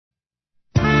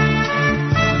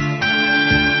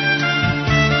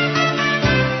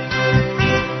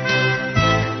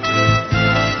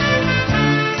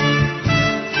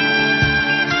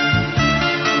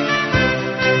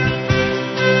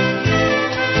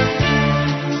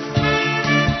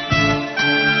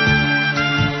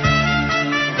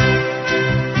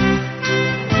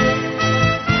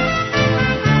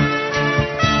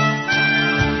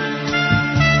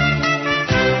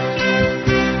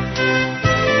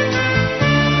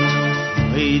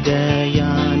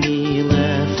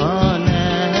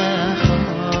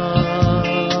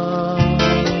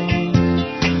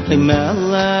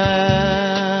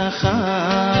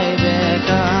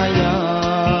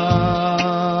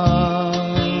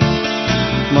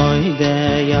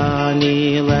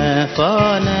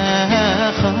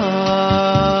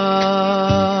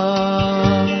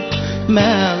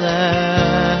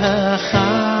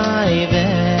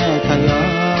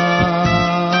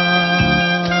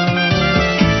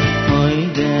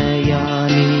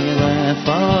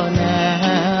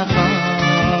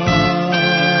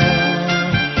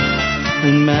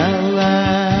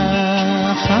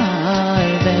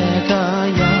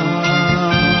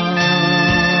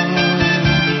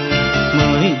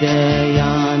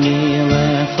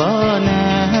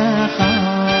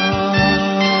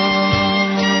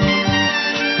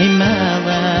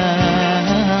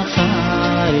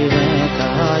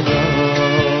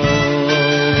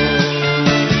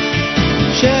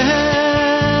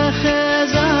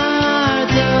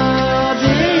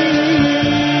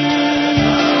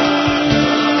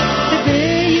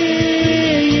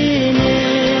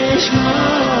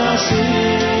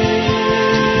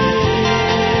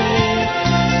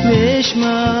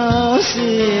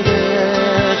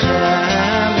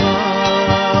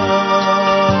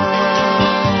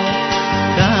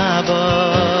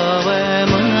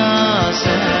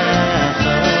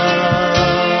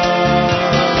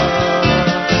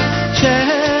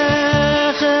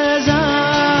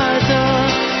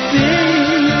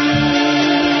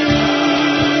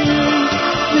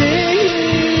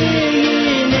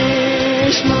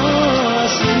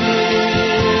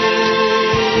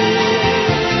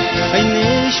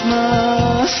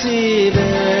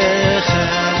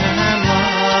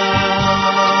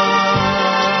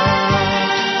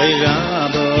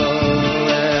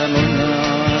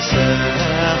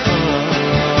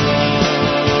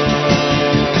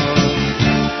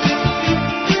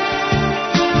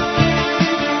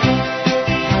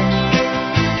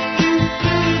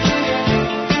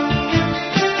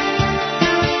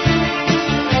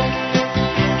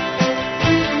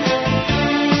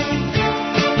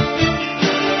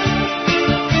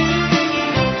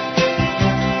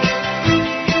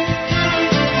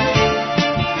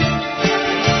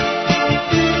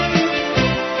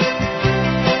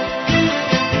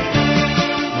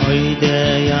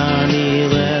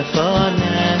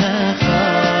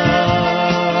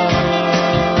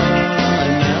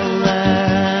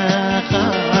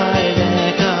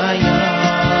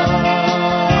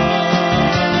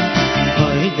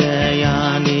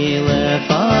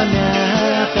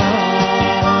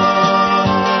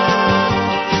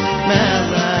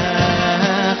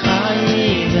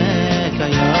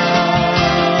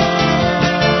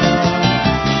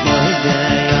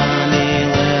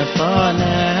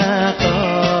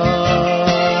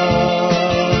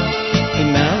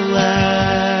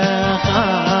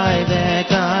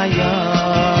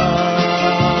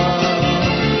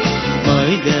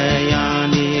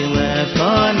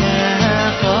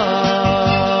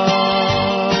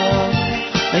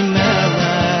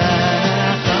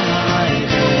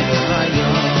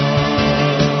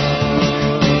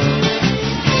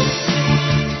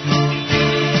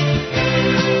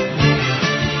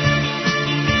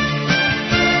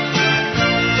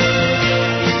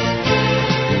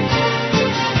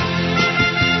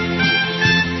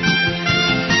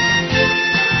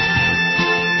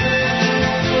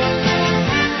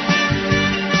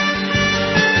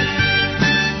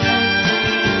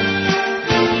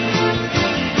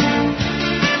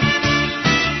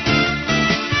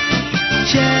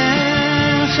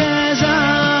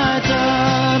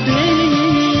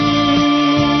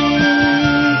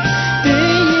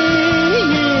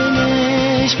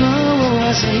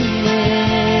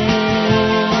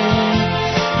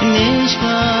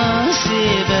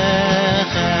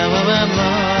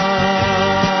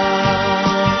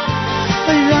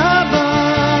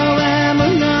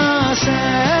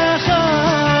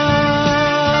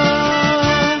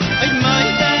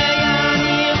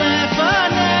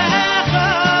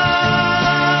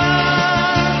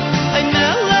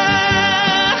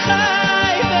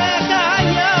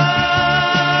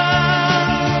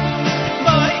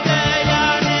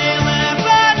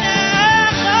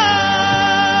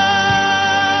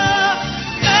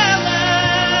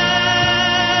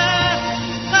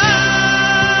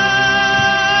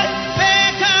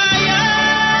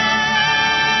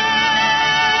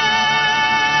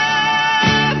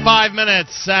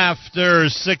minutes after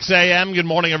 6 a.m. Good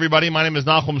morning, everybody. My name is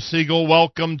Nachum Siegel.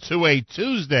 Welcome to a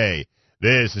Tuesday.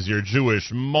 This is your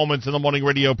Jewish Moments in the Morning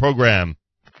radio program.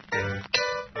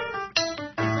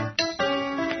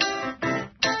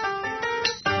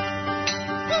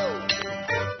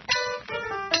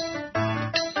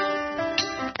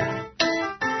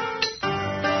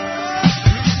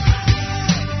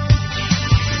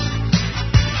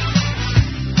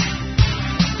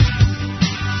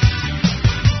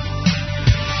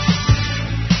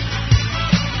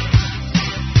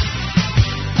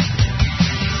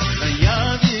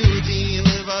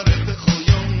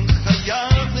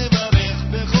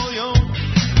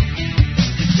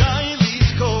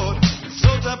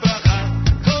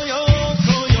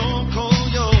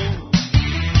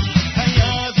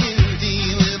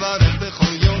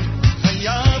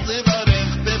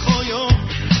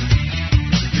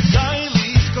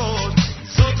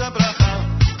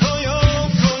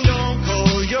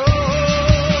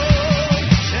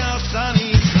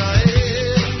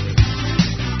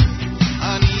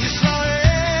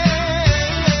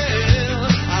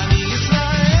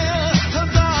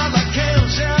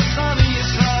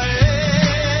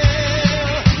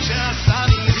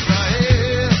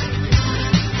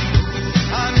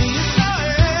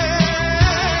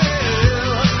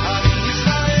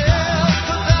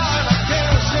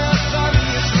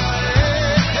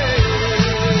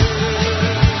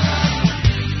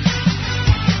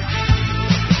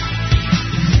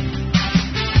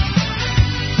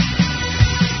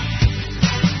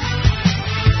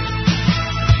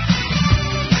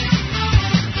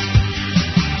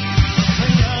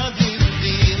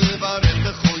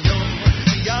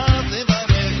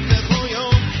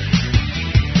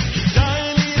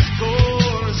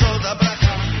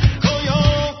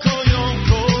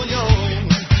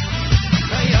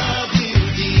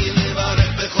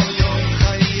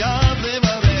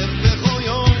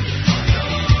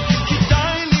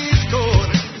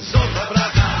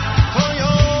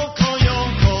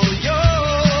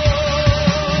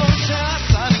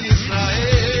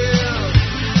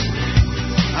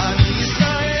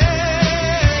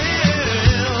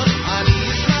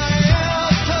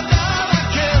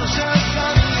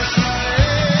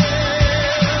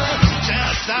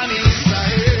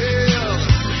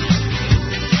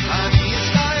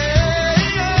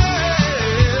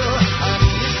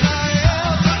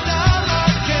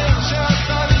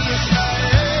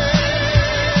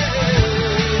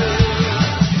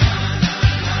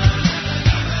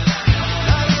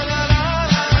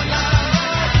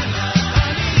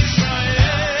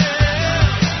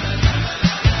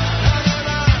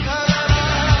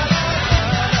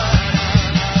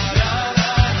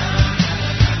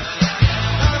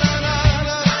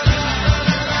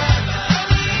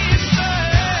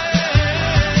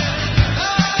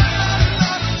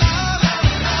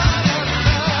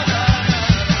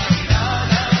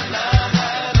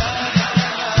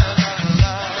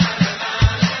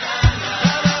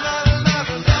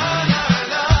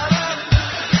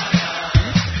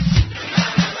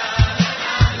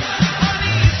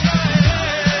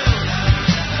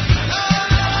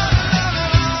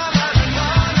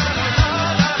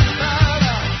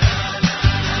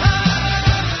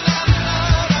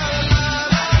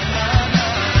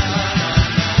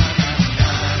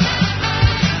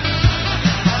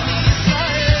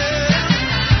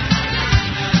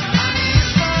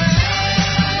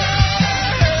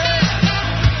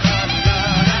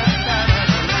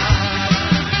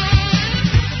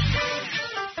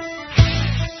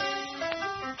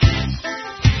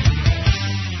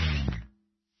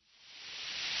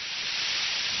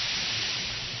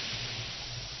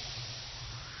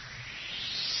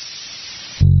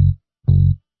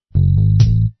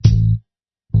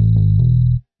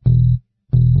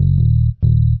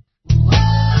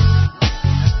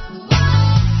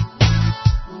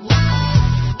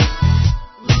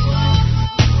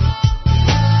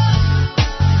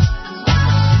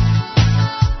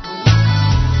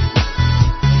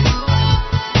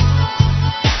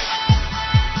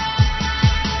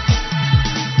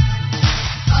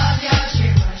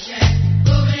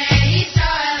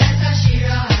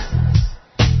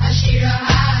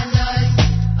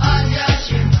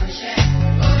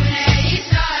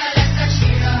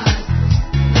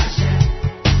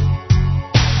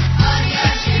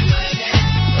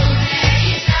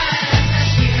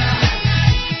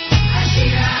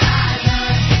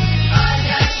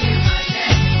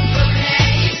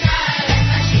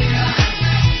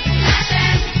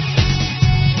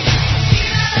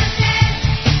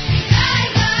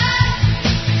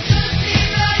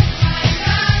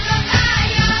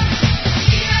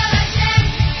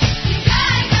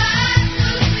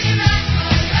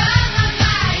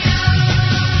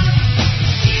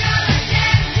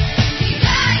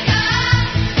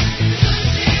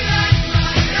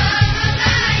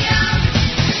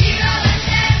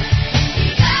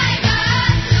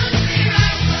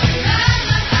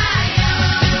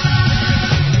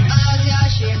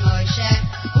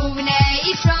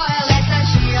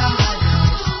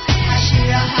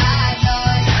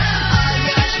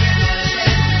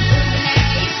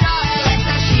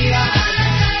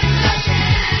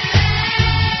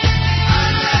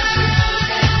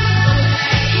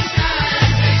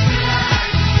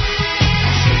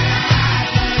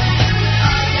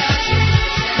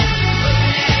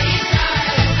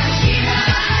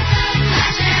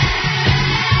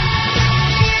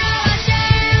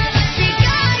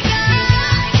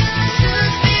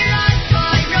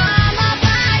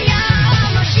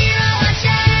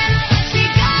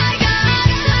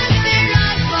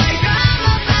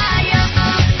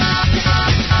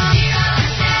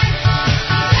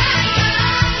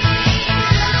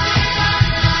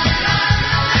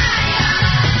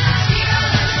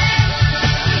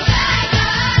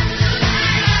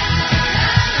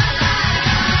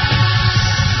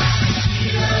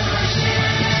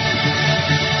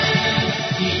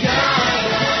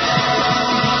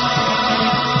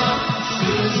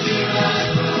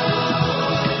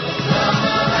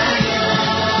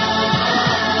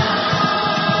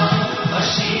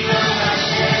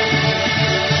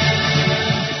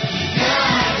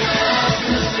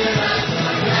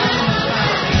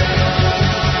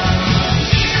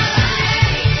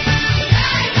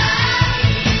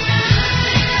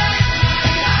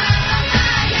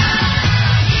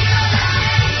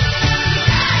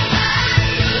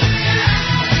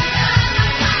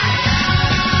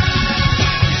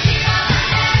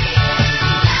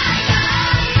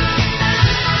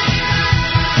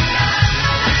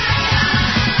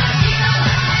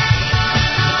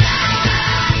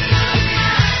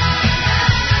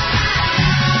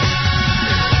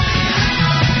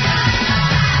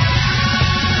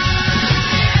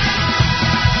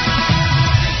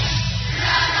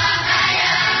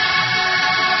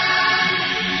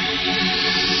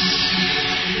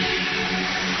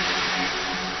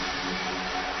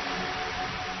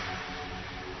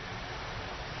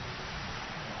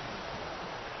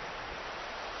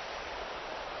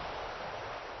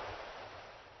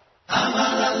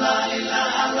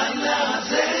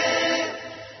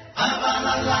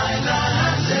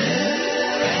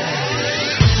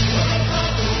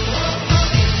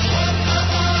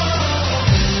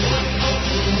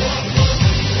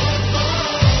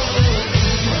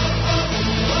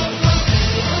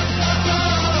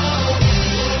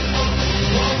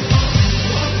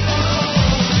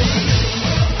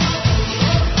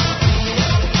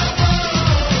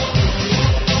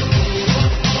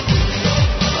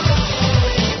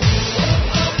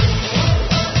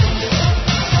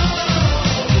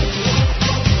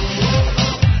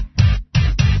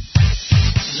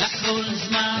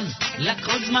 זמן,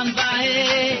 לכל זמן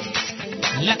בעת,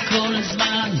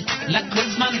 לכל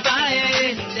זמן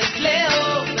בעת, את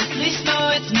לאהוב, את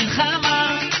לשנוא, את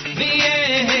מלחמה,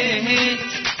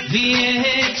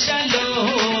 ויהיה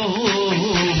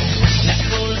שלום.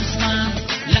 לכל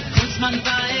זמן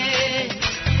בעת,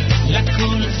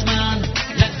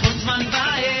 לכל זמן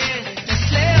בעת,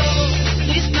 את לאהוב,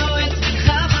 לשנוא, את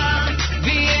מלחמה,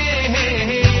 ויהיה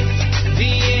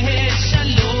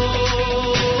שלום.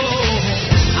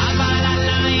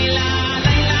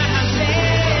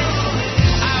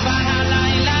 אבל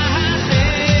הלילה הזה,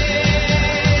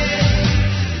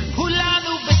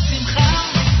 כולנו בשמחה,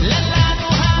 לנו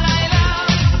הלילה,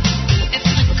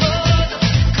 את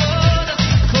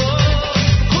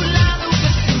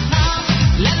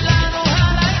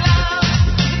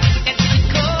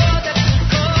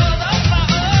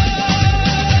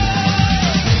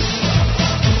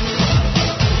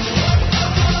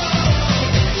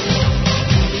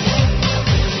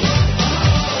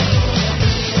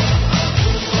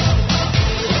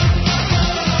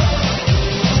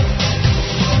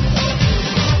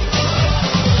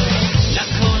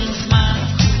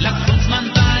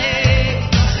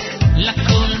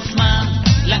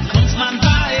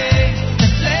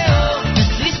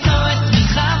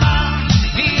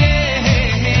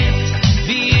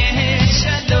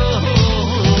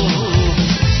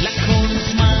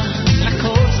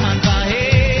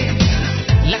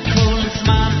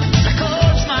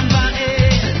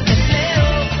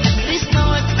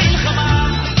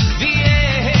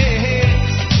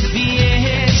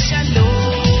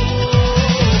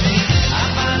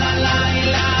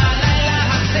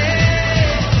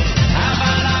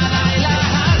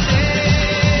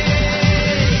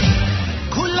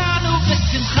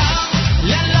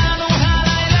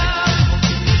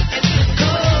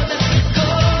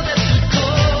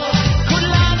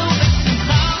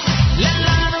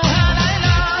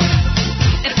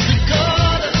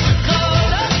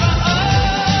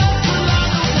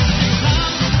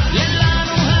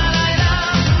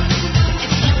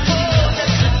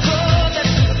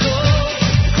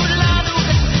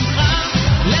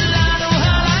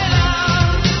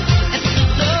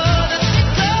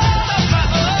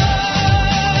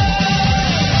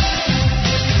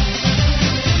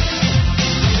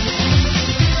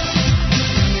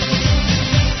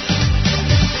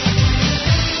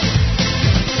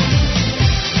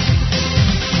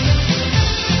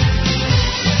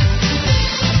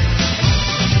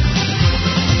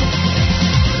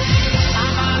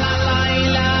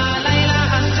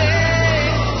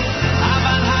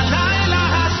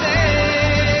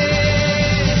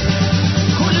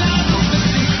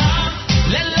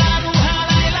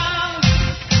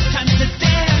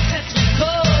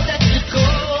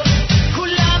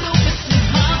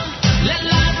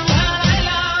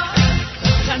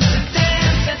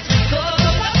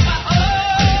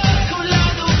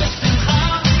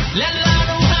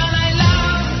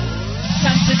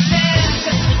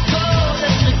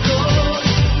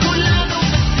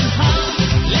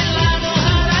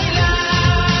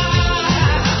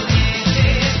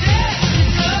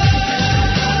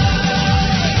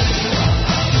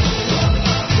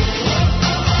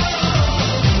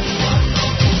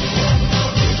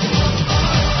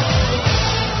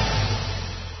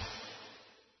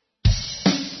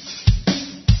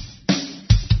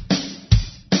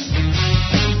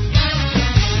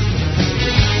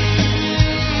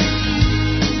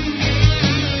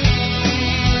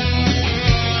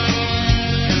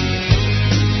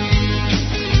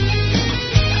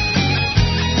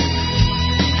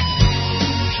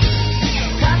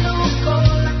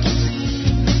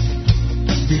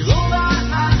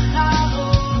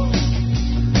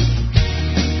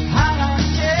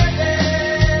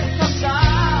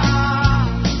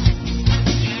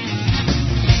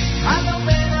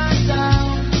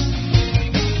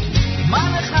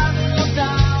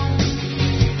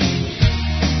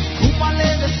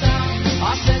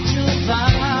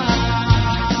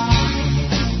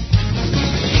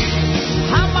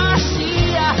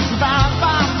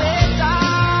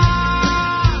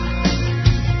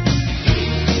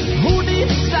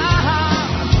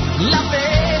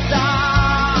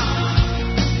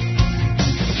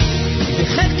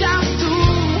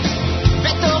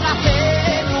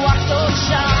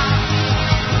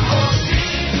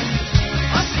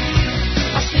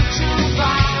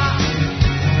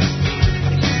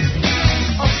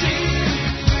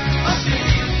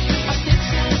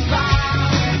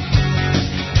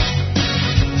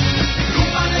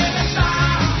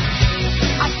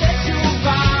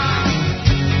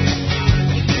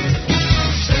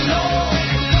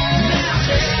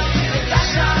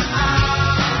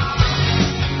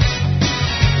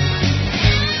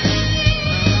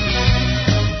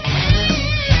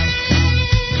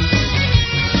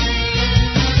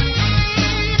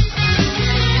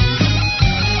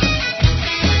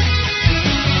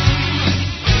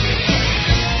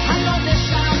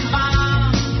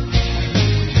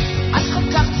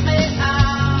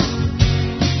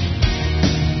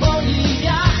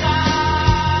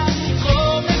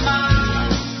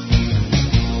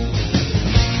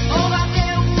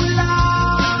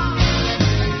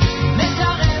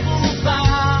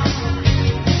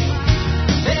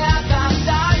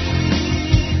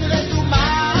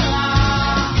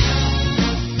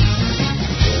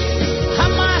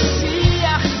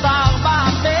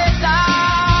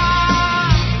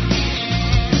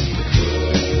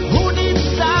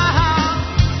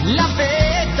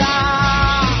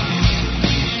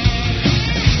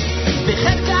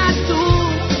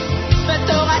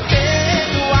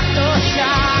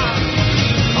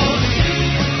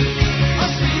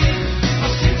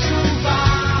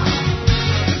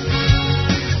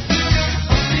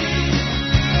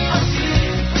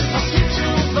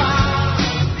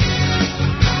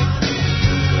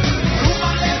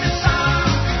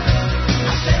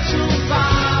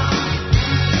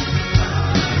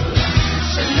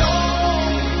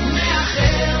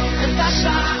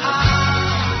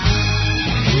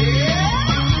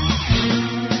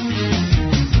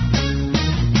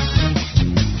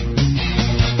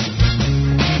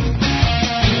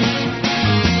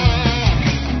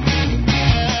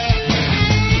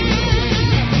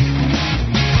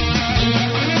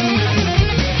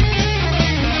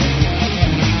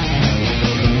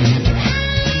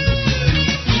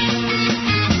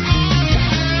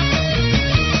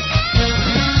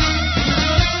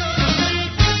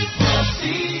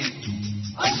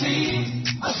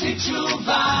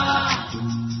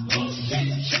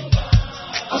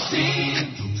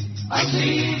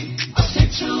עשי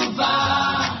תשובה,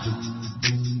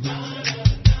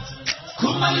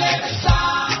 קום עלה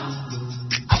וסע,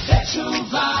 עשה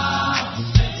תשובה,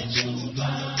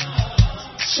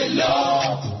 שלא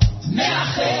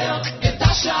נאחר את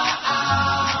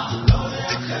השעה.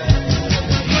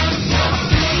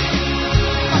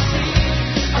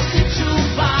 עשי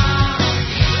תשובה,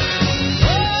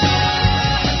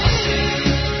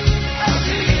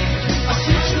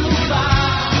 עשי תשובה,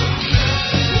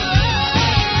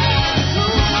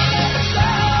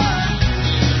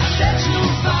 עשה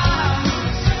תשובה,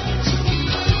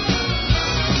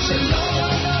 שלא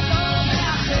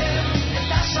נאחר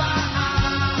את השעה.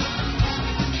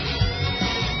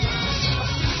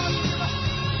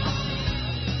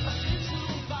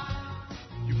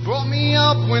 You brought me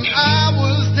up when I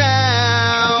was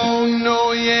down.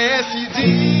 Oh, yes, you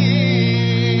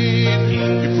did.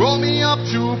 You brought me up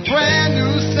to a brand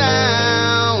new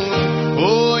sound.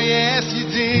 Oh, yes, you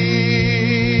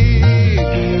did.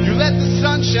 You let the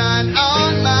sun shine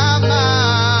on my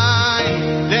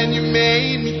mind. Then you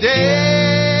made me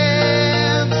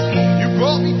dance. You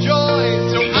brought me joy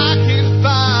so I can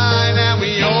find. And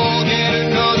we all get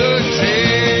another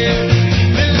chance.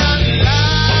 La la la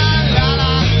la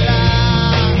la la.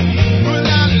 La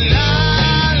la la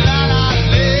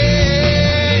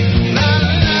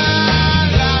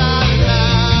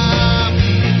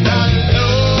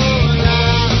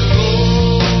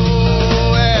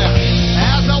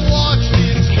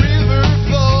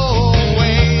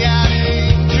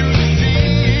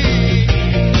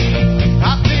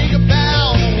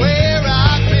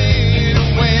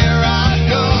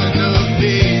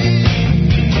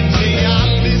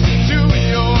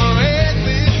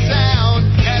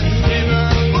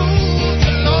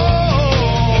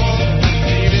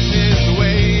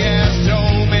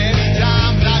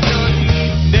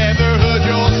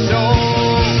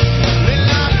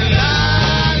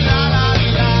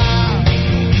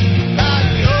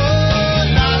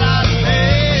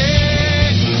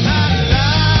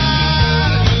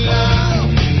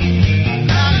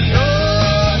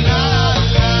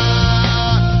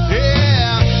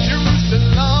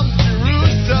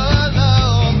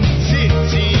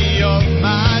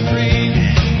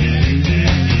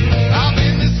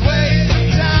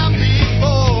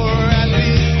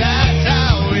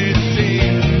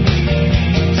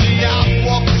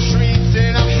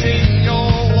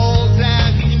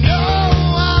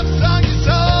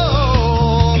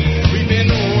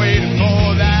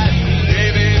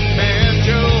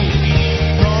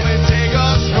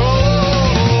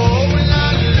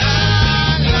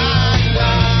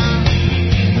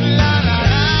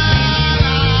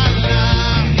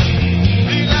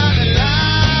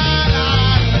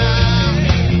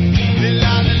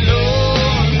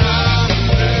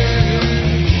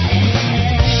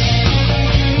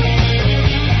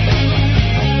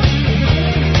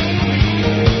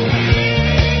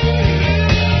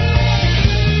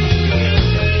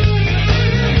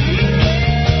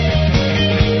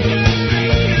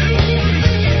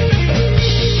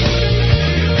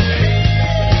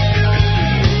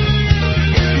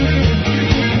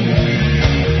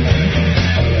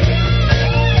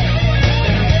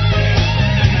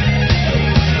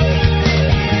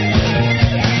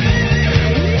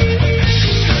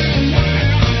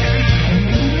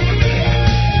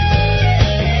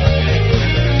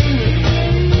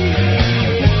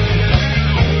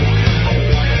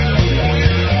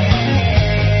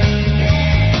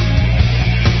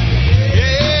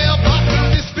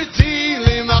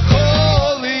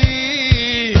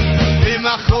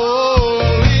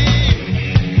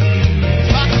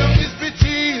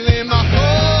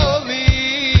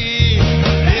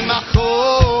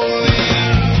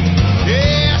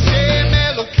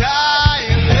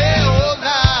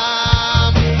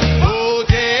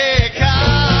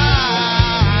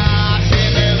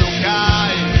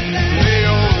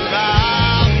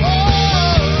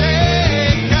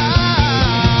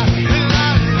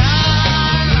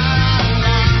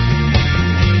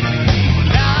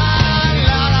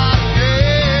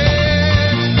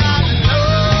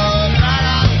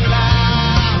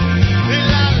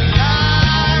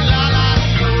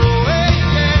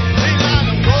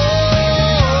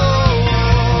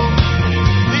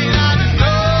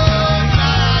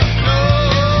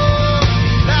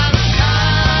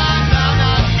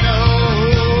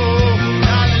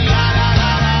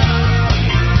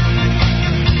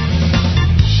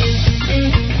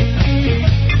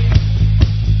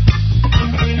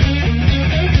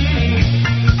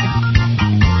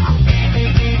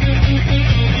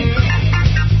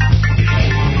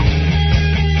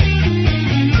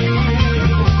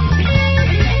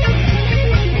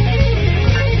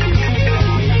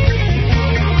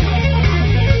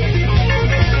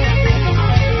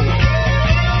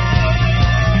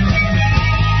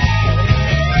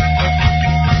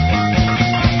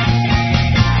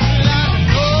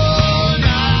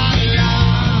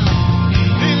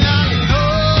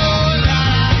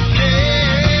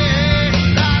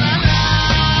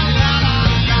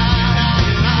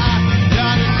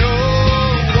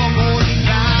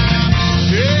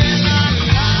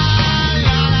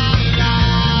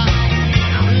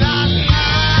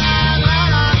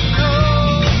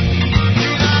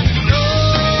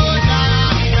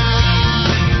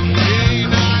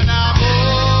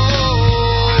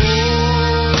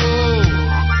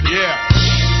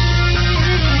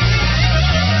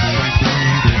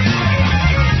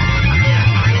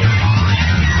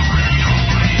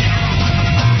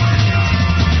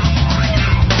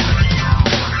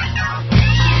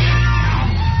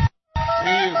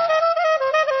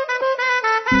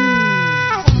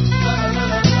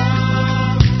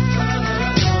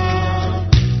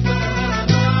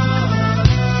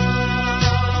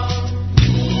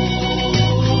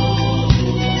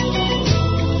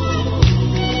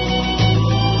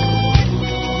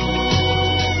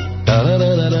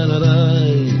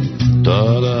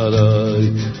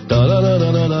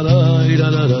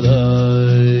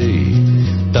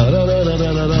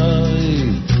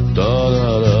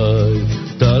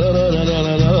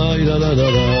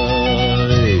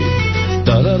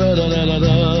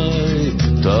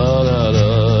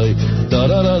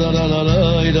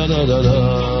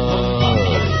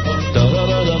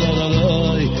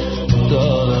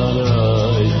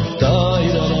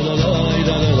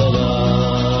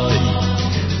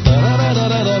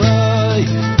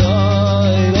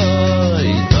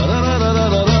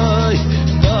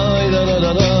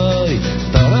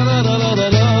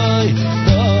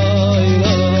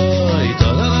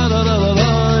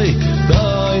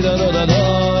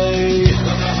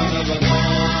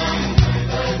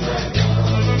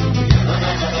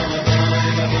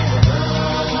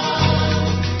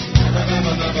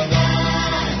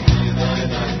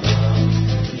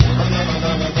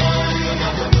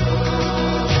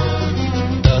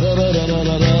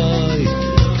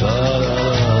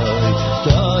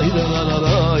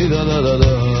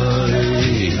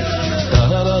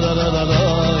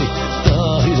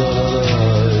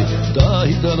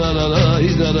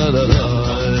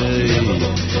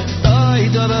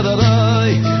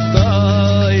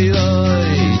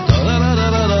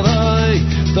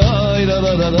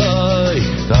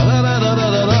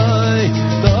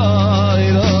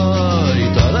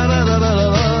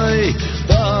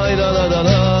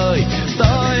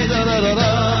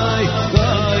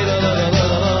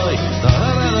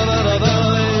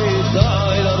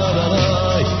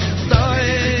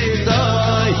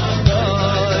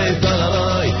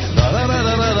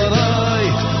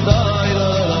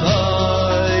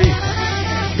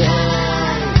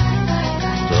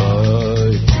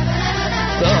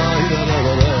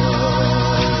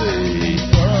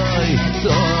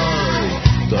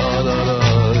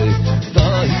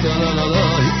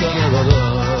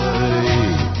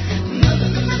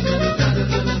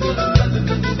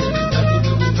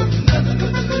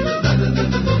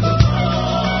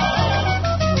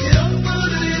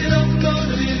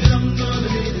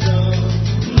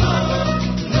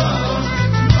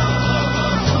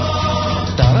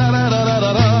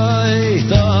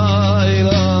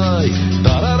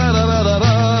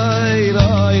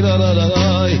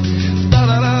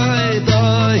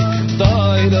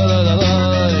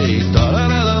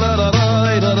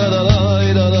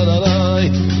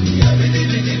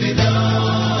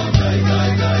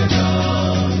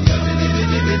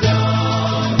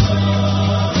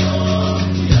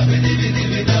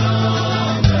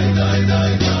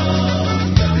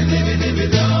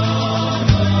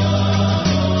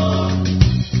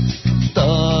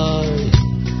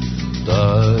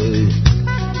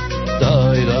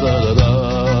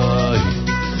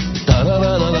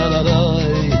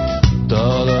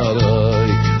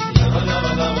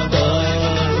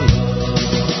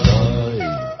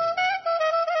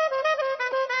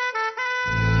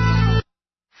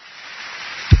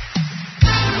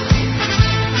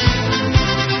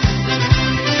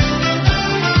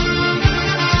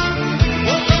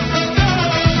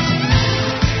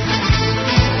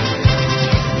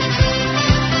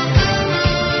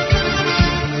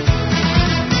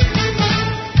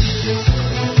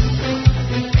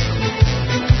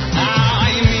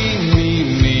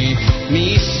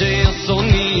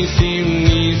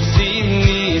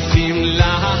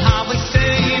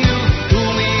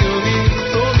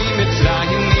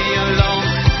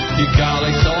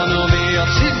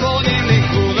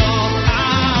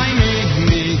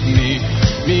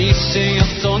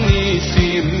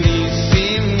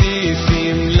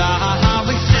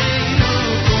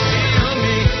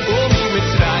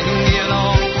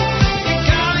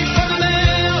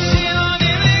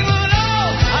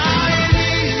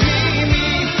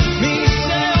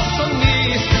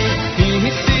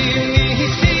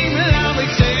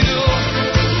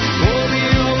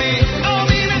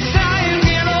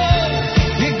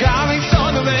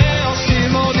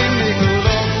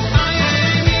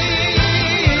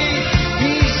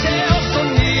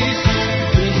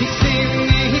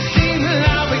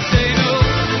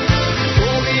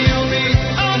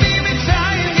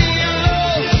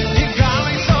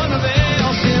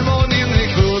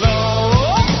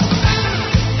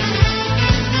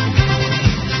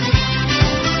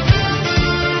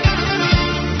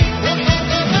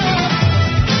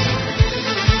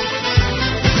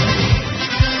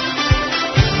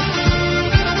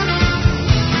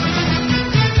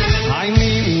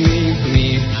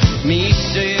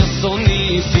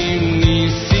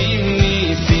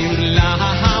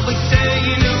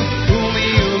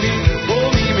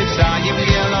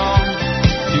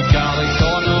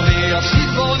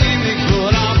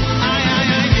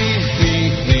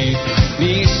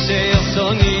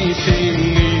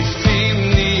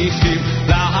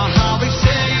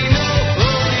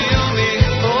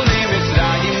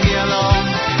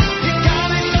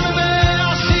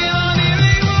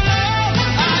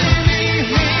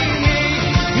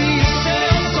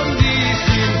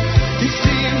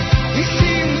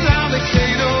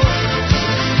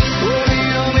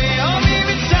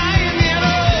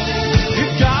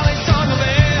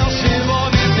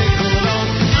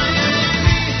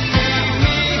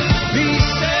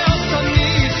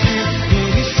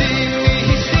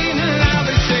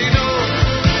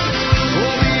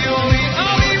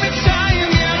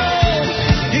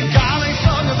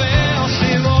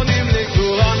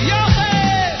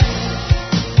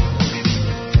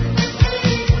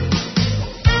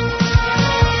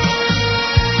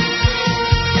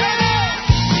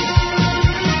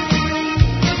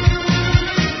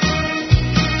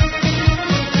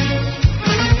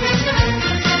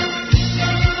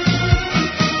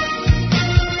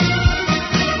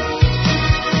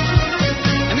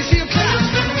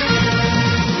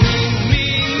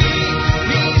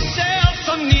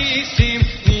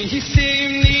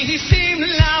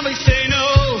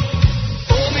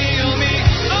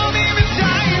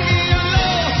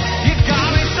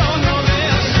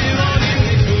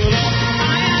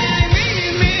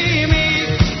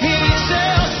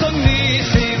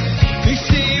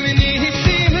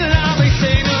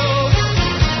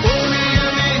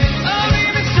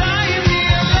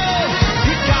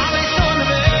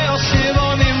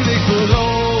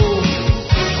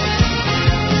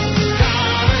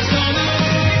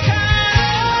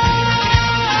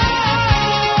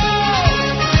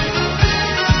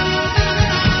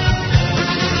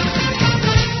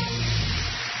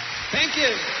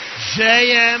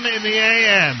JM in the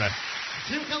AM.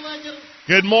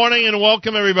 Good morning and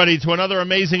welcome, everybody, to another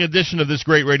amazing edition of this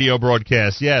great radio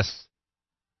broadcast. Yes,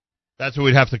 that's what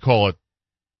we'd have to call it.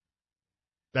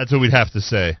 That's what we'd have to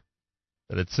say,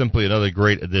 that it's simply another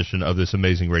great edition of this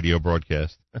amazing radio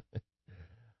broadcast.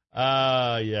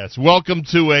 Yes. Welcome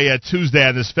to a Tuesday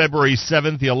on this February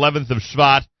 7th, the 11th of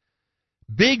Shvat.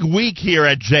 Big week here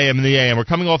at JM in the AM. We're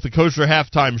coming off the Kosher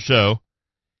Halftime Show.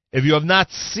 If you have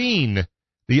not seen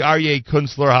the Aryeh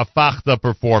Kunstler Hafachta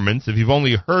performance, if you've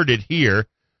only heard it here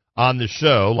on the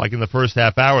show, like in the first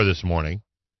half hour this morning,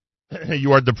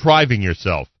 you are depriving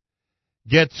yourself.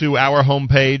 Get to our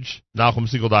homepage,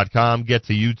 NachumSegal.com. Get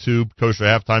to YouTube, Kosher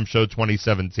Halftime Show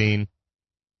 2017.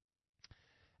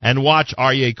 And watch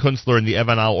Aryeh Kunstler and the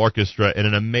Evanal Orchestra in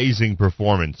an amazing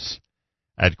performance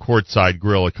at Courtside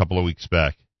Grill a couple of weeks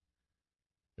back.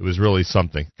 It was really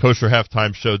something. Kosher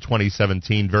Halftime Show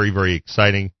 2017, very, very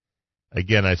exciting.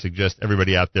 Again, I suggest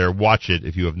everybody out there watch it.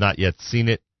 If you have not yet seen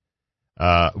it,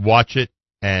 watch it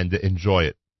and enjoy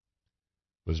it.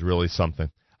 It was really something.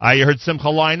 You heard Simcha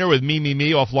Leiner with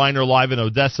Me, off Leiner Live in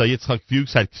Odessa. Yitzchak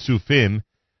Fuchs had Ksufim.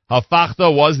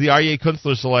 Hafachta was the Aryeh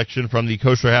Kunstler selection from the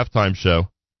Kosher Halftime Show.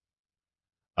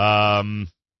 Yaakov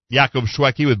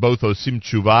Shweki with both Osim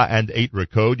Tshuva and 8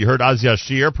 Rekod. You heard Az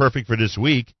Yashir, perfect for this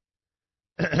week.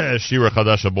 Shira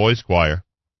Chadasha Boys Choir.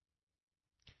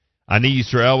 Ani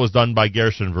Yisrael was done by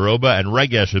Gershon Veroba, and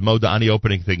Regesh and Moda Ani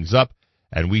opening things up.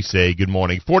 And we say good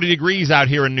morning. 40 degrees out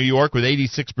here in New York with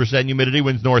 86% humidity,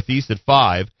 winds northeast at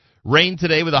 5. Rain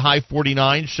today with a high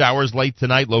 49, showers late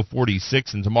tonight, low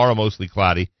 46, and tomorrow mostly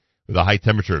cloudy with a high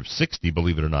temperature of 60,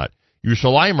 believe it or not.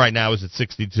 Yerushalayim right now is at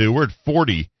 62. We're at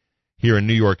 40 here in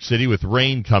New York City with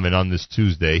rain coming on this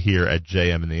Tuesday here at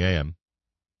JM in the AM.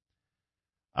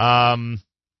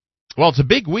 Well, it's a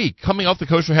big week coming off the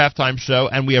Kosher Halftime Show,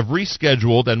 and we have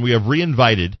rescheduled and we have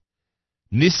reinvited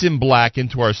Nissim Black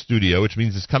into our studio, which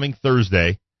means it's coming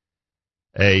Thursday,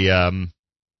 an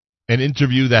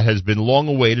interview that has been long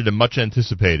awaited and much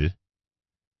anticipated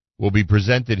will be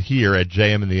presented here at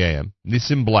JM in the AM.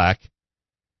 Nissim Black,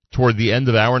 toward the end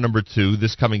of hour number 2,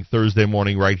 this coming Thursday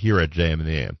morning right here at JM in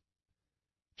the AM.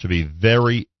 Should be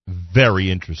very, very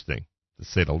interesting, to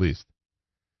say the least.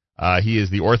 He is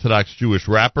the Orthodox Jewish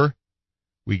rapper.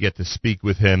 We get to speak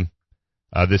with him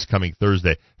this coming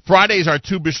Thursday. Friday's our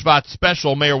Tu B'Shvat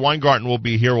special. Mayor Weingarten will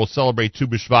be here. We'll celebrate Tu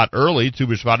B'Shvat early. Tu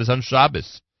B'Shvat is on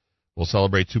Shabbos. We'll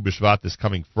celebrate Tu B'Shvat this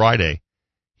coming Friday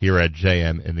here at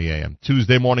JM in the AM.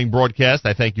 Tuesday morning broadcast.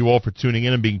 I thank you all for tuning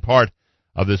in and being part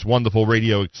of this wonderful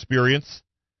radio experience.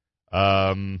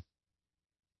 On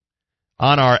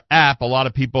our app, a lot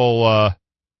of people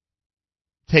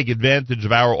take advantage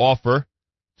of our offer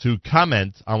to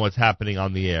comment on what's happening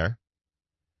on the air.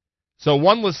 So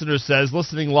one listener says,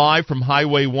 listening live from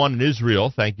Highway 1 in Israel.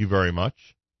 Thank you very much.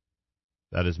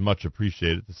 That is much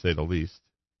appreciated, to say the least.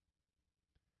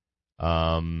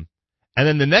 And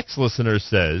then the next listener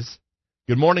says,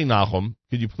 good morning, Nachum.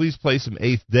 Could you please play some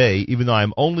Eighth Day, even though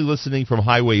I'm only listening from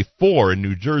Highway 4 in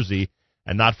New Jersey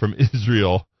and not from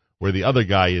Israel, where the other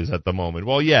guy is at the moment?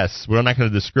 Well, yes, we're not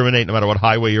going to discriminate no matter what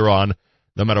highway you're on,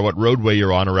 no matter what roadway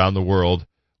you're on around the world.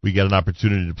 We get an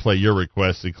opportunity to play your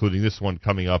requests, including this one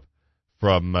coming up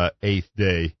from Eighth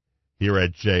Day here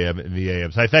at JM in the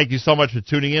AM. So I thank you so much for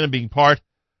tuning in and being part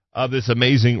of this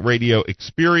amazing radio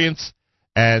experience.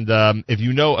 And if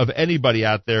you know of anybody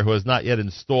out there who has not yet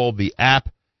installed the app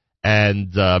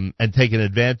and taken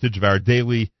advantage of our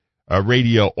daily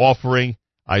radio offering,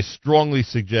 I strongly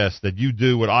suggest that you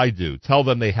do what I do. Tell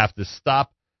them they have to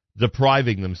stop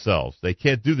depriving themselves. They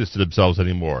can't do this to themselves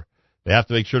anymore. They have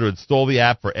to make sure to install the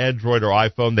app for Android or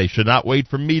iPhone. They should not wait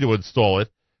for me to install it,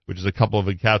 which is a couple of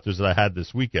encounters that I had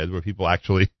this weekend where people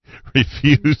actually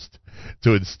refused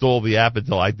to install the app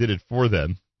until I did it for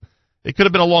them. It could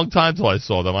have been a long time till I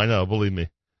saw them. I know, believe me.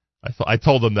 I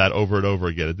told them that over and over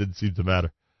again. It didn't seem to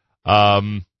matter.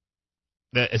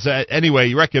 So anyway,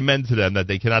 you recommend to them that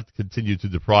they cannot continue to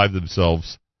deprive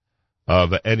themselves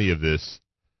of any of this,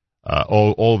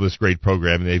 all of this great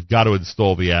programming. They've got to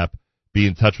install the app, be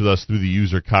in touch with us through the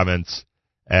user comments,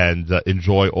 and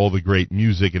enjoy all the great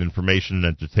music and information and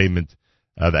entertainment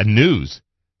and news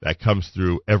that comes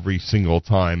through every single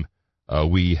time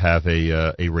we have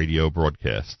a radio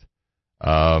broadcast.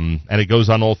 And it goes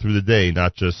on all through the day,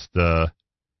 not just I'm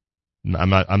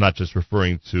not just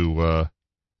referring to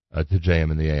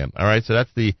JM in the AM. All right, so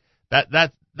that's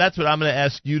what I'm going to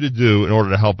ask you to do in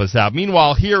order to help us out.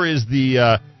 Meanwhile, here is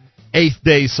the Eighth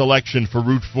Day selection for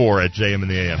Route 4 at JM in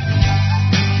the AM.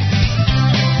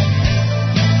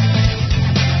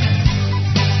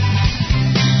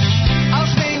 I'll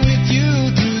stay with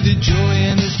you through the joy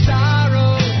and the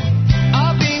sorrow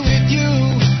of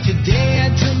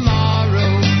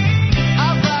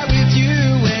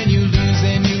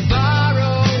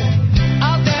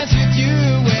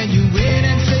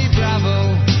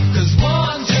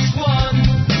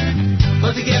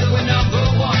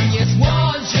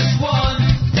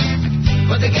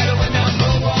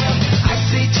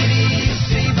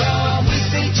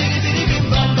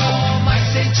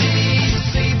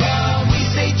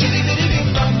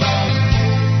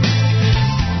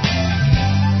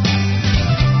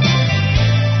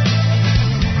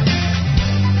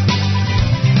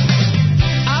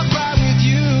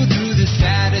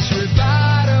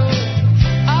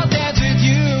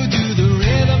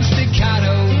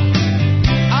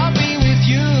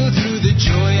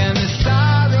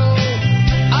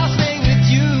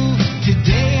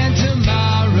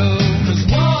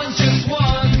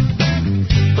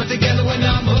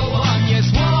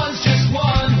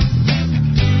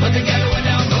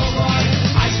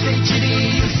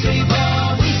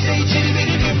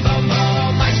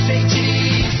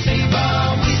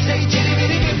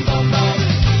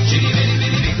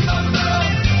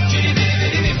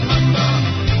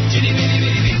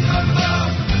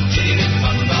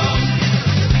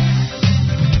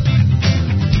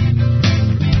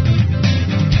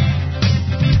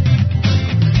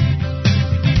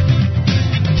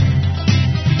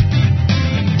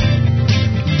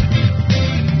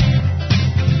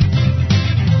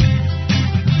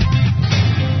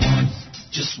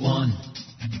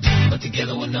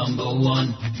together we're number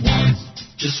one. One,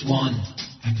 just one.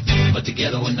 But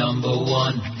together we're number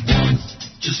one. One,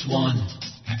 just one.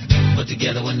 But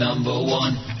together we're number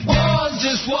one. One,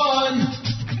 just one.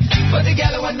 But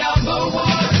together we're number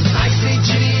one. I say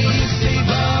chitty, you say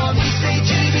bum. We say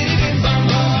chitty bitty bim bum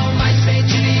bum. I say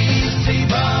chitty, you say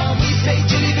bum. We say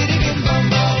chitty bitty bim bum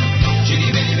bum. Chitty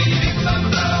bitty bitty bim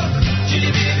bum bum. Chitty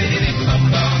bitty bitty bim bum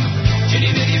bum. Chitty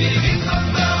bitty bitty bim bum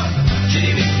bum.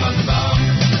 Chitty bim bum bum.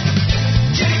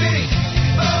 Chitty bitty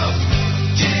bum.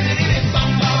 Chitty bitty bim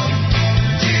bum bum.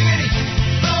 Chitty bitty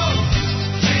bum.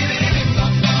 Chitty bitty bim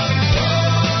bum bum.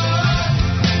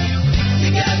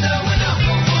 Together we're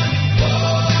number one.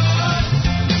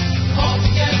 All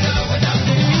together we're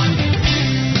number one.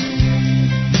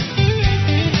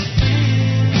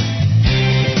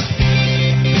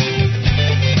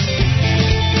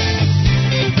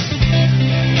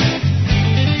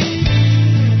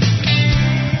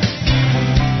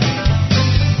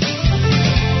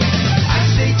 I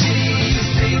say chitty, you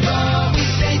say bum. We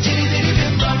say chitty bitty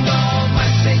bim bum bum. I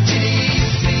say chitty, you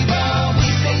say bum. We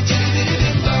say chitty bitty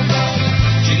bim bum bum.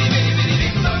 Chitty bitty bitty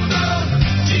bim bum bum.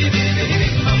 Chitty bitty bitty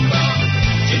bim bum bum.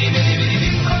 Chitty bitty bitty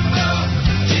bim bum bum.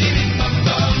 Chitty bim bum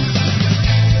bum.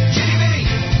 Chitty bitty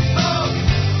bum.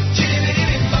 Chitty bitty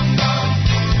bim bum bum.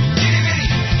 Chitty bitty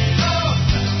bum.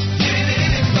 Chitty bitty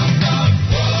bim bum bum.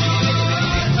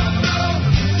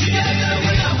 Together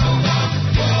we're number one.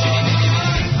 Chitty bitty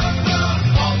bitty bim bum bum.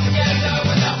 All together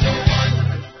we're number one.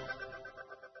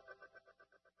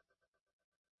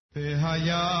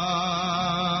 והיה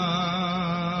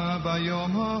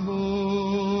ביום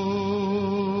ההוא,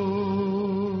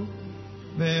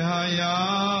 והיה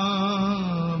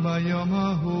ביום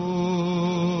ההוא,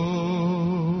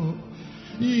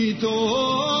 איתו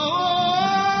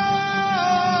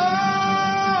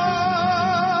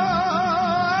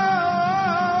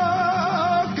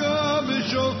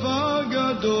בשופר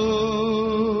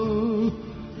גדול,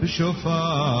 בשופר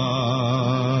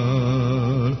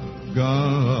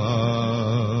גדול.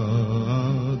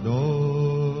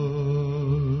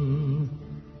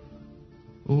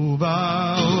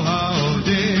 ובאו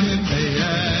העובדים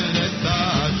מארץ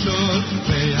אשור,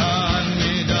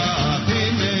 והנידחים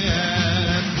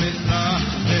מארץ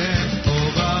מצרים.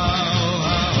 ובאו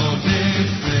העובדים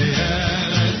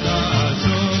מארץ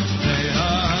אשור,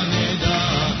 והנידחים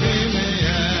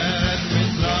מארץ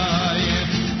מצרים.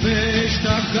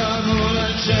 והשתחוו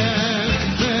לשם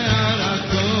בהר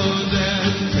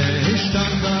הקודש,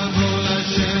 והשתחוו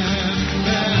לשם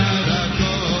בהר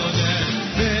הקודש,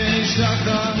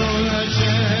 והשתחוו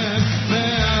לשם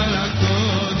בהר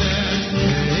הקודש,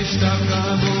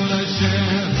 והשתחוו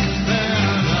לשם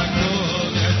בהר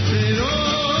הקודש.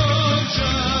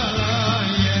 בירושלים,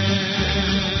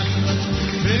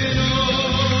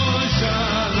 בירושלים,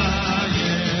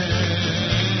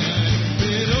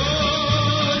 בירושלים.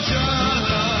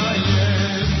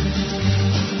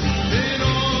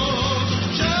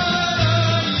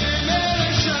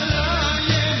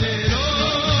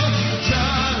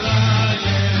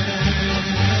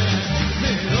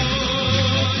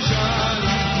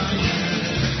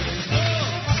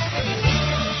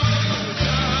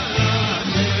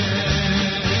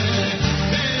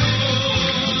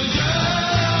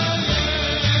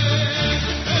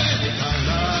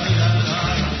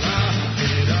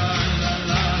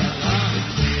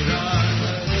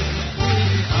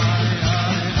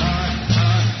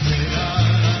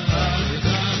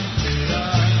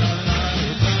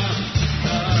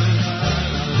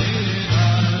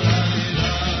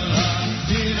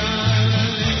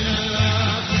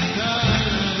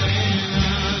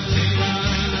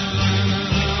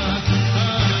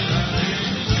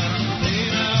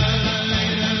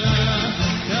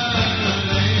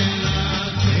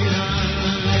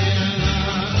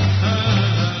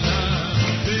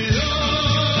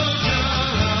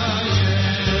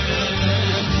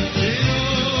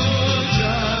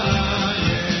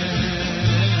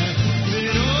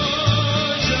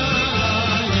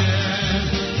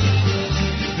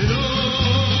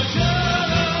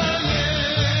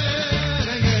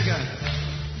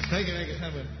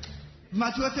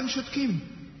 מדוע אתם שותקים?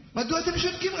 מדוע אתם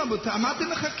שותקים, רבותיי? מה אתם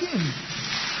מחכים?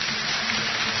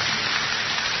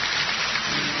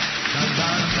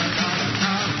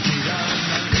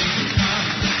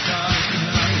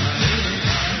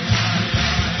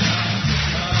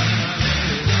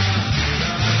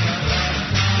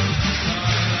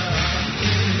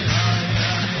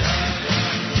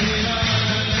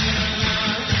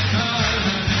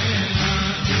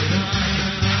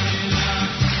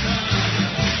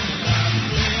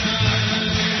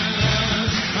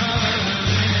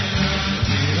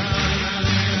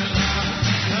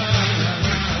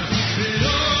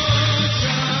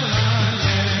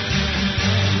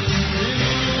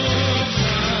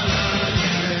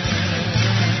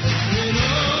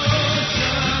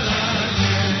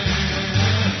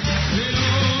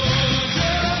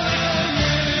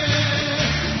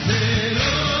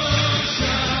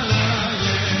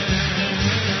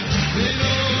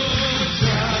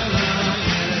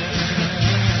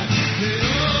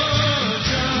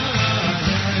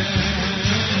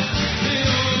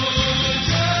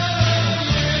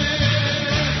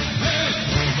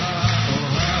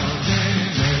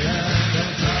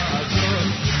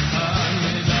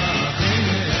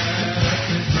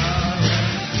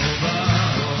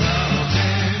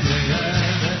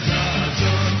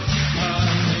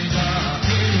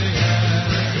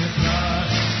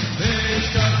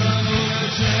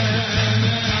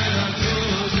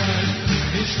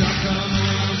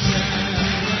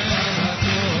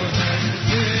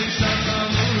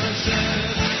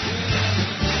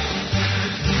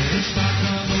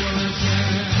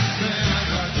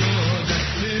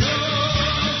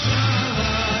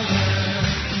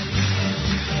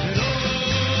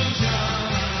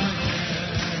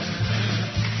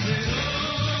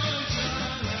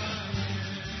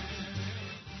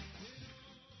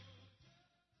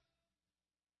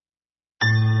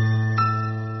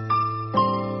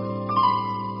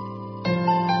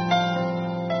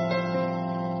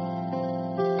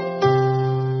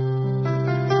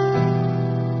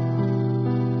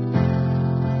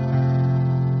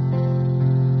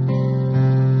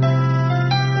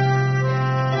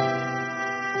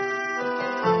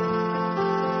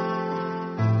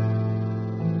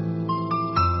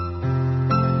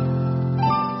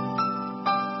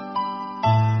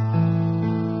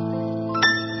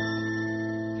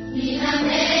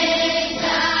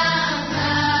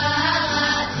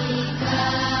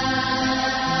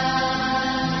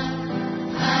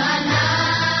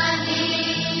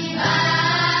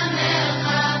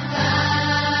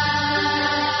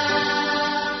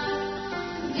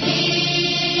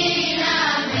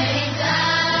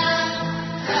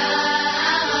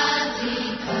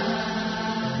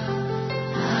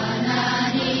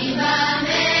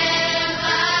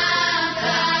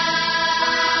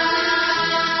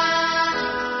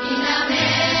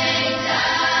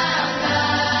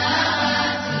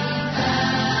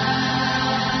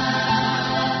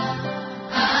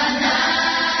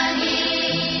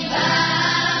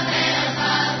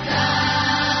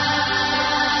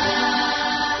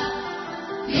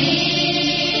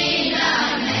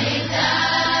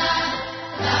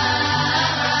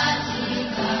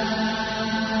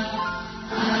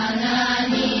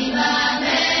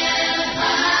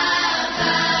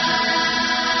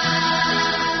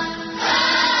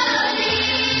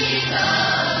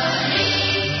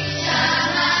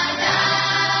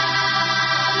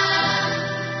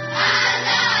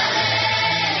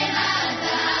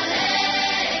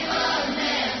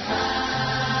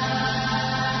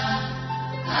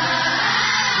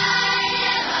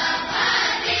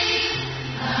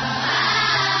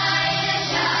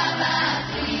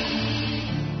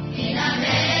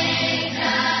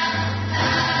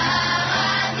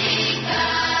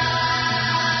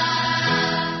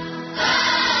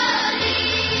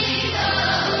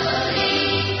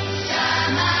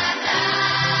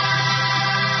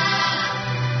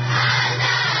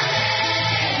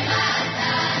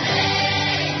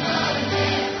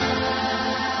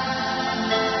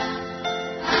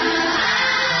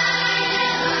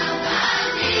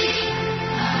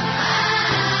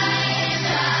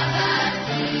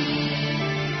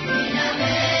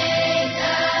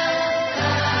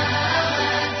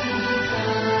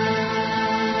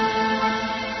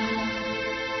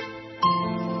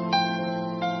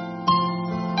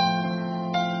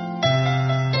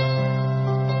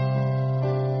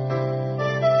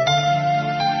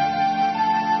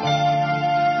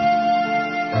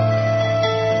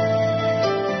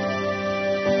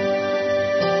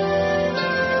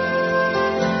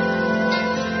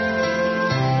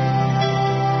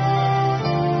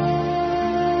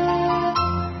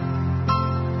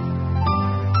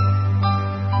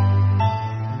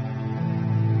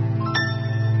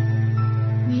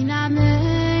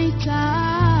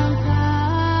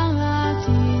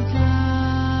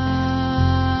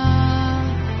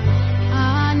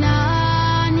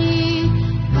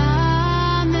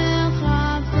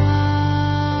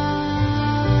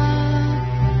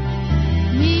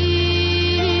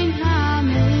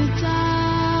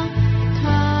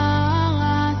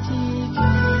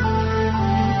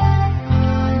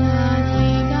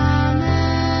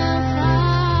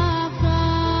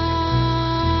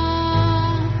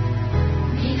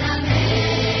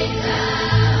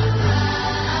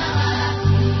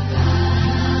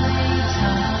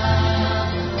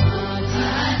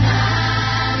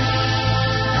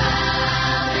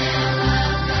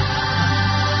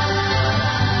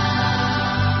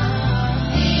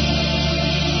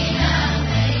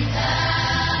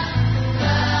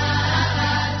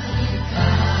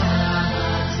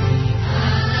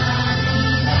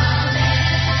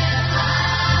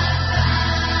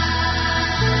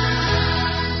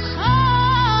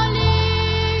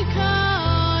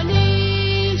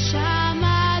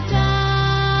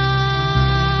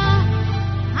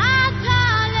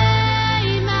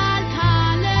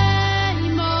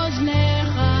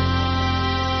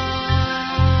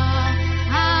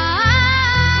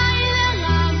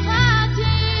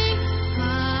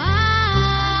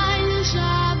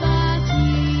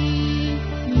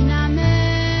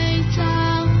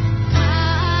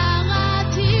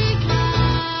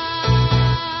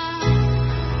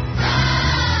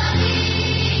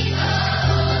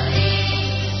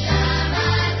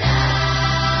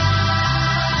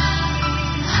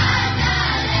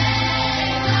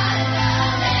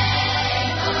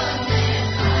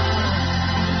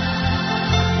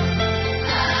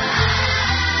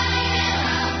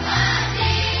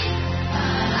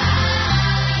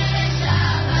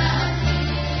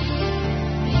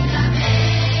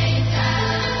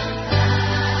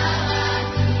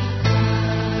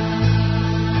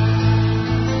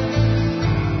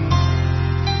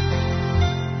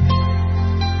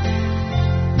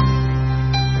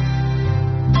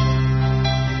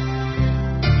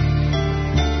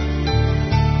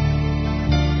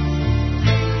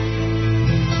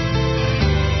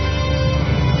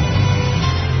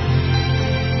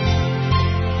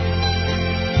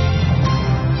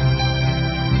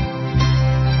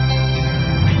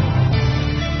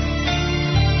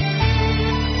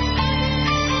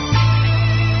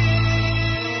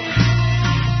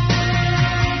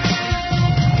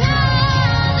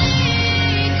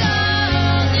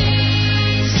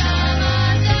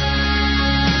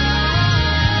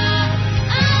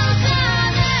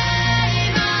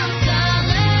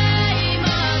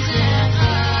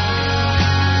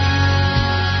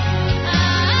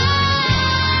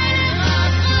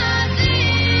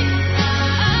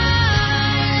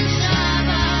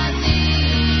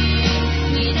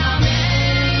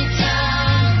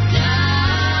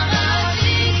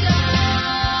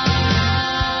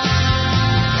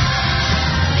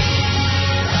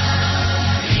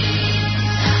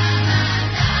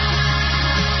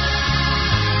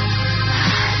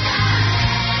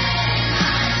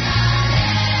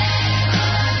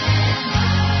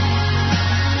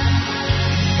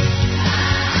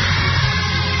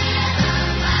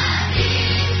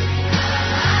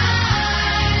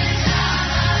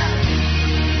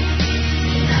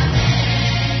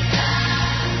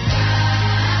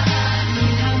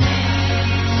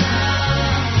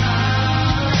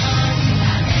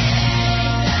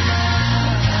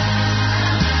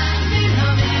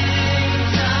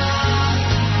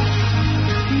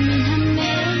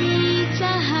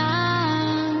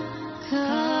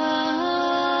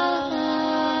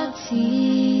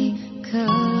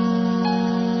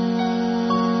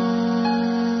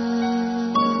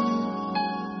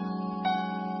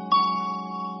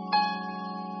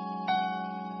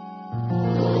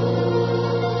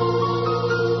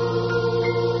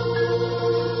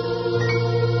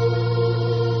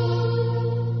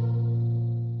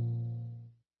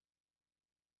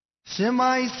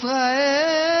 שמע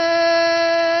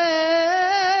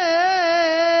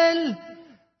ישראל,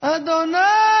 אדוני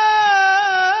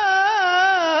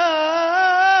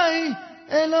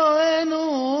אלוהינו,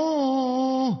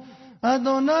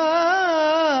 אדוני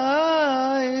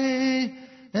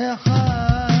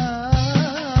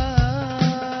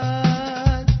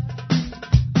אחד.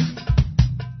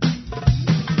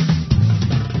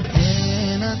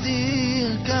 אין אדיר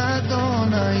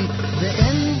כאדוני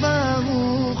ואין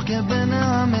ברוך כבן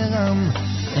המרם,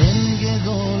 אין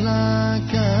גדולה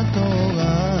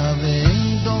כתורה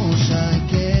ואין דורשה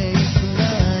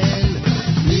כישראל.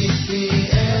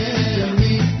 מפיאל,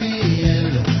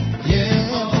 מפיאל,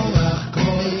 יבורך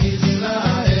כל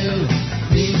ישראל.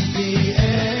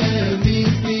 מפיאל,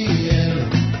 מפיאל,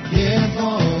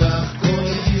 יבורך כל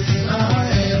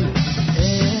ישראל.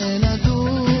 אין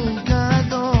אדור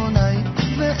כאדוני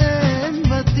ואין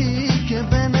ותיק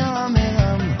כבן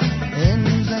המרם,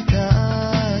 אין זכה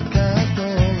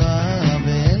כתורה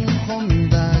ואין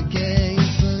חומדה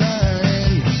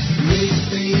כישראל.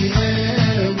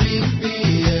 מפיאל,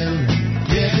 מפיאל,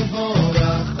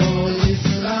 יבורך כל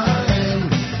ישראל.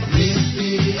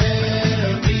 מפיאל,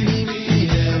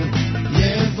 מפיאל,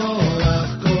 יבורך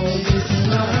כל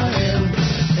ישראל.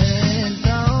 אין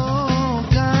טהור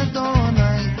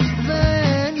כאדוני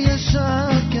ואין ישר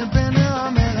כבן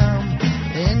המרם,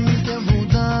 אין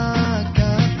כבודה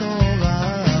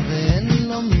כתורה ואין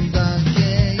לומדה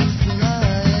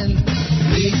כישראל.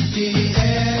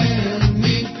 מפיאל,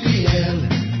 מפיאל,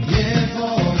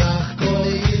 יבורך כל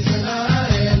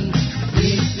ישראל.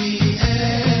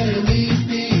 מפיאל,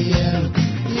 מפיאל,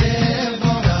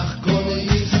 יבורך כל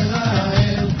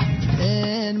ישראל.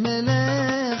 אין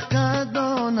מלך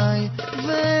כאדוני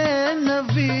ואין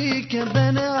נביא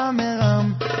כבן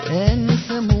המרם, אין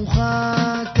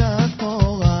סמוכה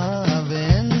כתורה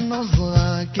ואין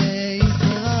עוזרה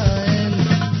כישראל.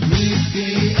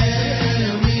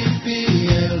 מפיאל,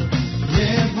 מפיאל,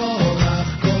 יבורך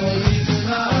כל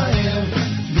ישראל.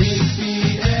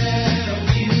 מפיאל,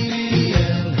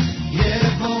 מפיאל,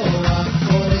 יבורך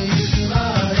כל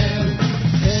ישראל.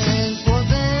 אין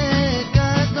צודק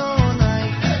אדוני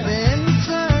ואין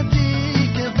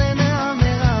צדיק כבן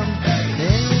המרם,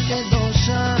 אין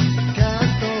קדושה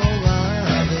כתורה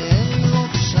ואין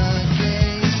לוקשה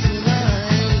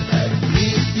כישראל.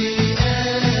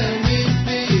 מפיאל,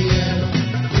 מפיאל,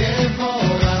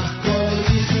 יבורך כל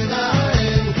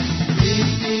ישראל.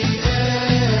 מפיאל,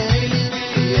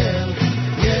 מפיאל,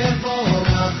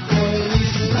 יבורך כל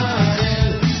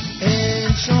ישראל. אין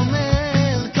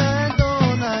שומר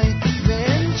כאדוני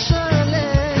ואין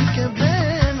שלם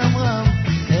כבן עמרם,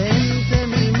 אין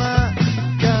תמימה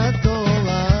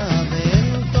כתורה ואין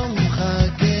תומכה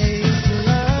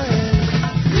כישראל.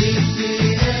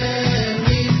 מפיאל,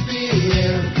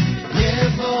 מפיאל,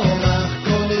 יבורך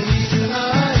כל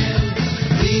ישראל.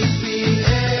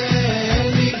 מפיאל,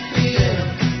 מפיאל,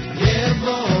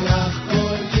 יבורך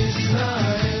כל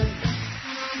ישראל.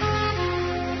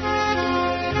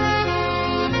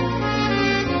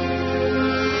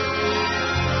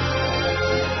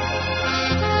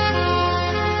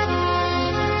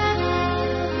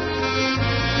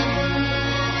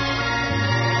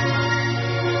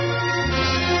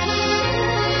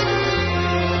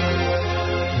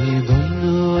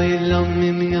 ריבונו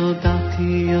אלוהים,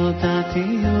 יודעתי, יודעתי,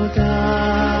 יודעתי,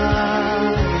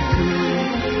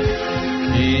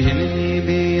 הנני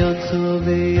בידך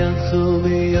בידך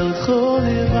בידך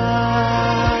לבד.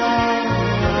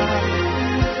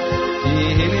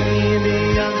 הנני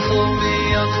בידך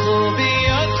בידך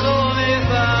בידך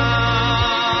לבד.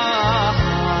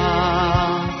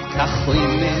 כך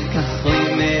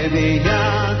חוימה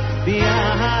ביד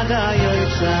ביד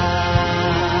היוצר.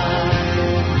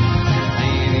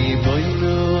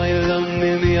 ריבונו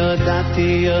אלוהים,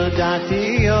 יודעתי, יודעתי,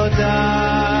 יודעתי,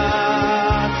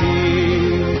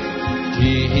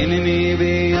 כי הנני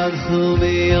בידך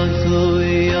בידך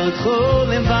בידך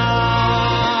לבד.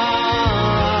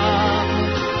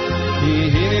 כי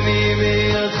הנני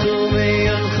בידך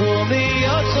בידך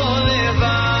בידך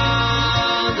לבד,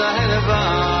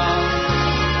 לבד.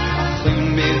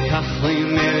 כך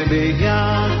חוימה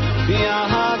ביד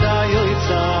ביד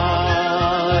היוצר.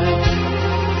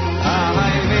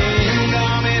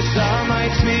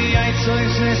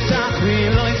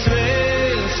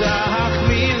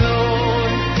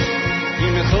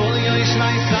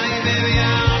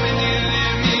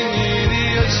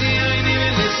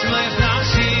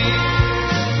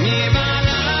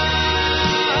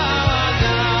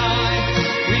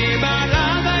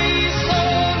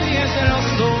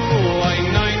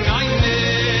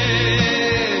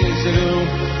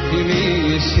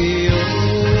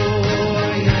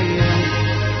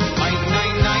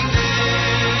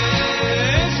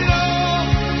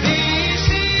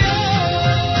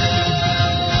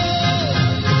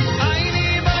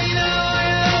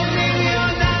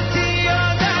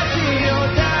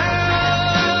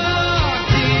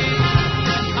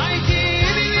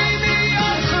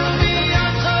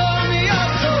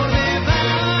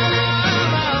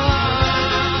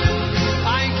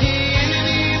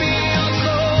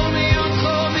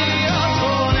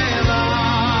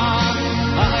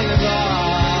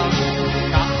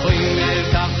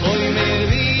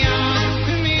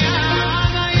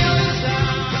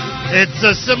 It's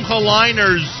a Simcha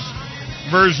Liner's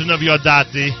version of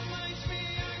Yodati.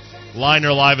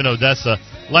 Liner live in Odessa.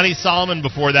 Lenny Solomon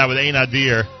before that with Ein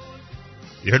Adir.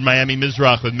 You heard Miami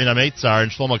Mizrach with Mina Meitzar and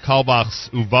Shlomo Kalbach's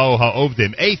Uvo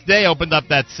Ha'ovdim. Eighth Day opened up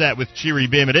that set with Chiri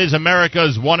Bim. It is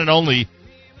America's one and only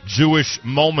Jewish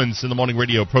Moments in the Morning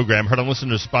radio program. Heard on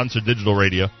listener-sponsored digital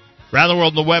radio. Around the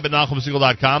world on the web at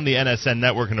NachumSegal.com, the NSN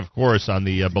network, and, of course, on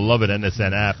the beloved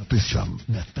NSN app.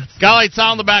 Galei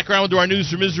Tzahal in the background. We'll do our news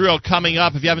from Israel coming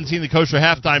up. If you haven't seen the Kosher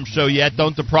Halftime Show yet,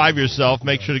 don't deprive yourself.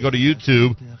 Make sure to go to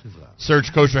YouTube.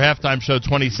 Search Kosher Halftime Show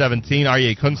 2017.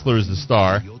 Aryeh Kunstler is the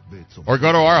star. Or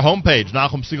go to our homepage,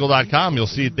 NachumSegal.com. You'll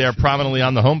see it there prominently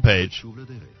on the homepage.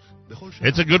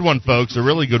 It's a good one, folks, a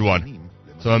really good one.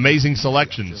 Some amazing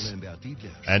selections.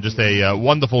 And just a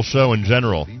wonderful show in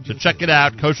general. So check it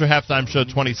out, Kosher Halftime Show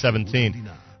 2017.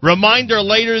 Reminder,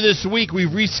 later this week, we've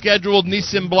rescheduled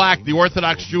Nissim Black, the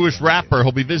Orthodox Jewish rapper.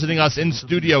 He'll be visiting us in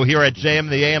studio here at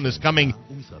JM the AM this coming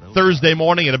Thursday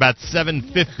morning at about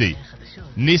 7:50.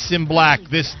 Nissim Black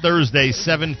this Thursday,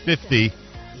 7:50,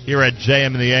 here at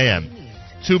JM the AM.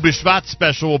 Tu B'Shvat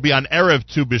special will be on Erev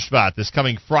Tu B'Shvat this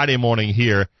coming Friday morning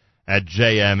here at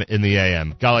JM in the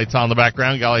AM. Galei Tzahal in the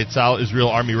background. Galei Tzahal, Israel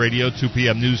Army Radio, 2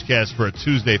 p.m. newscast for a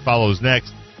Tuesday follows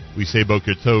next. We say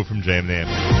Boker Tov from JM in the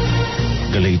AM.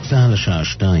 גלי צהל השעה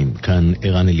 2, כאן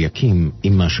ערן אליקים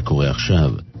עם מה שקורה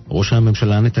עכשיו. ראש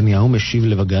הממשלה נתניהו משיב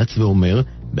לבג"ץ ואומר,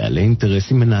 בעלי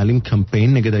אינטרסים מנהלים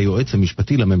קמפיין נגד היועץ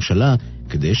המשפטי לממשלה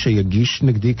כדי שיגיש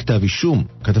נגדי כתב אישום.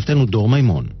 כתבתנו דור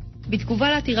מימון.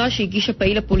 בתגובה לעתירה שהגיש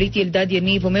הפעיל הפוליטי אלדד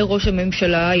יניב, אומר ראש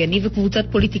הממשלה, יניב וקבוצת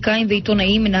פוליטיקאים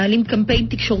ועיתונאים מנהלים קמפיין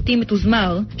תקשורתי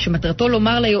מתוזמר, שמטרתו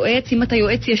לומר ליועץ, אם אתה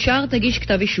יועץ ישר, תגיש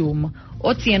כתב אישום.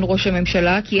 עוד ציין ראש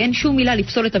הממשלה כי אין שום מילה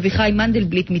לפסול את אביחי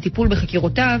מנדלבליט מטיפול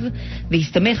בחקירותיו,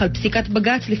 והסתמך על פסיקת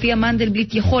בג"ץ לפיה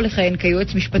מנדלבליט יכול לכהן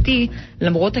כיועץ משפטי,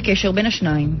 למרות הקשר בין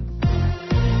השניים.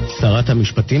 שרת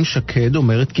המשפטים שקד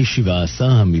אומרת כי 17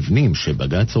 המבנים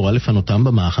שבג"ץ הורה לפנותם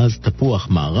במאחז תפוח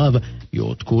מערב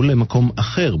יועתקו למקום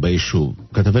אחר ביישוב.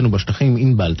 כתבנו בשטחים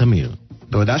ענבל תמיר.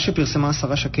 בהודעה שפרסמה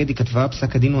השרה שקד היא כתבה,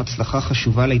 פסק הדין הוא הצלחה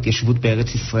חשובה להתיישבות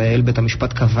בארץ ישראל. בית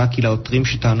המשפט קבע כי לעותרים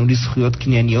שטענו לזכויות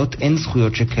קנייניות אין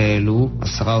זכויות שכאלו.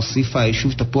 השרה הוסיפה,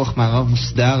 היישוב תפוח מערב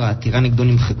מוסדר, העתירה נגדו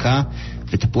נמחקה,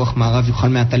 ותפוח מערב יוכל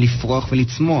מעתה לפרוח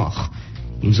ולצמוח.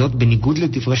 עם זאת, בניגוד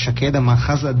לדברי שקד,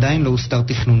 המאחז עדיין לא הוסדר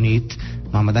תכנונית,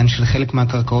 מעמדן של חלק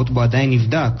מהקרקעות בו עדיין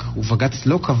נבדק, ובג"ץ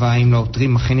לא קבע אם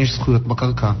לעותרים אכן יש זכויות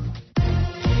בקרקע.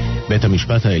 בית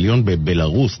המשפט העליון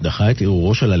בבלרוס דחה את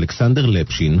ערעורו של אלכסנדר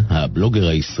לפשין, הבלוגר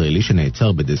הישראלי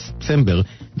שנעצר בדצמבר,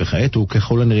 וכעת הוא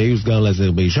ככל הנראה יוסגר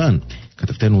לאזרבייג'אן.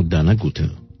 כתבתנו דנה גוטר.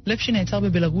 לפשין נעצר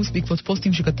בבלרוס בעקבות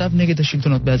פוסטים שכתב נגד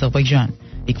השלטונות באזרבייג'אן.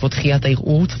 בעקבות דחיית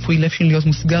הערעור צפוי לפשין להיות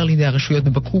מוסגר לידי הרשויות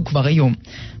בבקו כבר היום.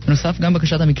 בנוסף, גם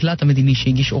בקשת המקלט המדיני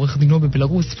שהגיש עורך דינו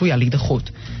בבלרוס צפויה להידחות.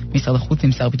 משרד החוץ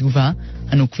נמסר בתגובה,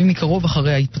 אנו עוקבים מקרוב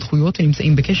אחרי ההתפתחויות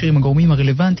ונמצאים בקשר עם הגורמים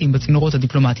הרלוונטיים בצינורות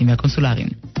הדיפלומטיים והקונסולריים.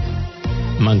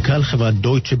 מנכ"ל חברת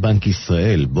דויטשה בנק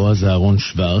ישראל, בועז אהרון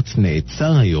שוורץ,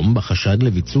 נעצר היום בחשד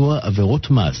לביצוע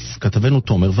עבירות מס. כתבנו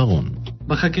תומר ורון.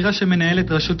 בחקירה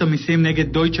שמנהלת רשות המיסים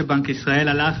נגד דויטשה בנק ישראל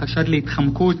עלה החשד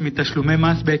להתחמקות מתשלומי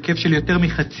מס בהיקף של יותר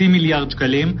מ500 מיליארד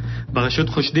שקלים. ברשות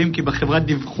חושדים כי בחברה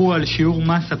דיווחו על שיעור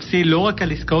מס אפסי לא רק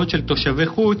על עסקאות של תושבי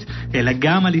חוץ, אלא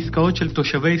גם על עסקאות של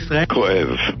תושבי ישראל. כואב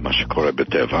מה שקורה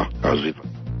בטבע, עזיב.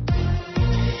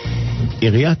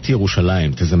 עיריית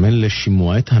ירושלים תזמן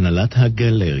לשימוע את הנהלת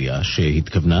הגלריה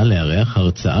שהתכוונה לארח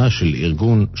הרצאה של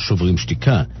ארגון שוברים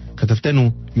שתיקה.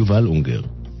 כתבתנו יובל אונגר.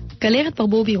 גלריית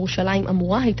ברבור בירושלים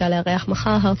אמורה הייתה לארח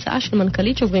מחר הרצאה של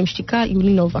מנכ"לית שוברים שתיקה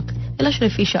יולי נובק, אלא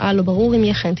שלפי שעה לא ברור אם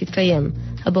היא אכן תתקיים.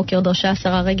 הבוקר דרשה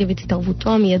השרה רגב את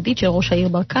התערבותו המיידית של ראש העיר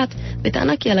ברקת,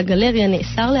 וטענה כי על הגלריה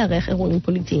נאסר לארח אירועים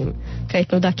פוליטיים.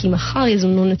 כעת נודע כי מחר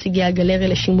יזומנו נציגי הגלריה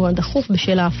לשימוע דחוף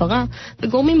בשל ההפרה,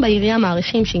 וגורמים בעירייה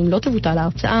מעריכים שאם לא תבוטל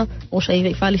ההרצאה, ראש העיר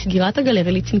יפעל לסגירת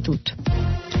הגלריה לצמיתות.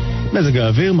 מזג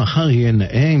האוויר מחר יהיה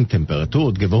נאה עם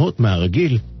טמפרטורות גבוהות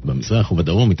מהרגיל. במזרח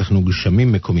ובדרום ייתכנו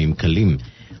גשמים מקומיים קלים.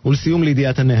 ולסיום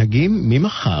לידיעת הנהגים,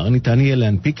 ממחר ניתן יהיה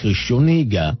להנפיק רישיון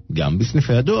נהיגה גם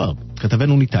בסניפי הדואר.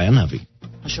 כתבנו ניתאי ענבי.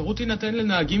 השירות יינתן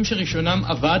לנהגים שרישיונם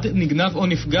עבד, נגנב או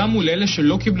נפגע מול אלה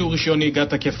שלא קיבלו רישיון נהיגה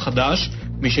תקף חדש.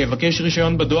 מי שיבקש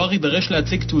רישיון בדואר יידרש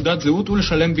להציג תעודת זהות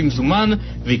ולשלם במזומן,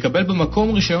 ויקבל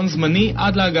במקום רישיון זמני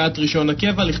עד להגעת רישיון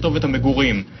הקבע לכתוב את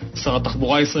המגורים. שר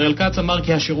התחבורה ישראל כץ אמר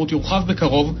כי השירות יורחב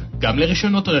בקרוב גם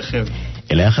לרישיונות רכב.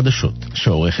 אלה החדשות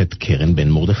שעורכת קרן בן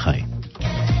מרדכי.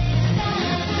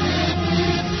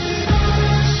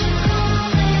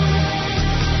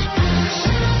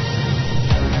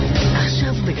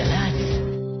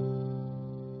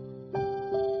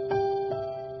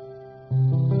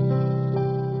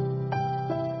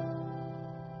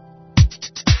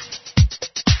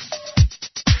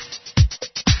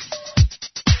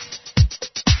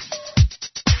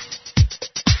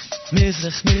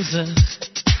 מזרח מזרח,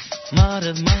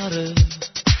 מערב מערב,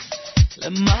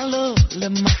 למעלה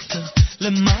למטה,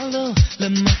 למעלה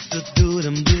למטה,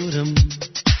 דורם דורם,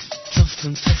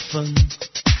 צפן צפן,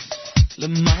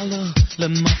 למעלה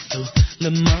למטה,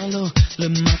 למעלה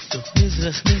למטה,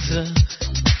 מזרח מזרח,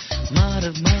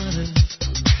 מערב מערב,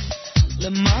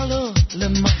 למעלה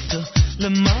למטה,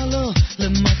 למעלה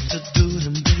למטה,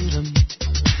 דורם דורם,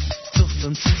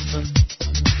 צפן צפן,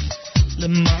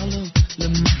 למעלה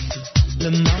למטה,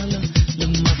 למעלה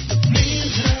למטה,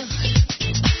 מזרח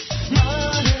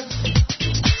מערב,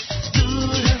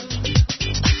 דורם,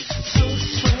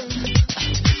 צפן,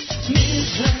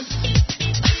 מזרח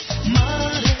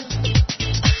מערב,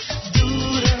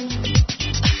 דורם,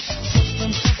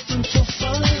 צפן צפן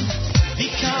צפן,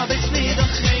 דיקאבס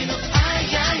נידחנו,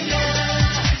 איי איי איי,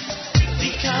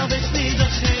 דיקאבס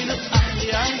נידחנו,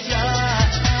 איי איי איי,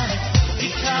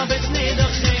 דיקאבס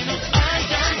נידחנו, איי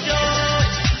איי איי,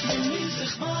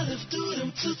 מזרח מערב, דורם,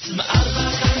 צפן,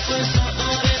 מארבע כנפי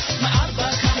סערת, מארבע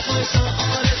כנפי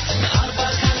סערת, מארבע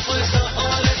כנפי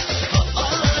סערת,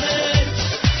 סערת,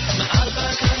 מארבע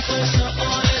כנפי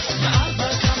סערת, מארבע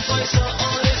כנפי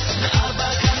סערת, מארבע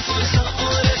כנפי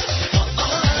סערת,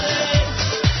 סערת,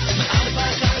 מארבע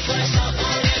כנפי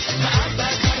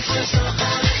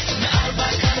סערת, מארבע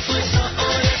כנפי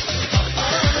סערת,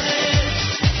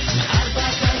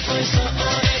 מארבע כנפי סערת,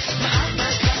 סערת, מארבע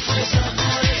כנפי סערת, מארבע כנפי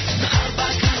סערת, מארבע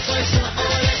כנפי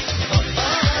סערת,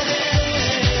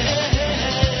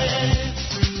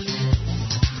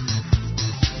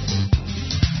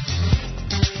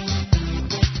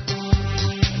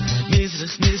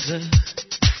 מזרח מזרח,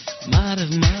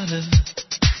 מערב מערב,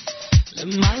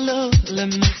 למעלה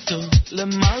למטה,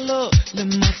 למעלה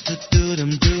למטה, דורם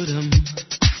דורם,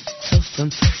 צפן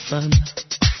צפן,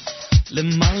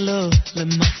 למעלה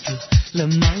למטה,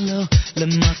 למעלה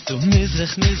למטה,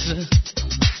 מזרח מזרח,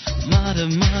 מערב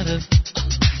מערב,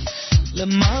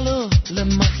 למעלה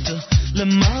למטה,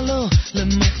 למעלה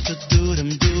למטה, דורם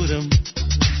דורם,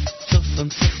 צפן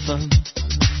צפן,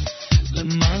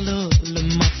 למעלה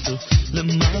למטה,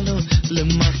 למעלה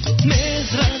למטה,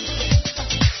 מזרח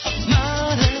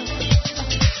מערב,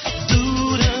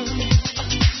 דורם,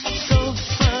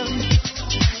 צפן,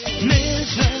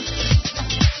 מזרח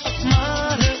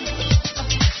מערב,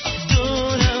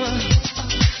 דורם,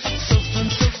 צפן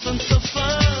צפן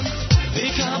צפן,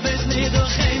 דיקאבס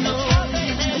נידחנו,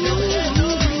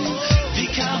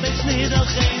 דיקאבס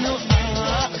נידחנו,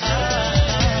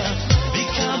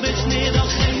 דיקאבס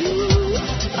נידחנו,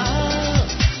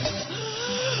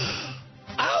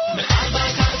 מארבע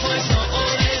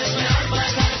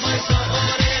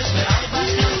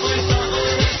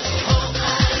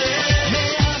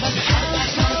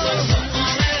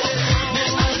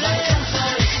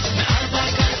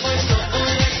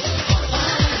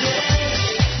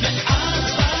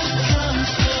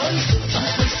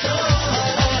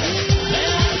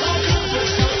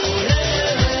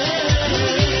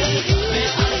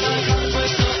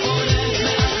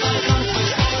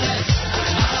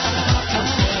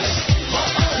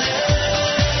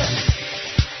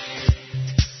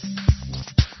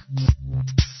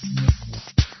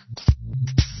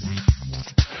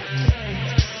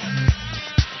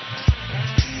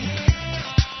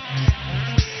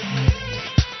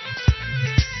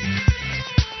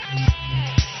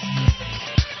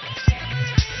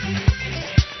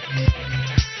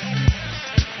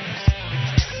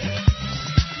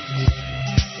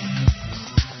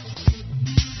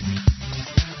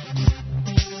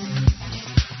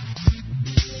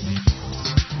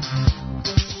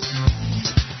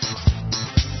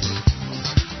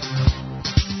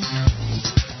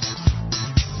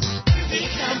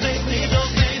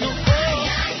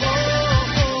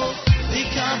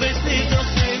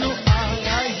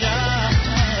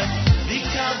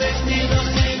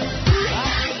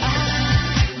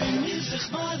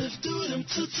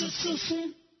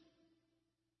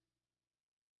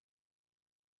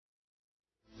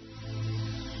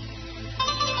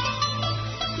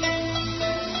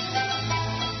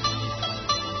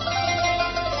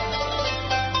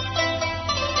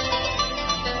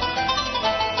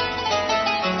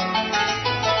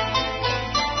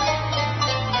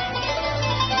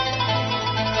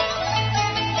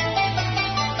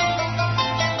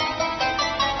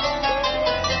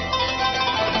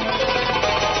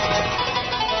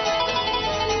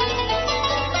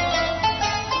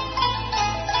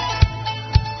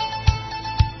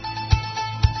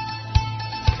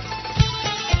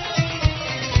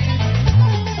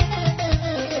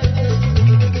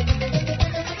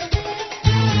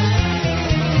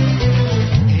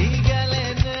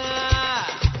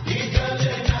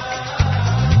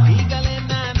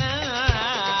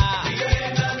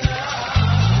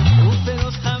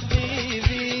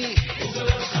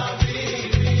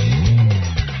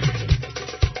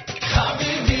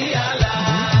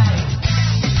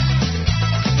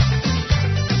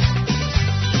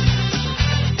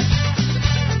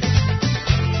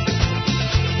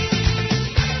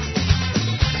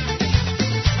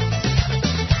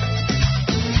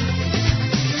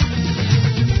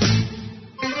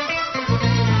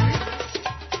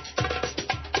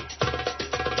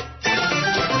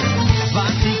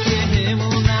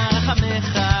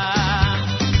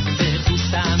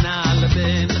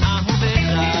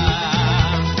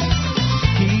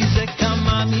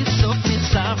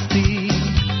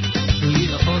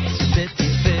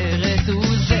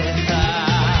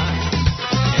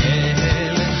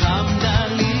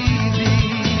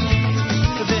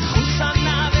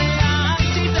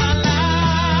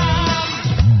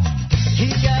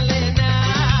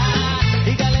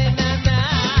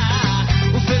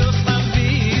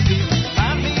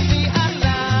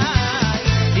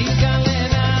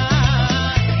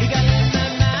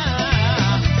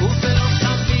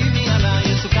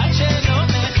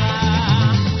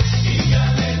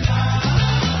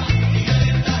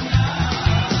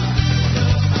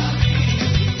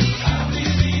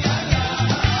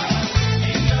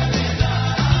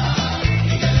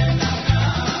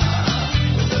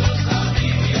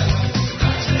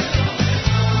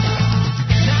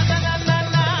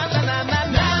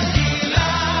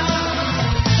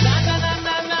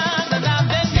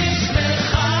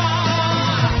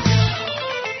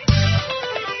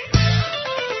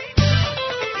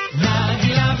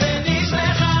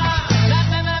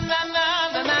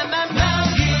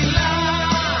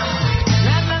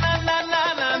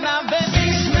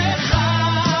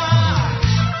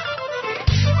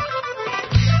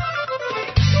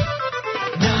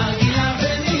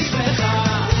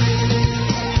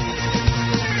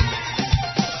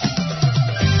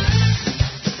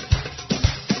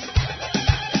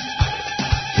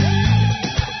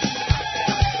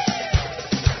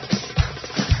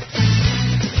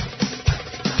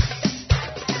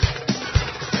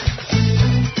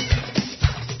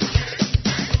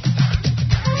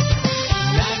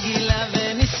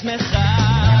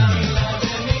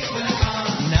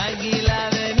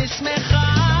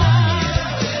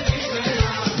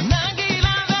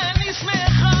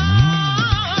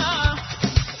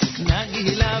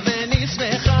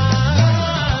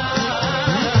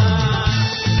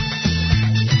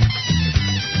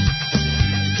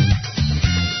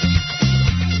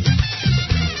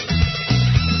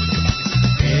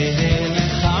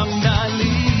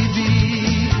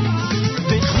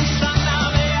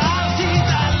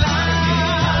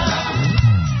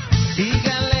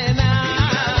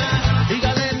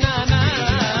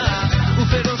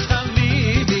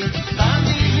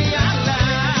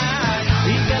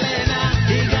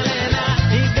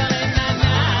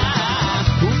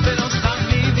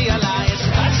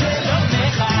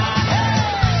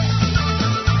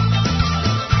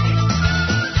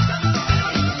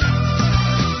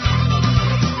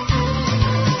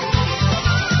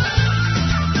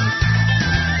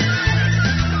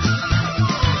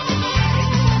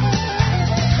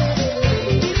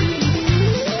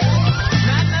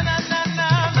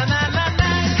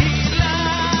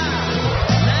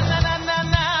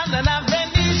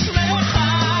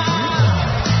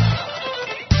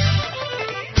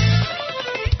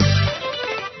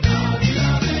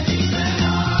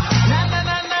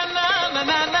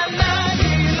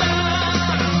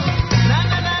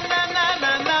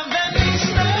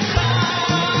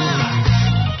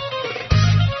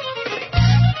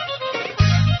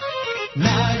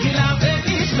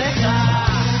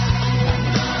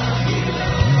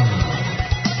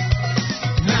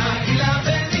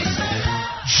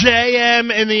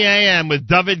JM in the AM with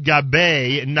David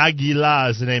Gabe. Nagila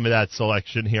is the name of that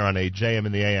selection here on a JM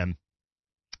in the AM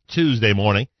Tuesday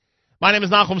morning. My name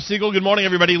is Nachum Siegel. Good morning,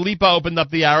 everybody. Lipa opened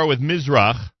up the hour with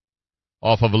Mizrach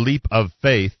off of A Leap of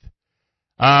Faith.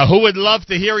 Who would love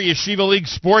to hear a Yeshiva League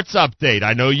sports update?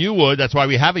 I know you would. That's why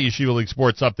we have a Yeshiva League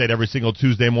sports update every single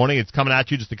Tuesday morning. It's coming at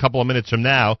you just a couple of minutes from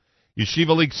now.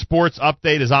 Yeshiva League sports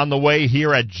update is on the way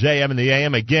here at JM in the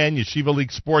AM. Again, Yeshiva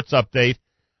League sports update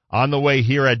on the way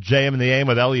here at JM in the AM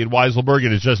with Elliot Weiselberg.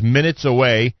 It is just minutes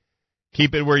away.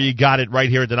 Keep it where you got it right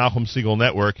here at the Nachum Siegel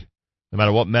Network, no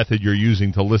matter what method you're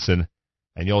using to listen,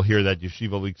 and you'll hear that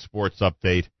Yeshiva League sports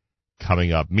update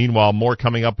coming up. Meanwhile, more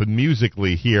coming up with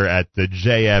Musically here at the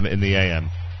JM in the AM.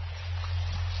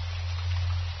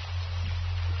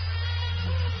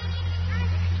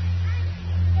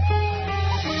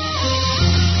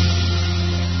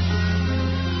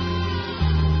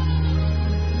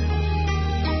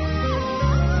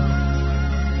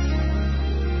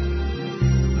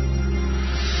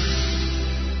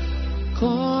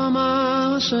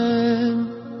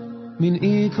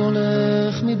 מנעי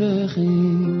קולך מבכי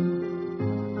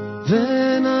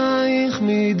ועינייך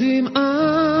מדמעה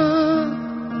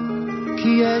כי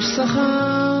יש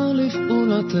שכר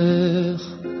לפעולתך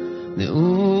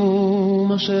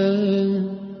נאום אשר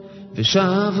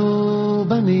ושבו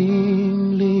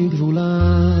בנים לגבולה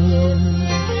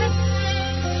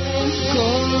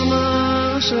כל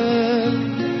מה אשר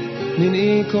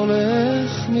מנעי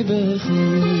קולך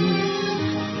מבכי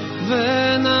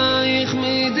ועינייך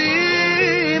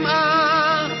מדמעה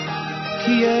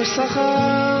כי יש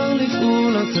שכר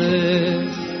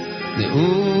לפעולתך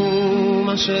נאום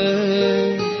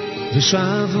אשר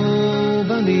ושבו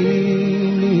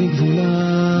בנים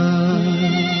לגבולה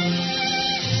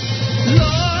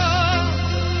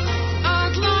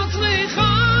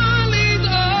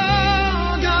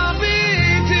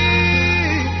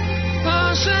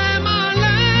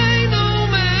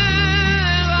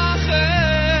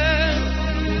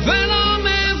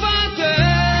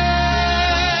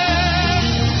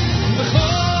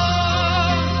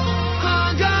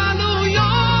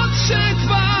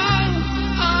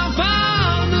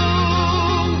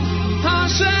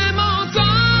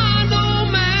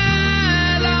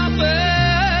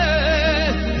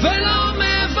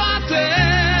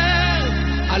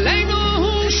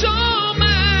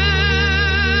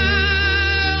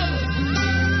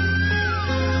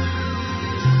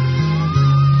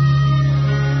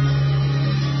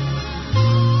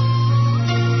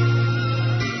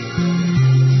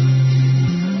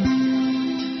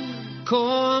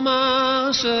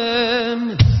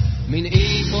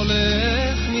מנעי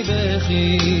קולך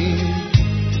מבכי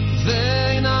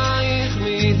ועינייך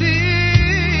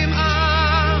מדמעה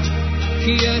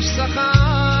כי יש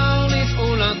שכר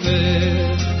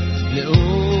לפעולתך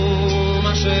נאום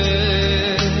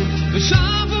אשר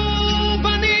ושבו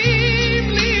בנים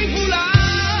לגבולה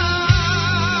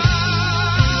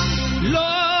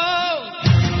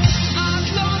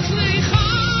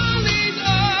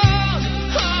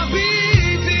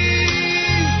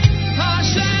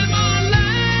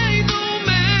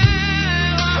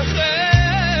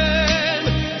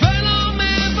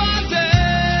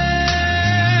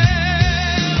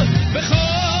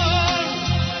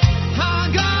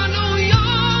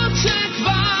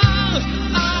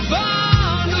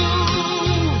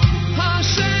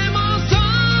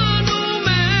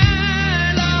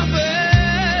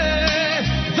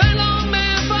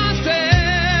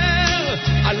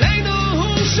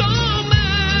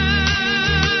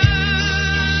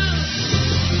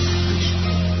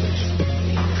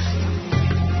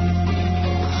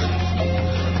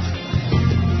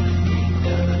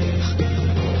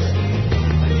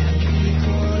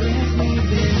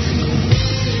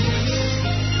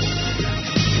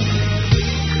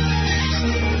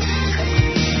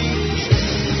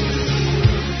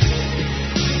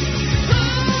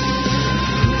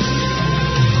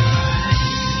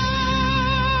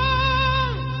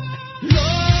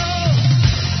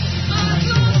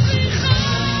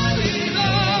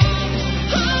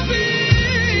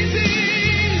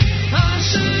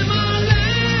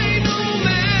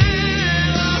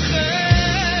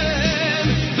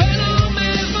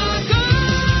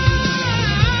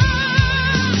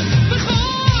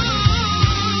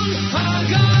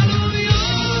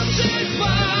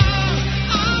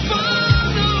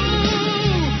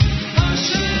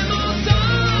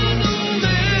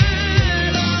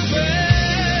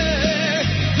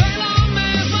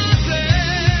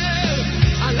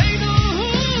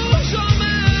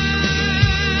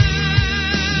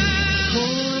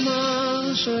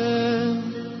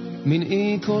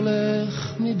מנעי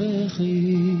קולך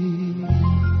מבכי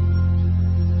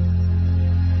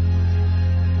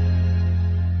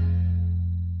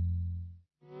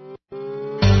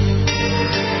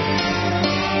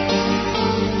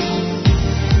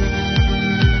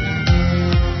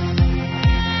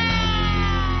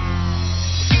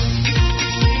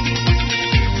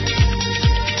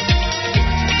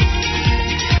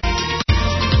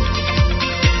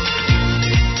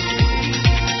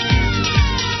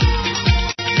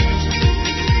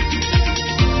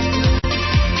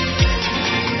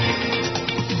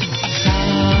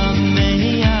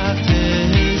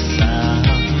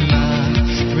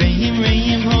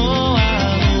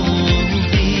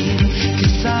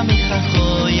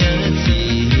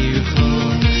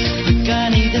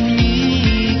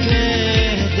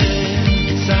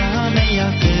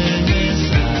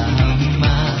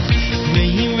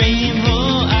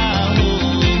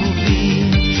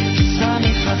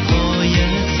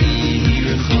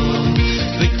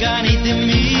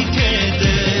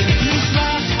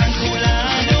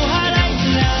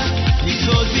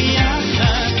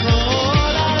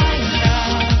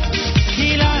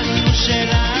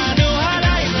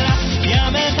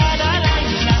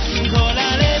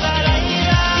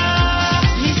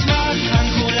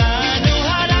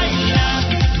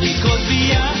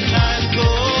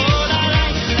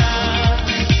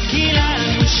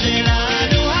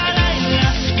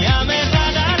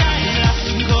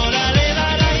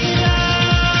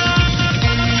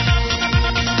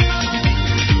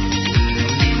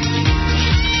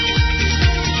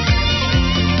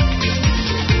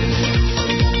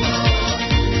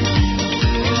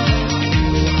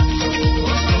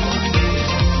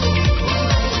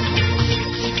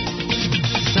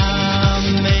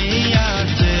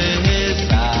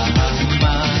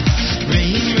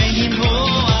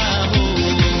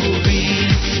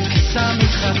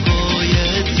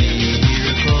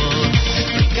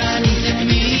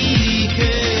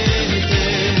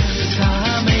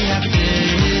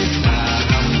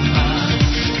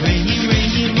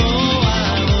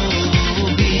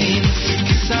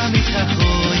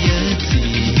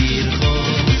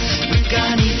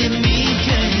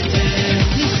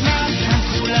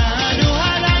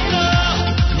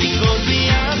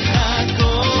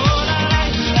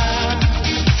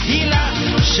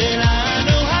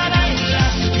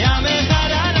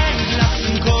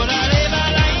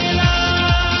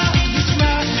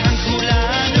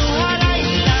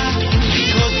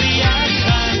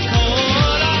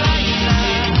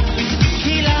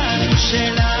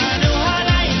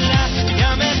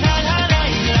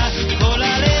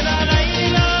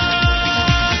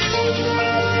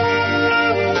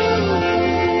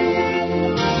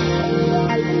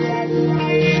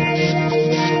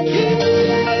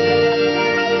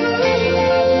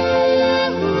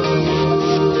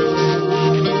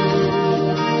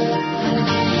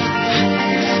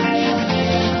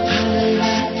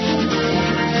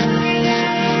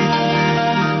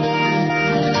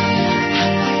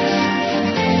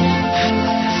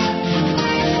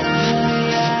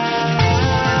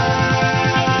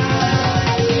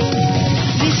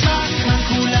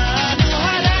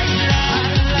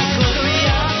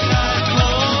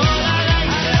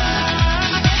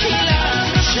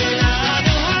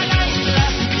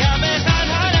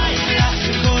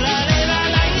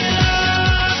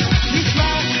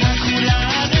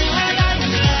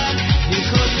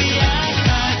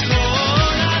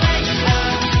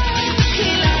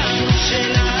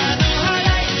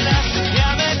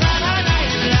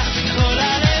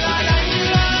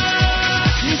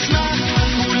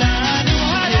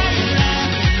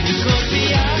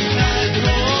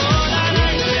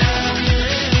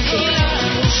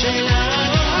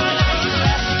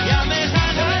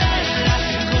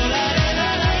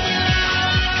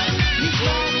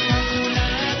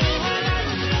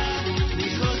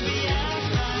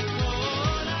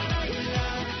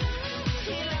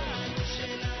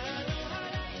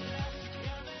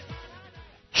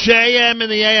JM in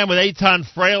the AM with Eitan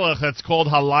Freilich. That's called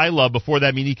Halayla. Before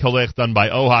that, Mini Kolech done by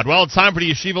Ohad. Well, it's time for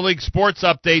the Yeshiva League Sports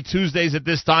Update. Tuesdays at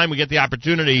this time, we get the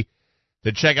opportunity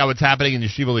to check out what's happening in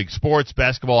Yeshiva League sports,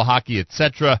 basketball, hockey,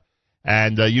 etc.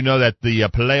 And you know that the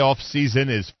playoff season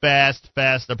is fast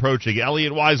approaching.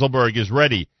 Elliot Weiselberg is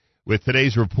ready with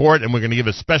today's report, and we're going to give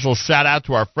a special shout-out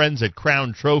to our friends at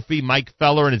Crown Trophy, Mike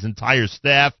Feller and his entire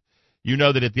staff. You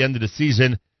know that at the end of the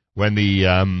season, when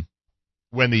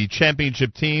the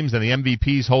championship teams and the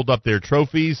MVPs hold up their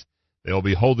trophies, they'll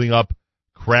be holding up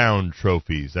Crown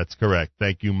trophies. That's correct.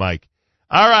 Thank you, Mike.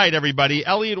 All right, everybody.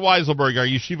 Elliot Weiselberg, our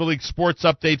Yeshiva League sports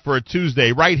update for a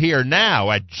Tuesday, right here now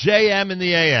at JM in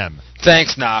the AM.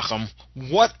 Thanks, Nachum.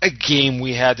 What a game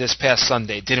we had this past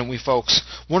Sunday, didn't we, folks?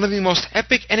 One of the most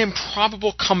epic and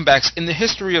improbable comebacks in the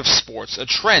history of sports, a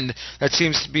trend that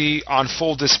seems to be on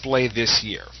full display this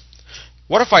year.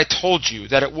 What if I told you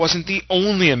that it wasn't the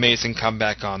only amazing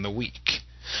comeback on the week?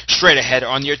 Straight ahead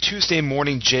on your Tuesday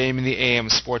morning JM in the AM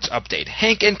sports update,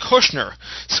 Hank and Kushner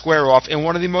square off in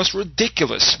one of the most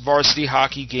ridiculous varsity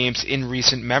hockey games in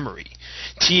recent memory.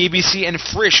 TABC and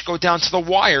Frisch go down to the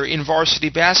wire in varsity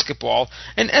basketball,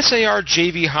 and SAR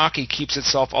JV hockey keeps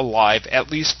itself alive, at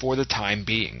least for the time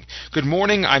being. Good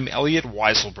morning, I'm Elliot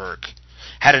Weiselberg.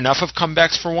 Had enough of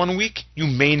comebacks for 1 week? You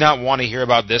may not want to hear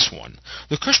about this one.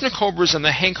 The Kushner Cobras and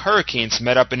the Hank Hurricanes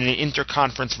met up in an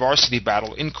interconference varsity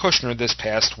battle in Kushner this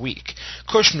past week.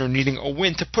 Kushner, needing a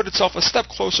win to put itself a step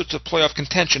closer to playoff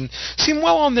contention, seemed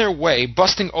well on their way,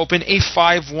 busting open a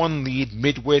 5-1 lead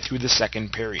midway through the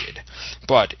second period.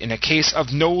 But in a case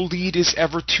of no lead is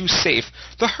ever too safe,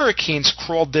 the Hurricanes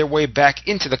crawled their way back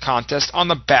into the contest on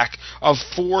the back of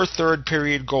 4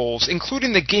 third-period goals,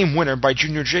 including the game winner by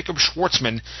junior Jacob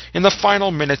Schwartzman in the final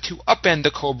minute to upend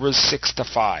the Cobras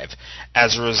 6-5.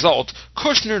 As a result,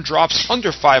 Kushner drops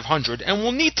under 500 and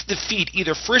will need to defeat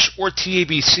either Frisch or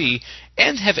TABC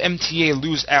and have MTA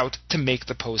lose out to make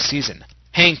the postseason.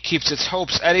 Hank keeps its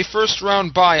hopes at a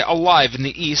first-round bye alive in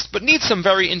the East, but needs some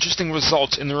very interesting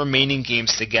results in the remaining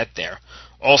games to get there.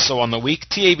 Also on the week,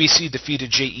 TABC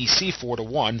defeated JEC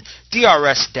 4-1,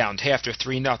 DRS downed after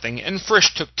 3-0, and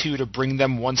Frisch took 2 to bring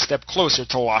them one step closer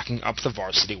to locking up the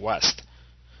Varsity West.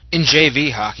 In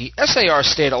JV hockey, SAR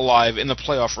stayed alive in the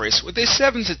playoff race with a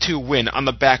 7-2 win on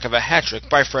the back of a hat-trick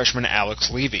by freshman Alex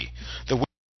Levy. The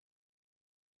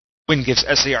win gives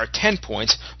SAR 10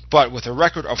 points, but with a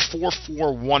record of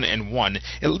 4-4-1-1,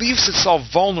 it leaves itself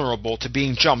vulnerable to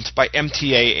being jumped by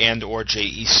MTA and or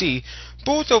JEC,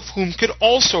 both of whom could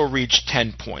also reach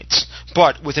 10 points,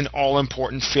 but with an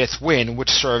all-important 5th win, which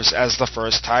serves as the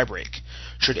first tiebreak.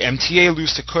 Should MTA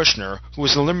lose to Kushner, who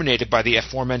was eliminated by the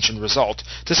aforementioned result,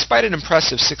 despite an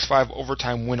impressive 6-5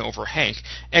 overtime win over Hank,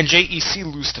 and JEC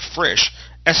lose to Frisch,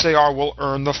 SAR will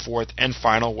earn the 4th and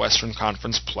final Western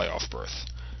Conference playoff berth.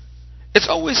 It's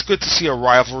always good to see a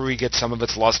rivalry get some of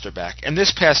its luster back, and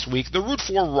this past week the Route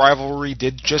 4 rivalry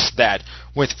did just that,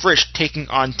 with Frisch taking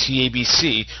on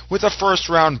TABC, with a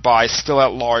first-round bye still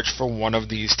at large for one of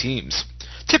these teams.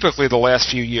 Typically, the last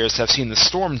few years have seen the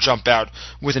Storm jump out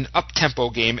with an up-tempo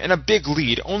game and a big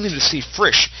lead, only to see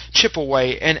Frisch chip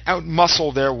away and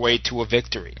out-muscle their way to a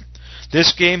victory.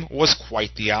 This game was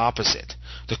quite the opposite.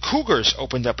 The Cougars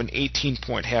opened up an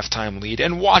 18-point halftime lead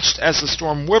and watched as the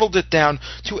Storm whittled it down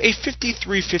to a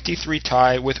 53-53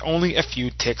 tie with only a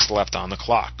few ticks left on the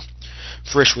clock.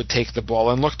 Frisch would take the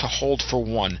ball and look to hold for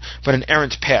one, but an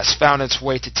errant pass found its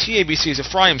way to TABC's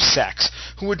Ephraim Sachs,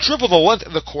 who would dribble the length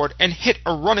of the court and hit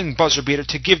a running buzzer beater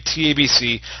to give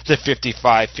TABC the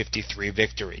 55-53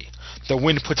 victory. The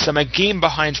win puts them a game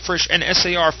behind Frisch and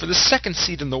SAR for the second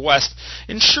seed in the West,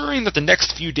 ensuring that the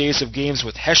next few days of games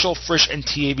with Heschel, Frisch, and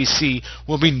TABC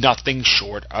will be nothing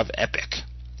short of epic.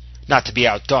 Not to be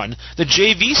outdone, the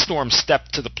JV Storm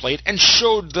stepped to the plate and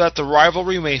showed that the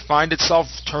rivalry may find itself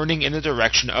turning in the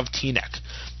direction of Teaneck.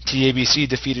 TABC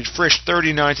defeated Frisch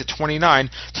 39-29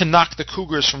 to knock the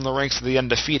Cougars from the ranks of the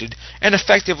undefeated, and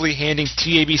effectively handing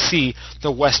TABC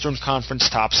the Western Conference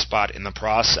top spot in the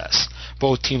process.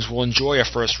 Both teams will enjoy a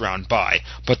first-round bye,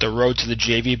 but the road to the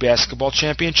JV Basketball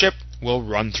Championship will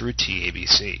run through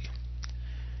TABC.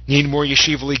 Need more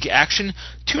Yeshiva League action?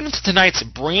 Tune into tonight's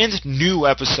brand new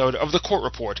episode of The Court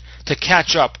Report to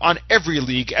catch up on every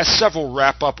league as several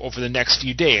wrap up over the next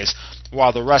few days,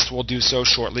 while the rest will do so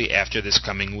shortly after this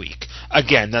coming week.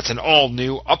 Again, that's an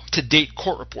all-new, up-to-date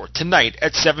Court Report tonight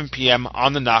at 7 p.m.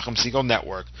 on the Nachum Segal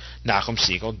Network,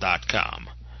 NachumSegal.com.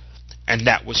 And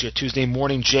that was your Tuesday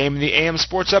morning JM in the AM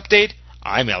Sports Update.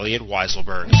 I'm Elliot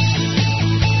Weiselberg.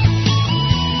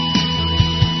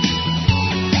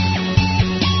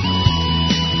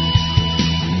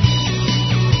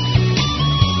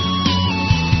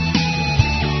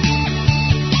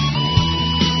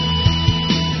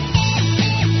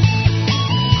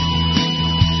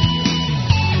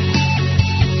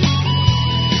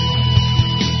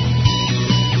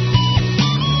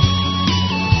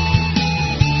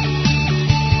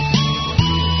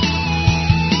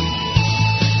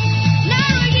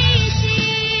 Now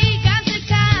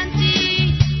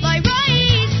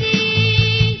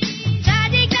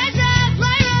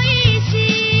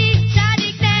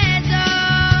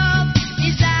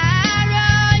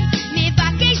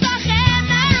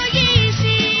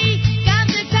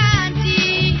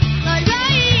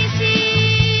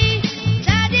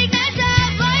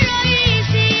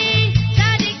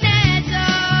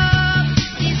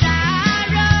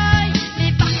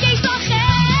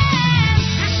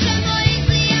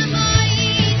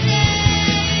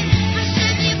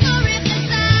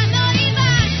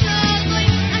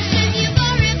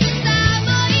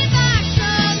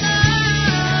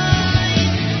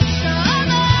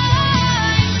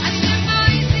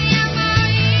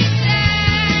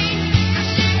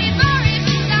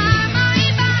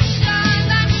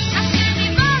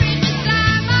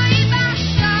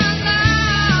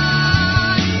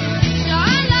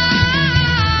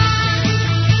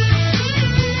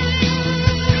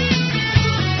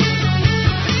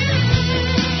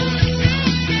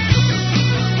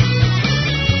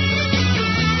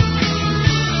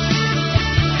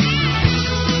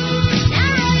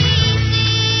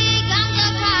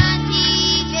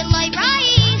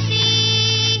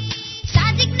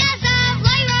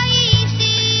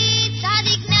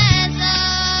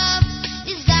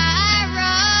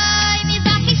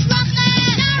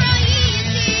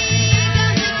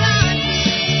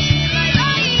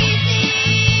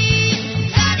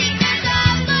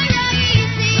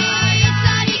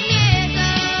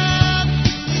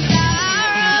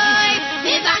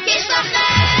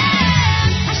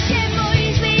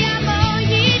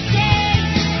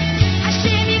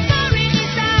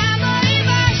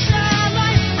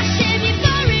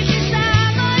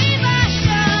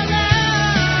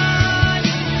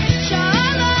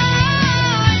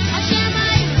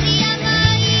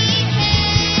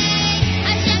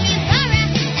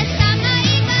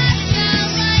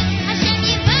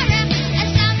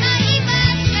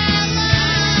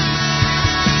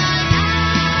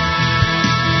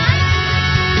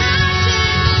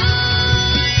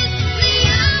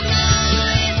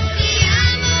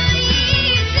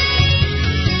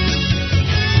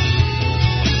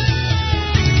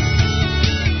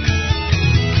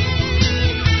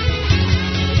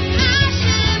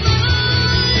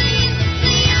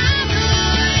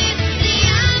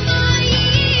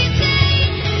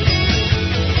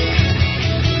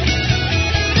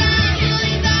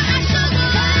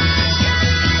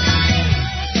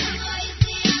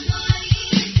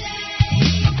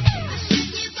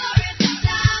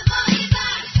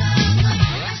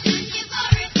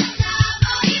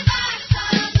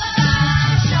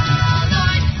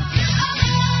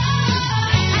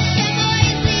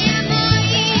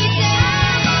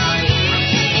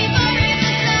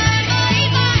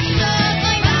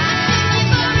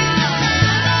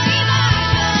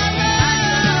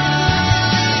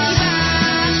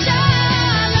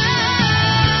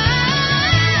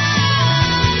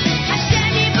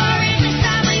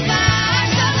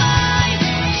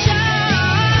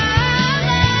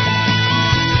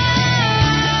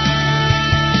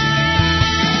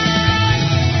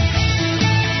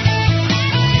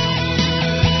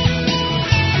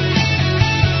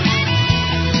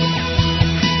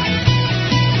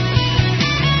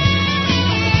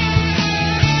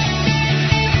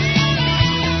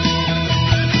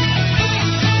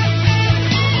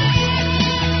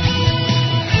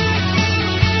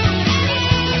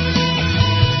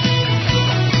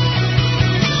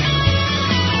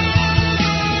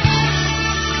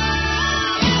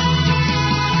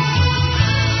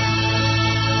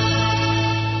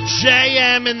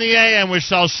JM in the AM with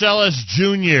Shalshelis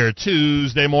Jr.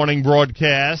 Tuesday morning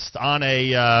broadcast on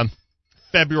a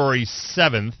February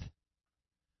 7th,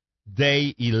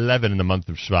 day 11 in the month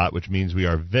of Shvat, which means we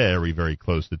are very, very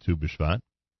close to Tu B'Shvat.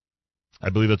 I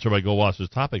believe that's Rabbi Goldwasser's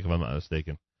topic, if I'm not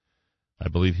mistaken. I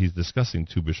believe he's discussing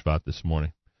Tu B'Shvat this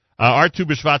morning. Our Tu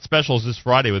B'Shvat specials this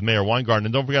Friday with Mayor Weingarten.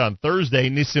 And don't forget, on Thursday,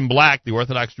 Nissim Black, the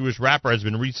Orthodox Jewish rapper, has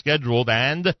been rescheduled,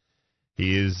 and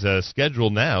he is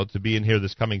scheduled now to be in here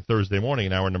this coming Thursday morning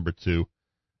in hour number 2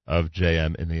 of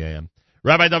JM in the AM.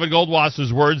 Rabbi David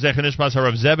Goldwasser's words, Zecher Nishmas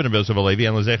Harav Zeb ben Yosef Alevi,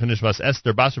 and Zecher Nishmas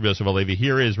Esther Bas Rav Yosef Alevi.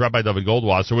 Here is Rabbi David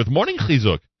Goldwasser with Morning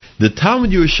Chizuk. The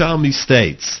Talmud Yerushalmi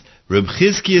states, Reb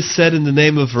Chizkiah said in the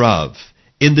name of Rav,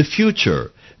 in the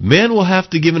future, man will have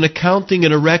to give an accounting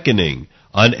and a reckoning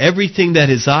on everything that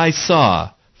his eye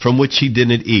saw from which he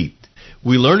didn't eat.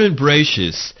 We learn in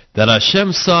Bereshis that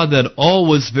Hashem saw that all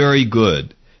was very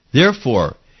good.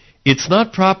 Therefore, it's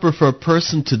not proper for a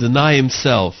person to deny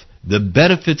himself the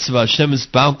benefits of Hashem's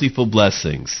bountiful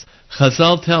blessings.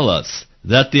 Chazal tell us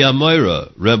that the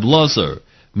Amoira, Reb Lozer,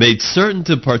 made certain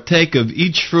to partake of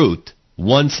each fruit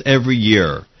once every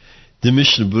year. The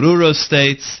Mishnah Berurah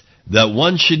states that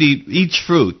one should eat each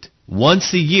fruit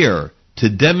once a year to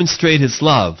demonstrate his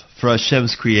love for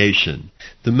Hashem's creation.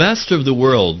 The Master of the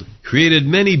world created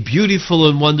many beautiful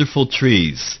and wonderful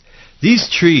trees. These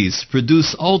trees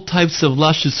produce all types of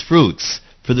luscious fruits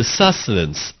for the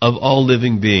sustenance of all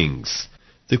living beings.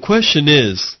 The question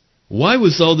is, why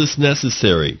was all this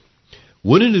necessary?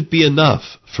 Wouldn't it be enough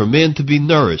for man to be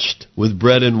nourished with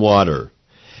bread and water?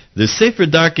 The Sefer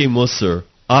Darkei Musar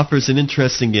offers an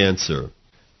interesting answer.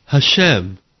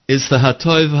 Hashem is the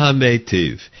Hatov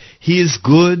HaMeitiv. He is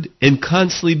good and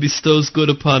constantly bestows good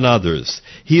upon others.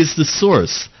 He is the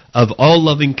source of all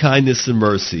loving kindness and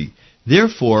mercy.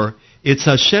 Therefore, it's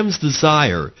Hashem's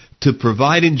desire to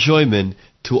provide enjoyment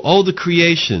to all the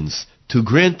creations, to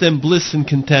grant them bliss and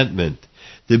contentment.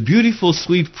 The beautiful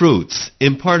sweet fruits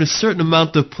impart a certain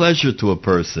amount of pleasure to a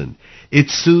person. It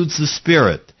soothes the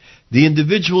spirit. The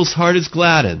individual's heart is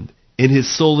gladdened, and his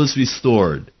soul is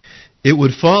restored. It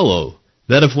would follow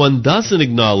that if one doesn't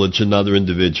acknowledge another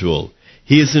individual,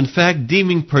 he is in fact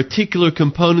deeming particular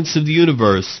components of the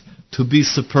universe to be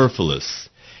superfluous.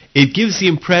 It gives the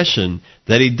impression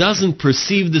that he doesn't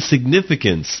perceive the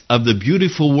significance of the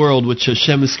beautiful world which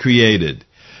Hashem has created.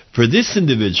 For this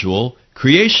individual,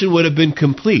 creation would have been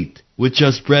complete with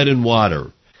just bread and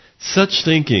water. Such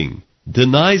thinking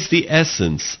denies the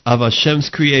essence of Hashem's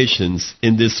creations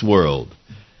in this world.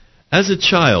 As a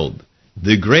child,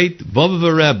 the great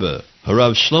Bobova Rebbe,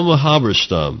 Harav Shlomo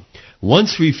Halberstam,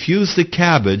 once refused the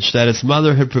cabbage that his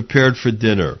mother had prepared for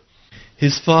dinner.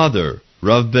 His father,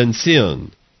 Rav Ben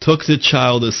Zion, took the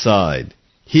child aside.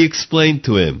 He explained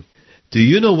to him, "Do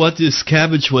you know what this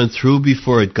cabbage went through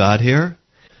before it got here?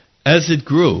 As it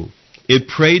grew, it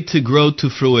prayed to grow to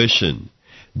fruition.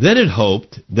 Then it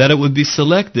hoped that it would be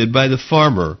selected by the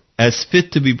farmer as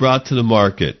fit to be brought to the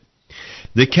market.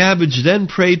 The cabbage then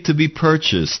prayed to be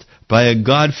purchased by a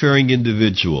God-fearing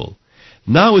individual.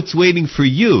 Now it's waiting for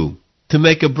you to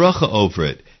make a bracha over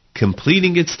it,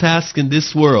 completing its task in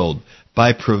this world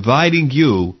by providing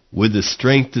you with the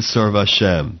strength to serve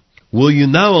Hashem. Will you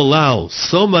now allow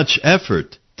so much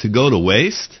effort to go to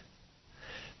waste?"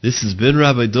 This has been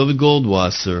Rabbi David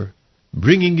Goldwasser,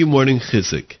 bringing you Morning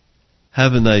Chizuk.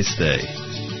 Have a nice day.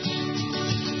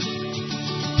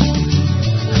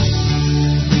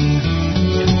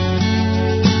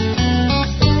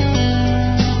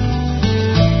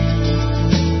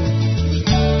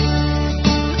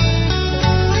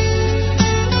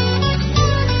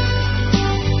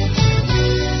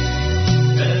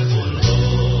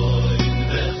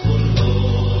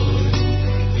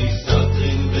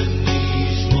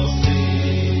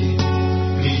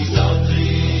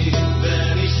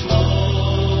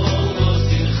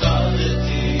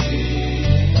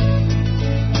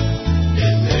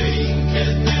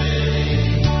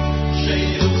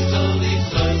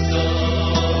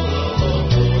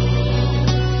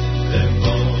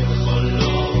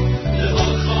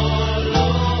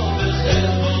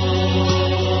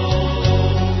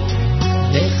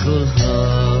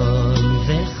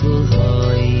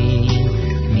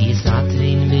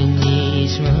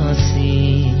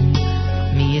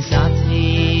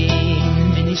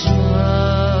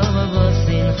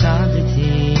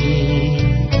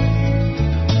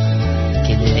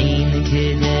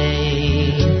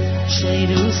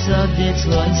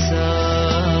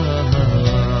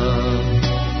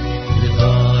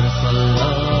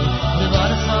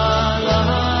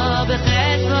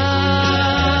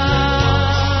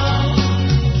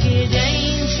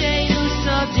 Kidei sheyu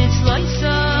sabdit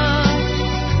loisa,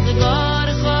 the God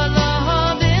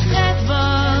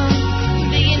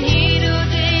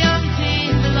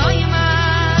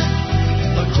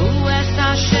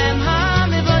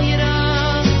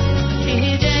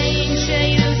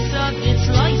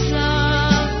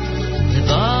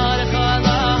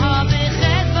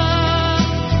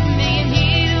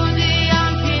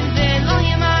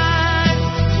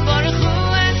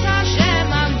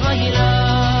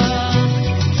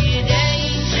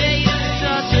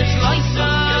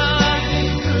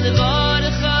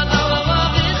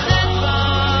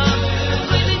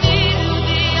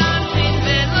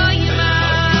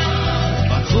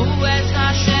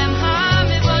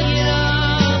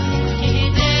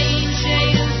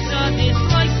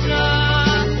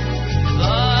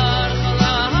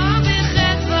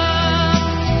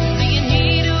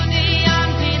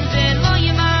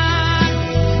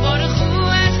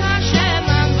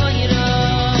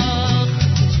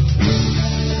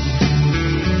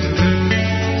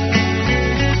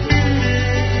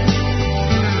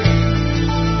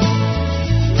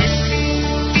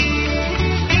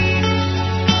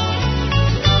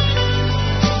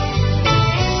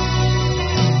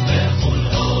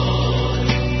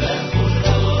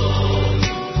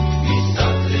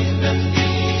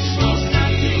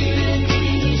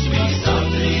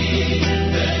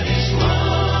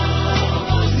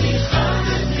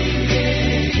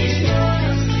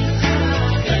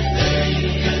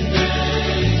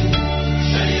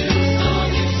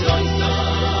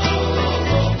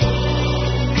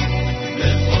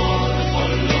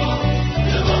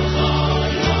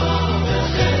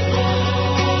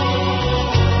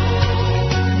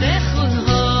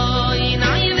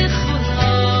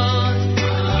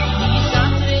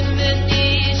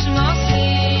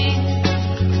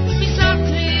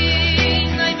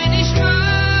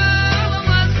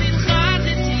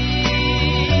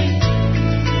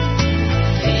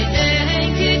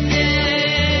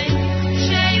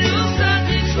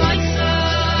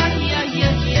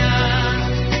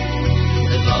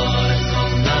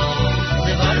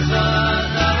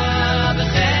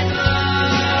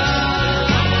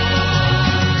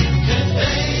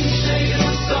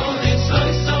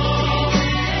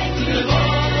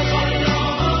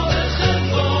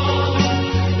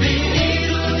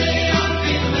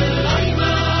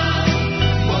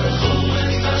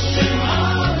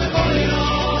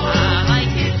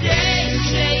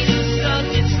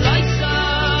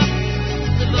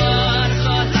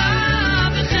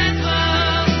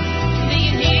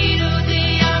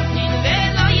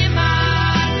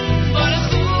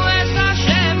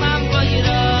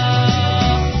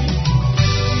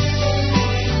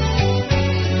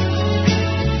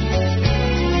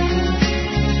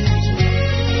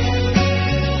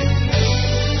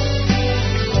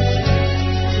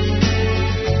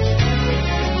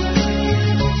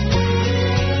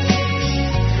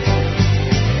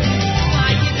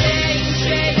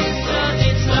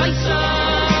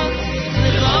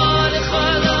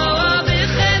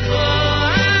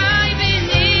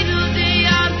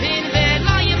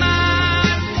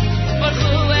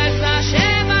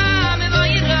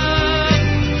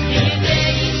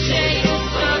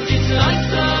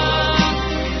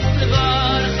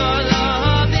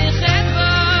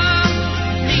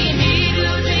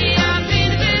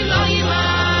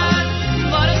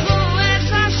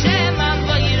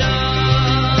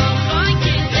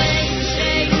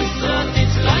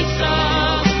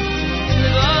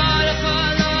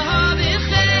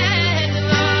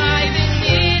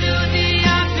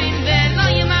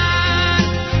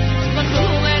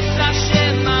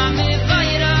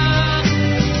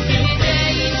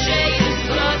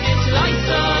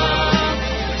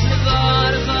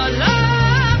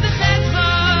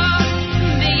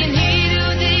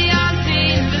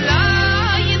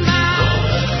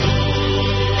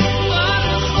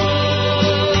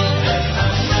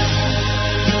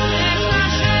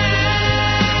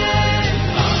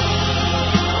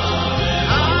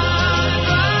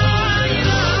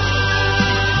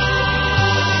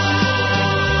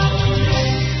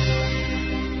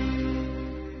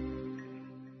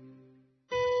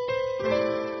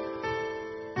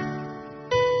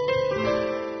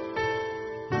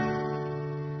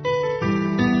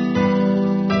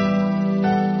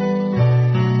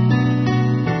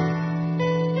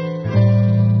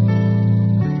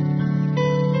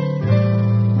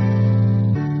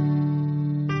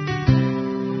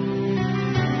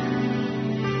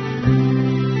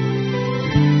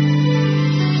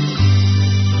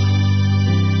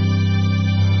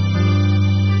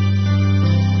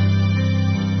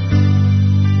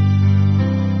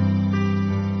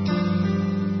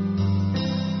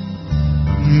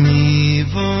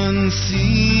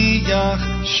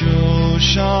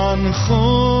Shoshan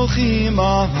chochim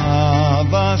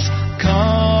ahavas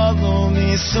kalo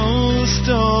misos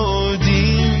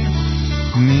todim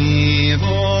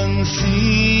mivon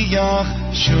siyach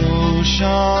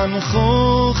Shoshan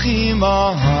chochim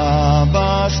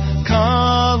ahavas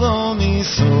kalo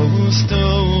misos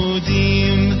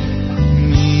todim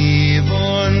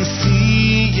mivon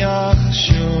siyach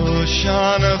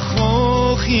Shoshan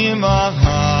chochim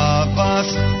ahavas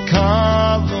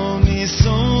kalo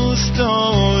misos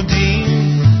todim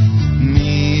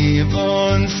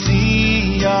mivon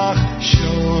siyach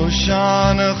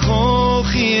Shoshan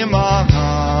chochim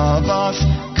ahavas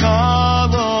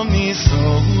kalo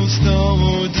misos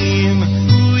todim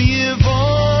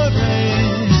uyevorech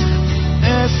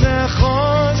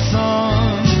esechoson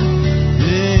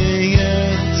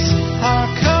v'yetz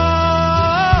hakalo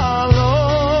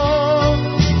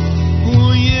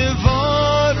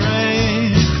uyevorech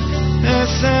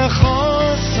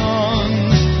esechoson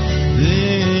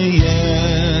v'yetz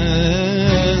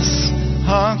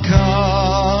hakalo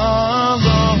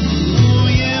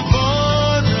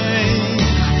uyevorech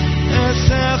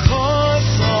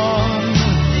esechoson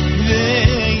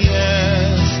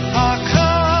v'yetz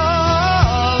hakalo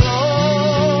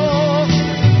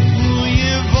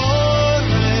uyevorech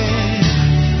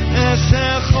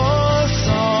esechoson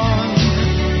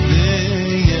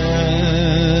v'yetz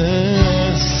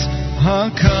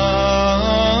hakalo.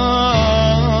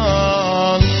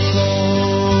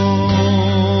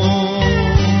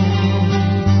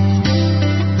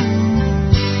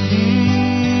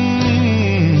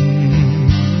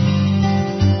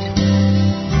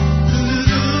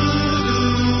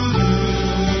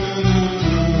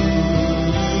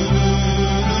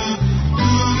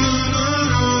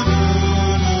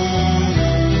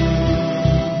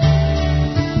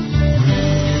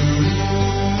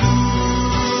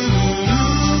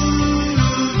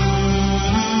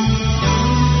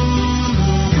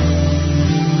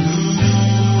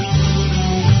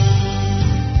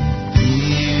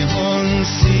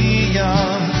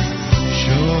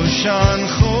 Shoshan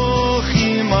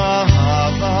chochim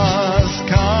ahavas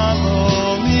kalo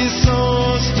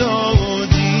misos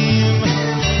todim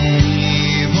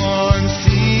mivon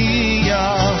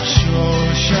siyach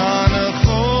Shoshan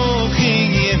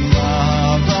chochim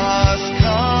ahavas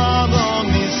kalo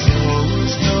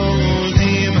misos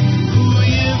todim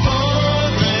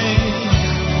uyevorech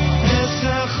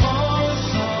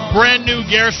esechoson. Brand new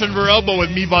Gershon Veroba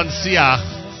with Mivon Siach.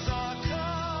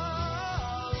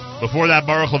 Before that,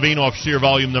 Baruch Levine off Sheer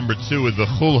Volume number 2 with the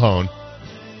Chulhon.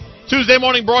 Tuesday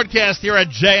morning broadcast here at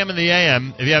JM in the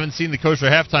AM. If you haven't seen the Kosher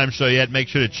Halftime Show yet, make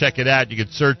sure to check it out. You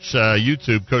can search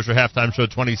YouTube, Kosher Halftime Show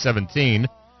 2017,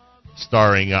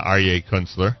 starring Aryeh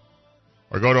Kunstler.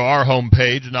 Or go to our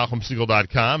homepage,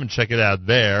 NachumSegal.com, and check it out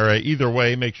there. Either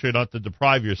way, make sure not to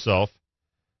deprive yourself.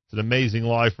 It's an amazing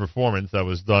live performance that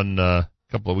was done a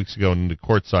couple of weeks ago in the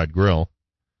Courtside Grill.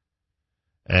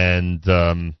 And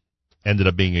ended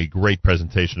up being a great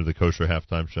presentation of the Kosher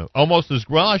Halftime Show. Almost as,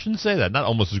 well, I shouldn't say that. Not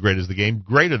almost as great as the game.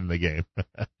 Greater than the game.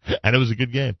 And it was a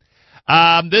good game.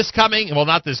 This coming, well,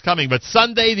 not this coming, but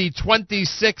Sunday the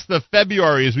 26th of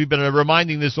February, as we've been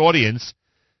reminding this audience,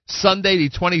 Sunday the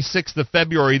 26th of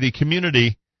February, the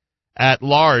community at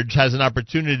large has an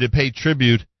opportunity to pay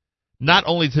tribute not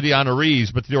only to the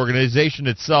honorees, but to the organization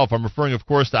itself. I'm referring, of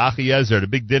course, to Achiezer. The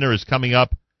big dinner is coming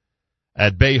up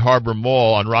at Bay Harbor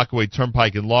Mall on Rockaway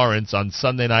Turnpike in Lawrence on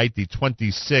Sunday night, the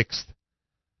 26th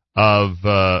of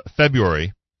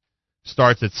February.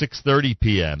 Starts at 6:30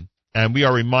 p.m. And we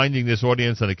are reminding this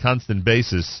audience on a constant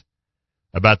basis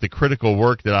about the critical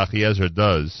work that Achiezer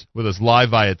does. With us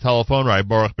live via telephone, Rabbi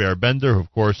Boruch Be'er Bender, who,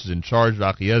 of course, is in charge of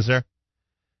Achiezer.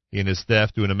 He and his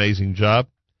staff do an amazing job.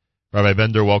 Rabbi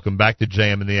Bender, welcome back to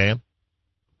JM in the AM.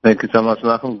 Thank you so much,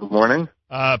 Malcolm. Good morning.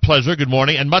 Pleasure. Good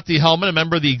morning. And Motty Hellman, a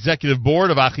member of the executive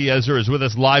board of Achiezer, is with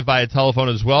us live via telephone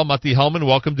as well. Motty Hellman,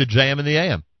 welcome to JM in the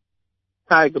AM.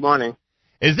 Hi, good morning.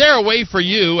 Is there a way for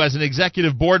you, as an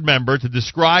executive board member, to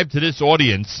describe to this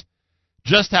audience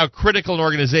just how critical an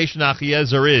organization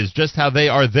Achiezer is, just how they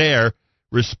are there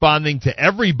responding to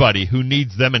everybody who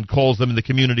needs them and calls them in the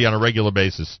community on a regular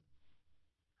basis?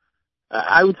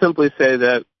 I would simply say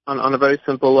that on a very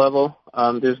simple level,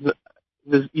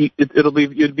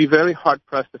 you'd be very hard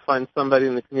pressed to find somebody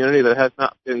in the community that has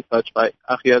not been touched by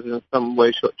Achiezer in some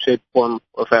way, shape, form,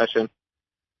 or fashion.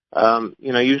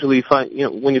 Usually you find,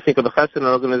 when you think of a chesed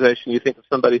organization, you think of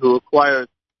somebody who requires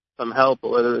some help,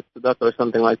 or whether it's tzedakah or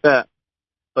something like that.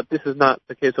 But this is not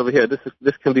the case over here.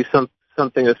 This can be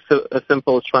something as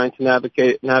simple as trying to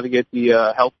navigate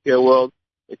the healthcare world.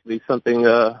 It can be something,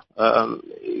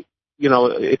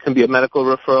 it can be a medical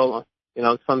referral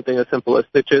something as simple as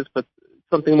stitches, but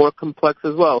something more complex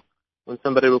as well. When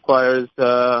somebody requires,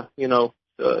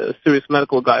 serious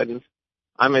medical guidance,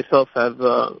 I myself have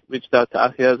reached out to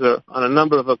Achiezer on a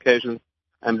number of occasions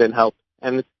and been helped.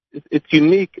 And it's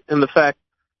unique in the fact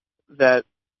that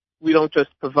we don't just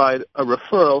provide a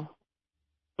referral,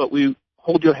 but we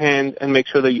hold your hand and make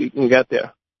sure that you can get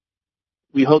there.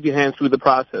 We hold your hand through the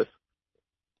process.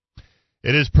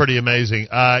 It is pretty amazing.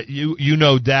 You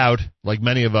no doubt, like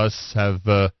many of us, have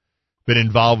been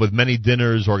involved with many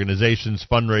dinners, organizations,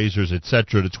 fundraisers,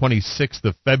 etc. The 26th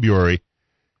of February,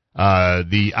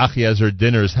 the Achiezer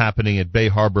dinner is happening at Bay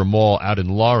Harbor Mall out in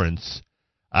Lawrence.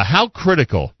 How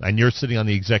critical, and you're sitting on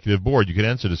the executive board, you can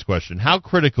answer this question, how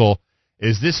critical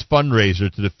is this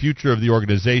fundraiser to the future of the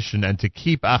organization and to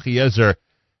keep Achiezer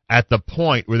at the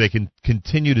point where they can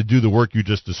continue to do the work you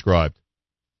just described?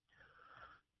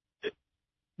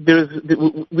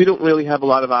 We don't really have a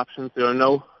lot of options. There are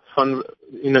no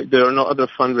other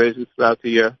fundraisers throughout the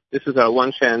year. This is our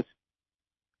one chance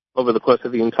over the course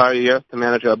of the entire year to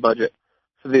manage our budget.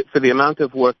 For the amount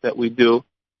of work that we do,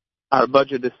 our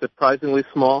budget is surprisingly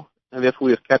small, and therefore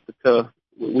we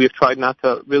have tried not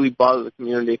to really bother the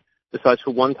community besides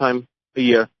for one time a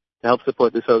year to help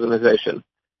support this organization.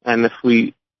 And if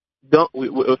we're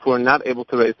not able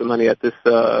to raise the money at this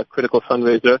critical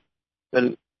fundraiser,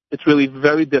 then it's really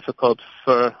very difficult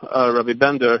for Rabbi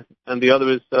Bender and the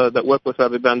others that work with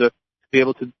Rabbi Bender to be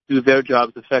able to do their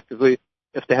jobs effectively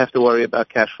if they have to worry about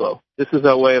cash flow. This is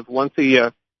our way of once a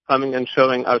year coming and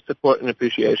showing our support and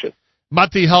appreciation.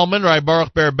 Motty, Hellman, Rabbi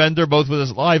Boruch, Ber Bender, both with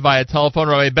us live via telephone.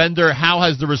 Rabbi Bender, how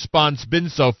has the response been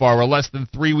so far? We're less than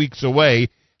 3 weeks away.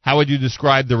 How would you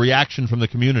describe the reaction from the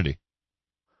community?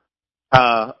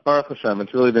 Baruch Hashem,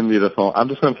 it's really been beautiful. I'm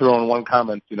just going to throw in one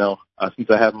comment, since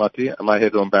I have Motty, I'm not here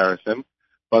to embarrass him,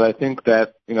 but I think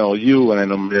that, you and I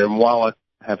know Miriam Wallace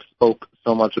have spoke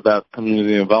so much about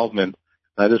community involvement,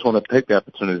 and I just want to take the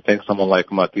opportunity to thank someone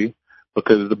like Motty,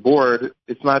 because the board,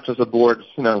 it's not just a board,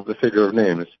 the figure of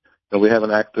names. We have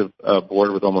an active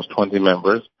board with almost 20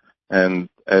 members, and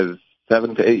as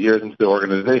 7 to 8 years into the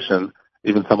organization,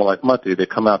 even someone like Motty, they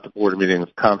come out to board meetings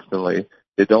constantly.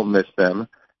 They don't miss them,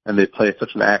 and they play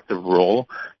such an active role.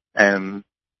 And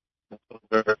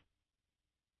that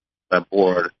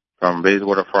board, from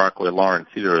Weiselberg, Rockaway, Lawrence,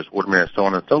 Cedars, Woodmere, so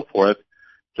on and so forth,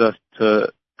 just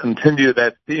to continue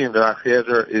that theme that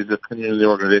Achiezer is a community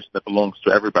organization that belongs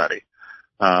to everybody.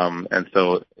 And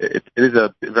so it is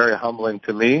very humbling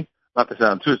to me, not to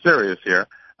sound too serious here,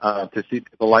 to see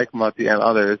people like Motty and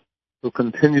others who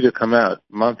continue to come out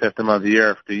month after month,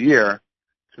 year after year,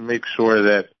 to make sure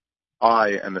that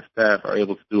I and the staff are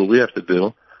able to do what we have to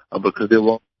do, because they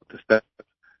want to step.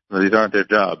 These aren't their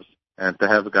jobs. And to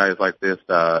have guys like this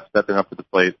stepping up to the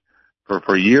plate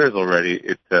for years already,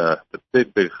 it's a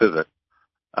big, big chizuk.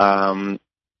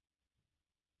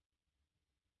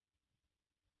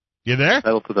 You there?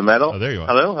 Metal to the metal. Oh, there you are.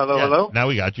 Hello. Now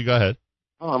we got you. Go ahead.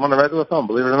 Oh, I'm on a regular phone,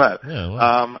 believe it or not. Yeah,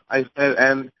 well. I said,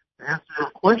 and to answer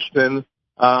your question,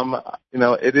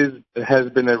 it has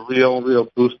been a real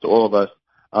boost to all of us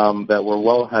that we're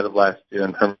well ahead of last year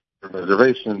in terms of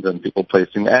reservations and people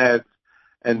placing ads.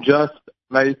 And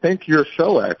I think your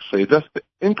show, actually, just the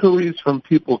inquiries from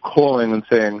people calling and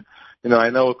saying,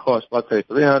 I know it costs, let's say,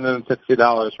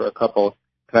 $360 for a couple.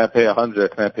 Can I pay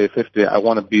 $100? Can I pay $50? I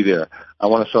want to be there. I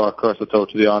want to show our curse to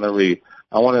the honoree.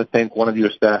 I want to thank one of your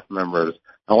staff members.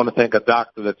 I want to thank a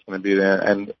doctor that's going to be there.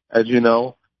 And as you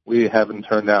know, we haven't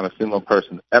turned down a single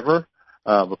person ever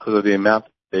because of the amount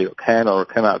they can or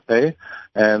cannot pay.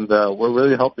 And we're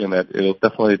really hoping that it'll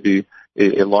definitely be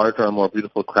a larger and more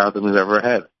beautiful crowd than we've ever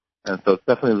had. And so it's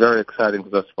definitely very exciting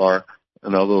thus far, a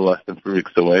little less than 3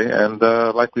 weeks away. And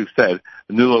like we've said,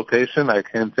 the new location, I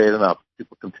can't say it enough.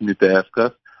 People continue to ask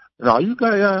us, are you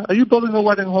building a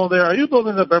wedding hall there? Are you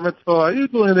building a bar mitzvah? Are you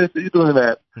doing this? Are you doing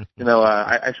that?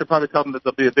 I should probably tell them that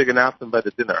there'll be a big announcement by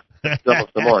the dinner.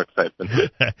 Some more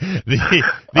excitement.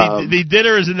 The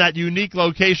dinner is in that unique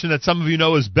location that some of you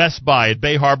know as Best Buy at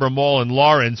Bay Harbor Mall in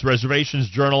Lawrence. Reservations,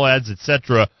 journal ads,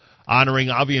 etc., honoring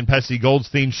Avi and Pessy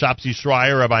Goldstein, Shopsy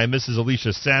Schreier, Rabbi and Mrs. Alicia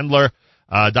Sandler,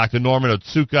 Dr. Norman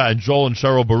Otsuka, and Joel and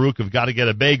Cheryl Baruch have got to get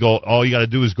a bagel. All you got to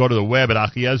do is go to the web at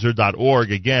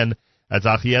achiezer.org. Again, that's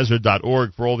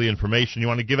achiezer.org for all the information. You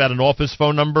want to give out an office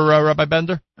phone number, Rabbi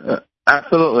Bender?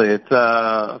 Absolutely. It's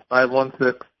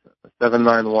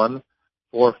 516-791-4444,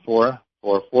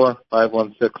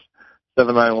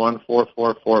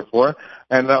 516-791-4444.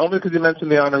 And only because you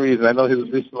mentioned the honorees, and I know he was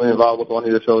recently involved with one of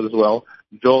your shows as well,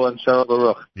 Joel and Cheryl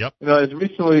Baruch. Yep. As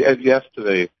recently as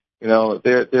yesterday,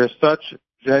 they're such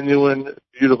genuine,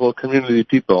 beautiful community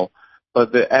people,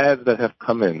 but the ads that have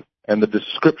come in, and the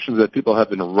descriptions that people have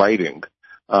been writing,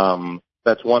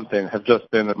 that's one thing, have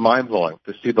just been mind-blowing.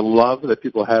 To see the love that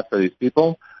people have for these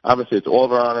people. Obviously, it's all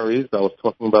of our honorees. I was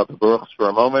talking about the Boruchs for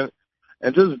a moment.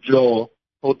 And just Joel,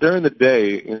 well, during the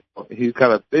day, he's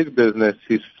got a big business.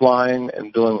 He's flying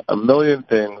and doing a million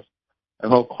things.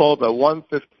 And he'll call about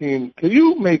 1:15. Can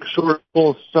you make sure to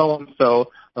call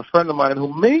so-and-so, a friend of mine who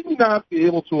may not be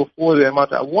able to afford that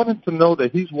much? I want him to know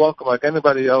that he's welcome like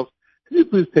anybody else. Can you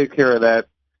please take care of that?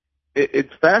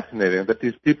 It's fascinating that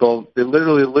these people, they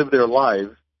literally live their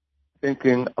lives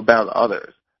thinking about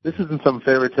others. This isn't some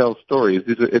fairy tale stories.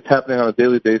 It's happening on a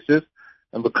daily basis.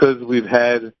 And because we've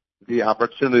had the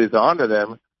opportunity to honor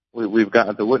them, we've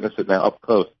gotten to witness it now up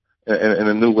close in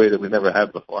a new way that we never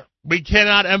had before. We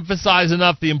cannot emphasize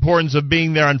enough the importance of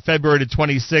being there on February the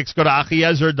 26th. Go to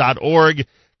Achiezer.org.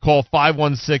 Call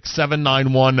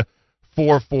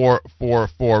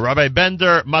 516-791-4444. Rabbi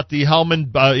Bender, Motty,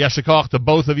 Hellman, Yeshikoch, to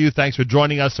both of you, thanks for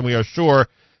joining us, and we are sure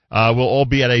we'll all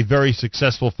be at a very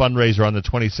successful fundraiser on the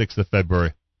 26th of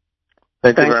February.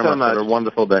 Thank you very much. Have a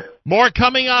wonderful day. More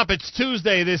coming up. It's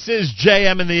Tuesday. This is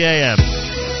JM in the AM.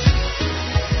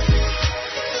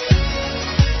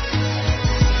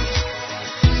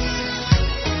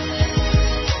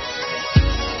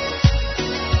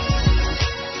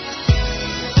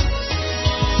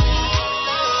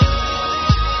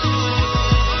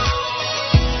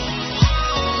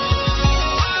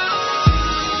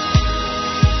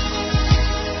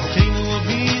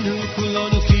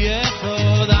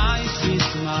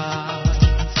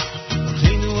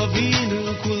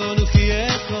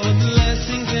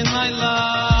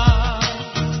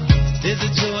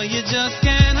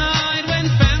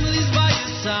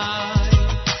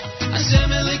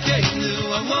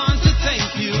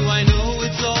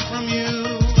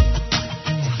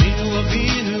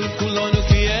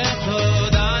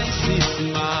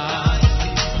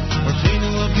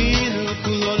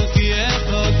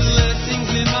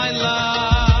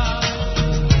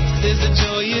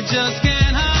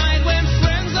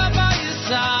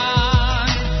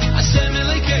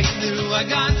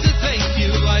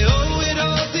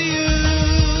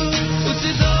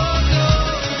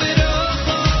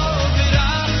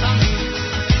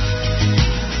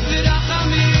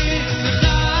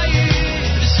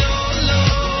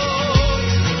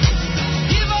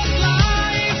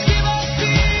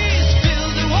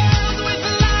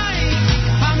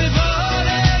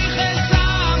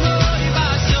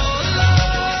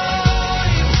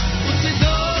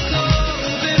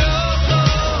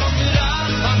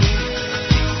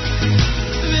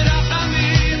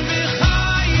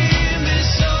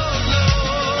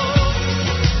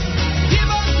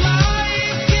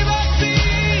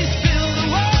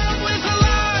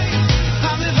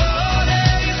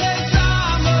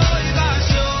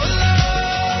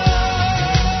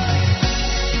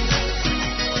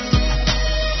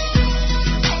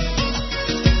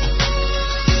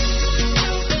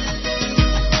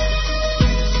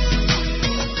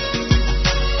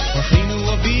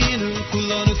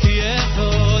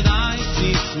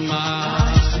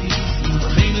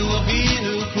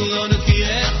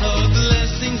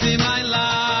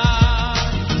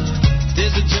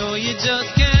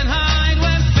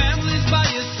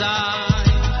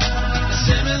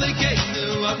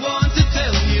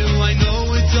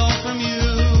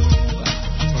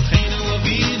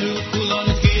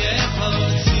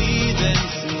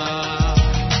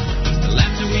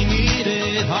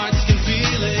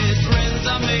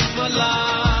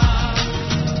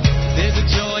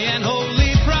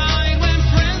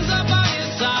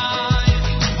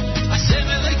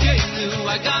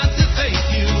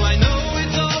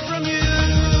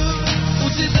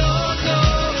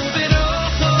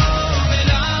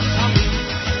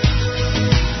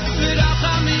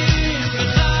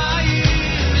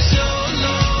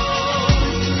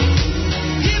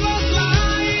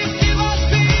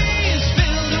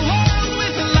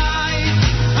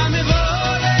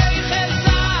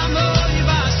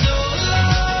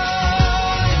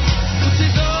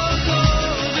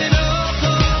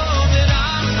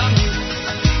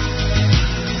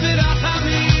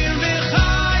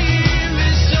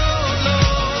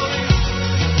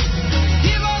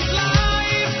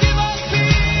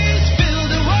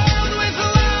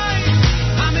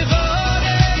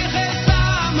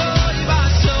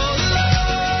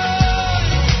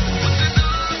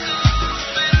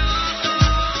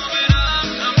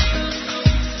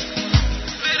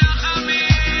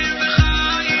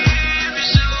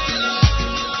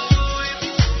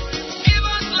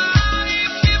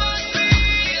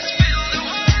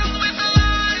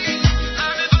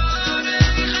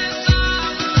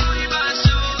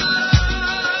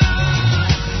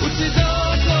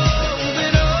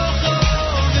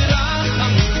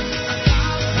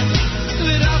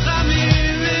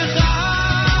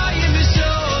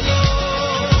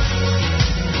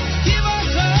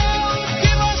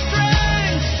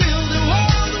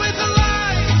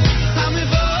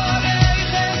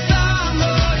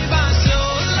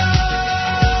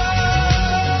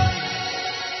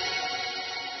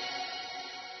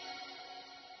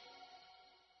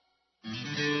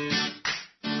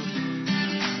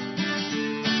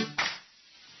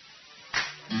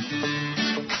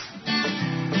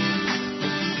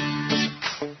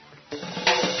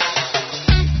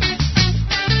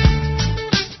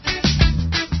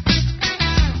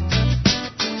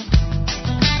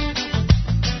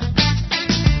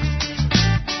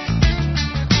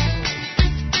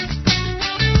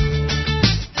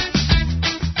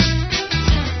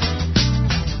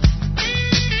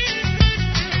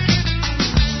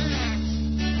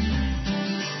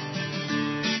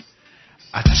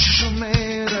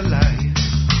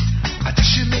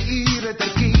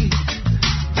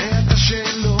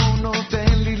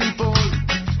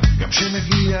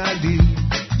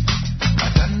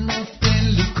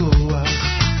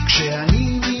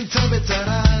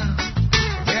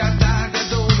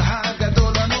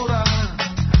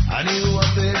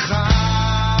 עבדך,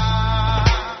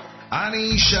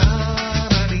 אני שר,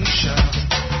 אני שר,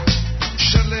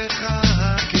 שלך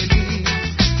הכלים,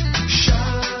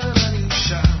 שר, אני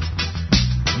שר,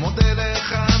 מודה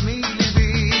לך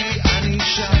מלבי, אני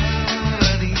שר,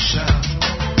 אני שר,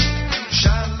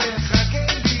 שר לך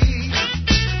כלי,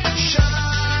 שר,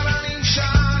 אני שר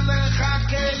לך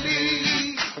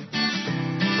כלי.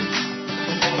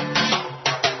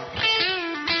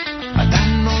 אתה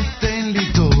נותן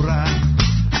לי תורה,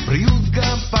 בריאות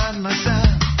גם פרנסה,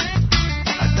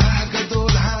 אתה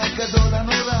הגדול, הגדול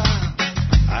הנורא,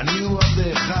 אני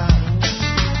עבדך,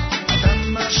 אתה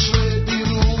משרה בי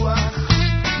רוח,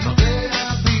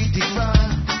 נוטע בי תקווה,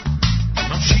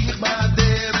 ממשיך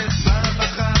בדרך בה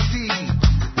בחרתי,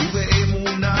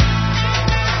 ובאמונה,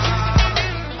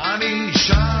 אני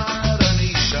שר,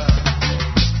 אני שר,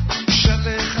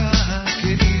 שלך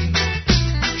הכלים,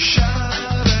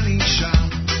 שר, אני שר,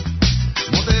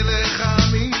 מודה לך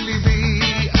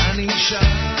מלבי, אני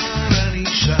שר, אני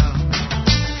שר,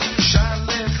 שר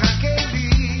לך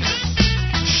כלי,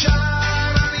 שר,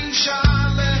 אני שר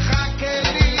לך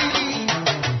כלי.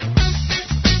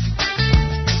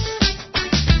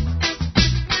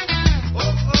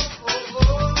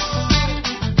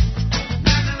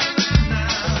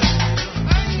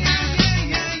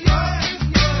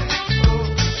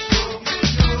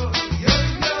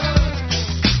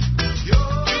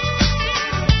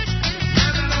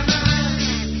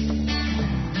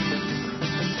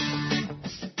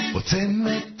 עוצם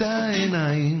את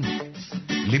העיניים,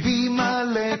 ליבי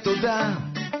מלא תודה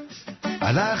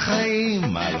על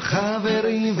החיים, על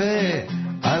חברים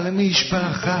ועל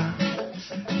משפחה.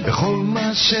 בכל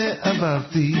מה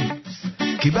שעברתי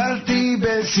קיבלתי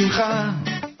בשמחה,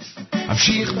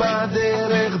 אמשיך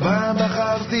בדרך בה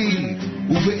בחרתי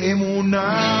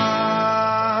ובאמונה.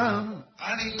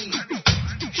 אני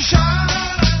שר,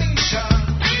 אני שר,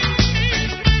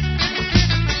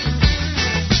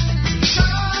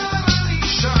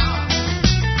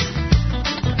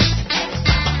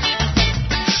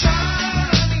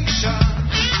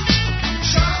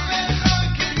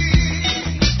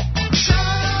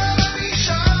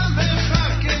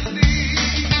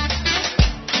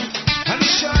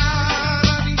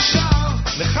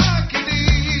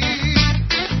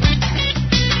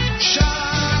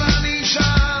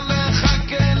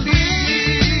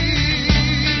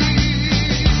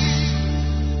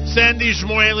 Sandy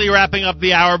Shmueli wrapping up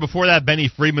the hour. Before that, Benny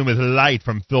Friedman with Light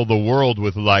from Fill the World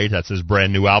with Light. That's his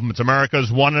brand new album. It's America's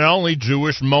one and only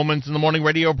Jewish Moments in the Morning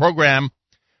radio program.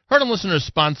 Heard on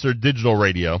listeners-sponsored digital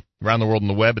radio around the world on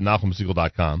the web at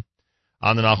NachumSegal.com,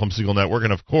 on the Nachum Segal Network,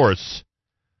 and, of course,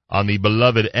 on the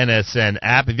beloved NSN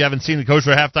app. If you haven't seen the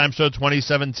Kosher Halftime Show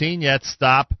 2017 yet,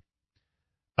 stop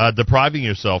depriving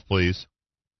yourself, please.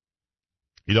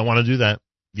 You don't want to do that.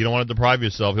 You don't want to deprive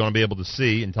yourself. You want to be able to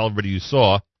see and tell everybody you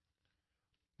saw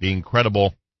the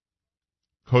incredible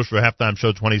Kosher Halftime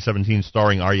Show 2017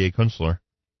 starring Aryeh Kunstler.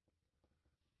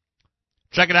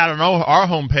 Check it out on our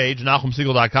homepage,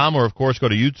 NachumSegal.com, or, of course, go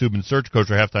to YouTube and search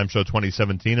Kosher Halftime Show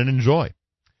 2017 and enjoy.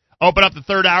 Open up the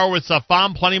third hour with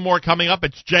Safam. Plenty more coming up.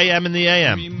 It's JM in the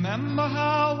AM. Remember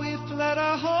how we fled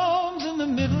our homes in the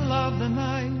middle of the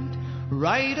night?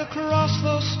 Right across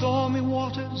those stormy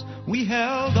waters, we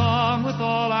held on with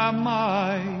all our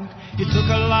might. It took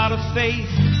a lot of faith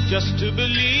just to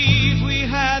believe we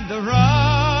had the right.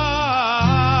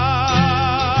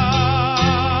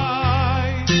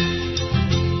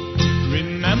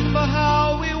 Remember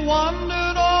how we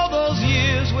wandered all those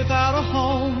years without a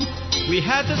home? We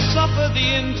had to suffer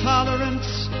the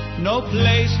intolerance, no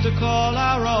place to call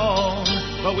our own.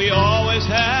 But we always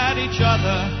had each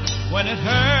other when it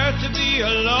hurt to be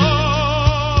alone.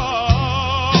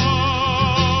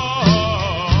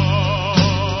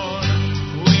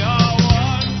 We are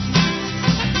one.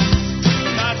 Do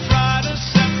not try to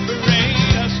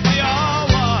separate us. We are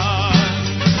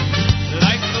one.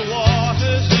 Like the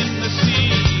waters in the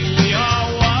sea, we are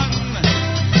one.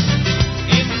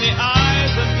 In the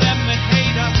eyes of them that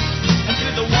hate us, and to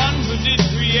the one who did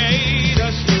create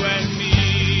us, you and me.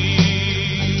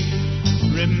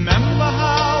 Remember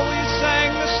how we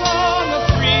sang the song of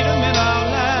freedom in our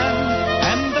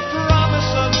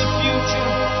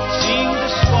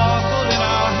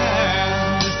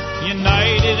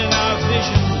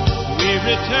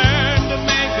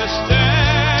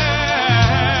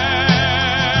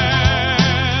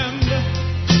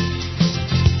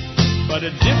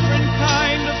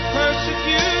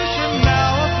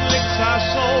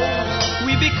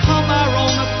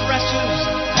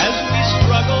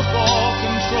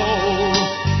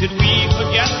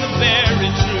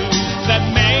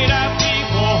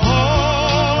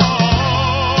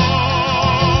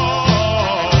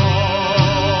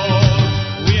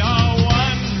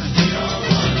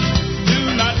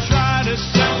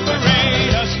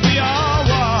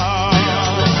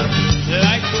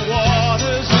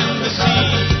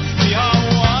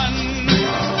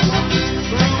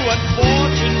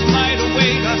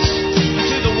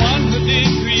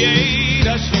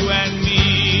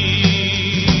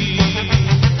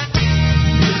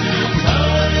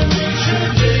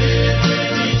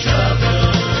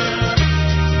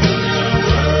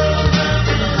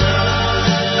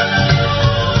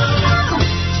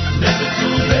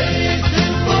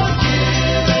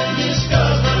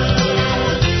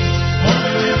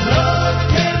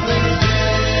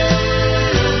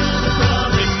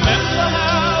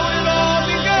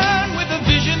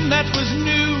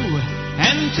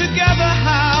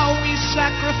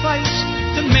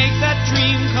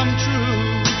come true.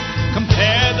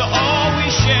 Compared to all we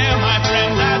share, my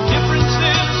friend, our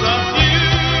differences are few.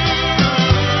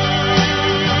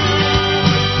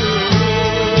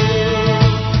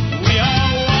 We are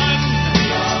one.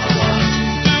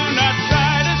 Do not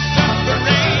try to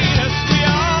separate us. We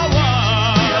are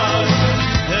one.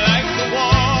 Like the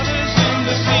waters in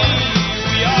the sea.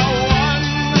 We are one.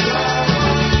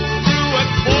 Through what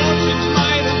fortunes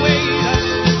might await us,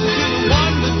 to the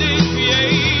one that did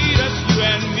create us, you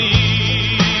and me.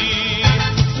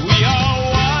 We are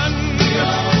one.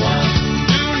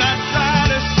 Do not try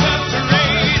to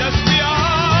separate us. We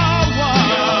are one.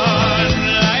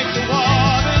 Like the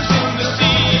waters in the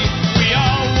sea. We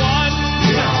are one.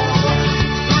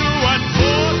 Through what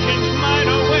fortunes might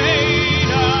await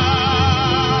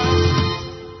us.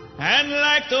 And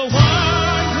like the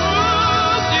one who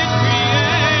did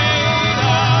create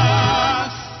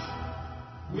us,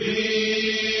 we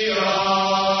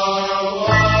are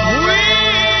one. We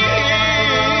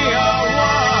are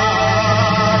one.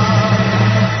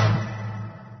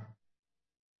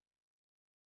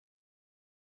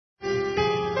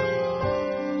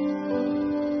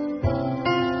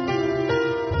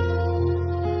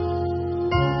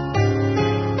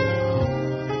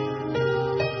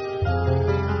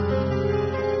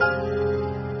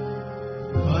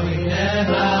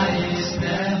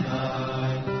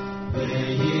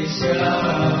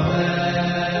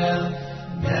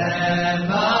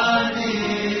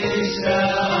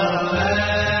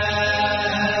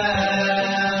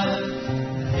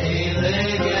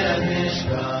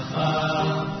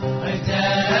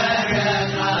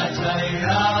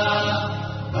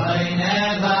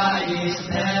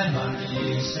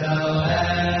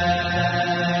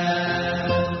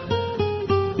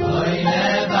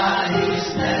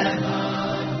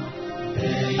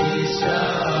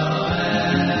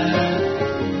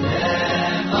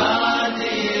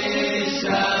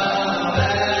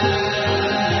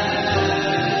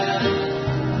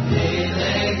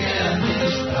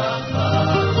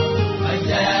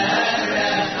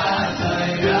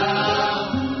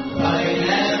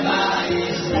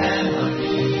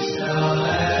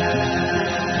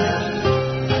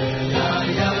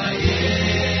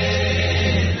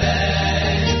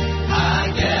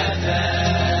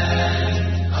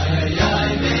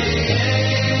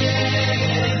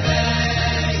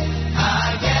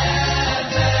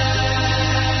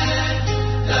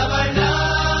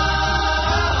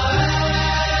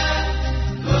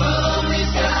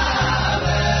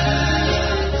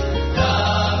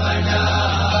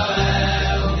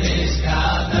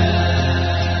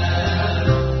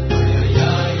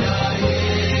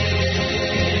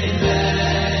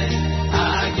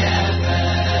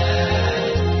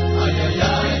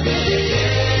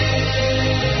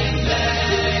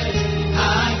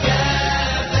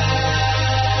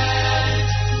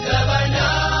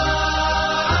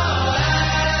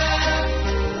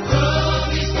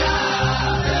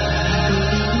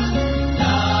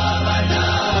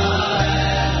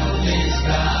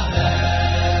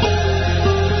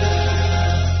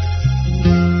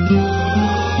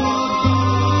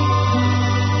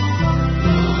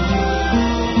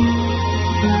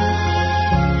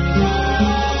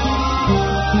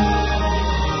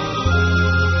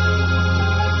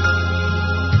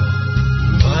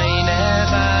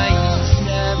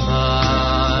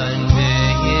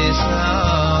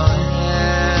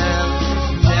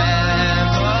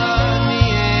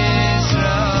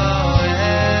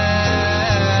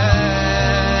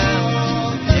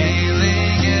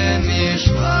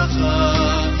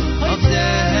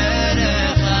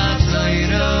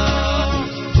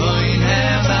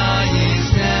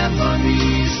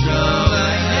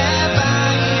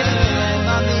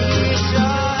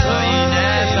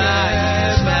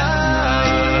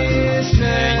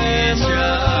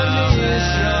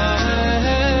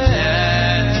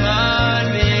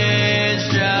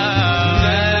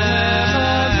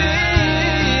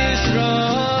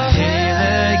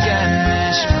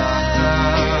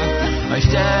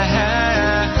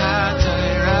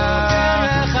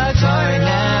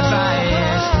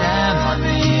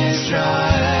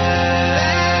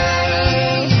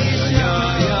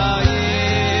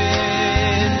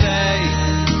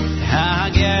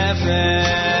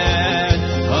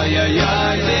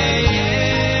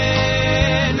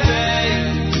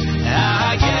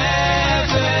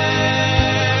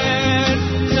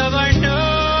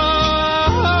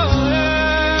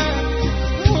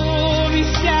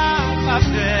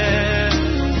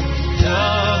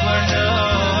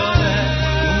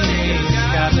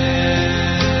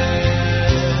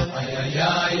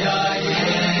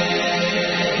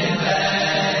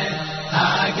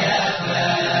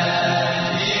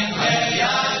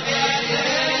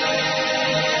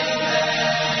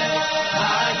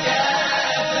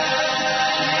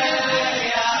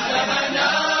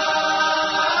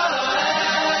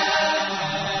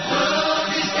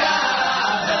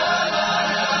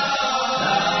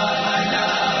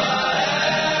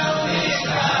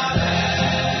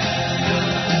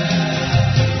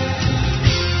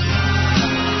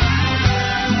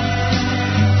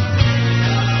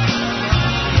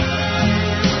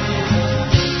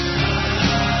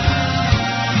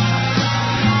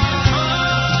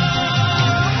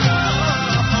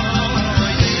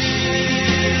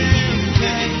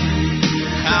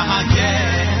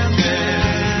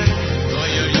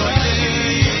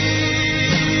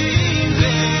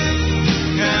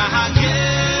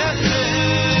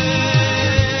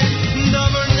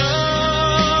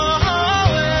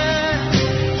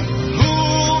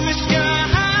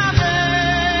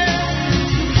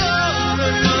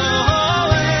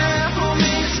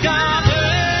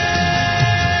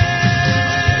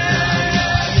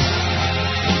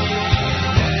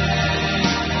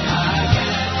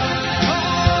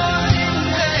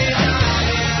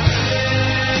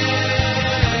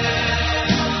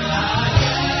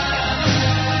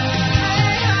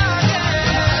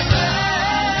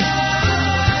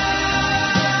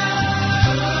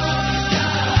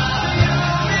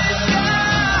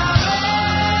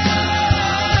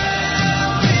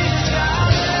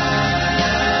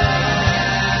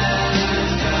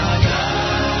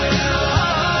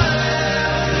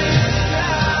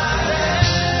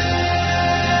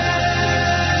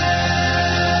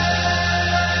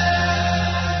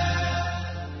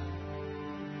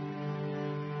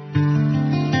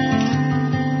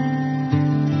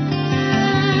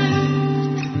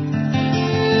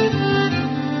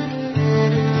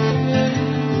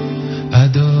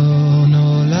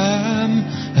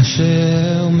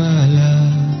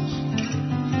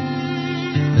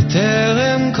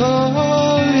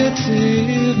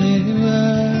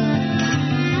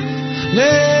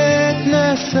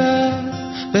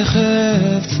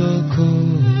 בחפצו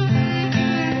כל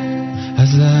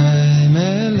אזי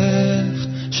מלך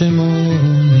שמו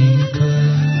נקרא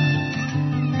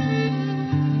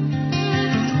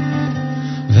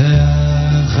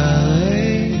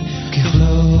ואחרי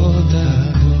ככלות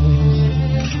הכל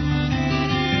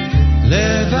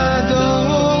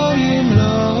לבדו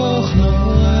ימלוך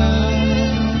נורא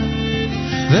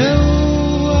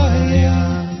והוא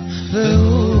היה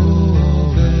והוא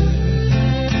עובד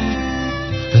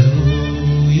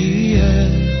והוא יהיה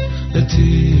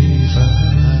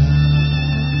לתפארה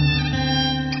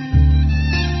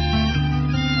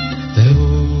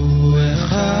והוא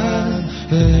אחד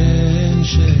ואין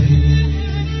שני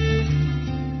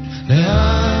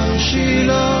לעם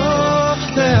שילה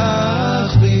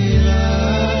להכבירה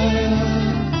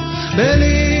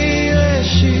בלי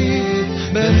ראשית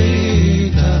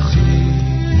בלי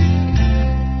תכלית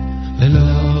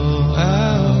ולא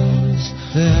העוז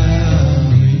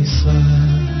ועם ישראל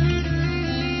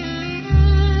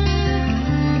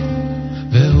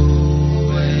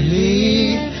והוא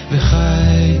אלי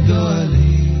וחי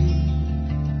גואלי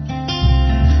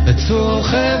וצור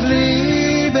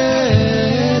חבלי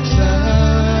בצער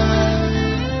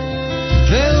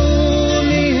והוא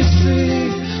ניסי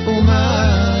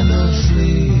ומנוס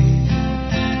לי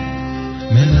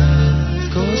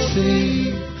מנת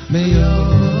כוסי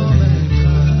ביום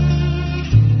אחד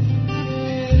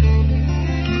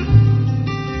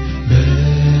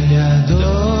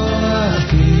בידו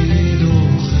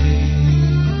הקידוחי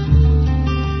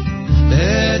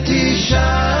ותשם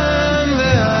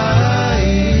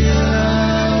והעירה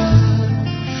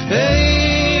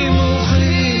ואם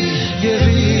אוכלי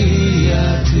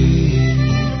גבייתי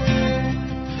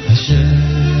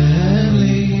השם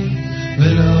לי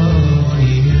ולא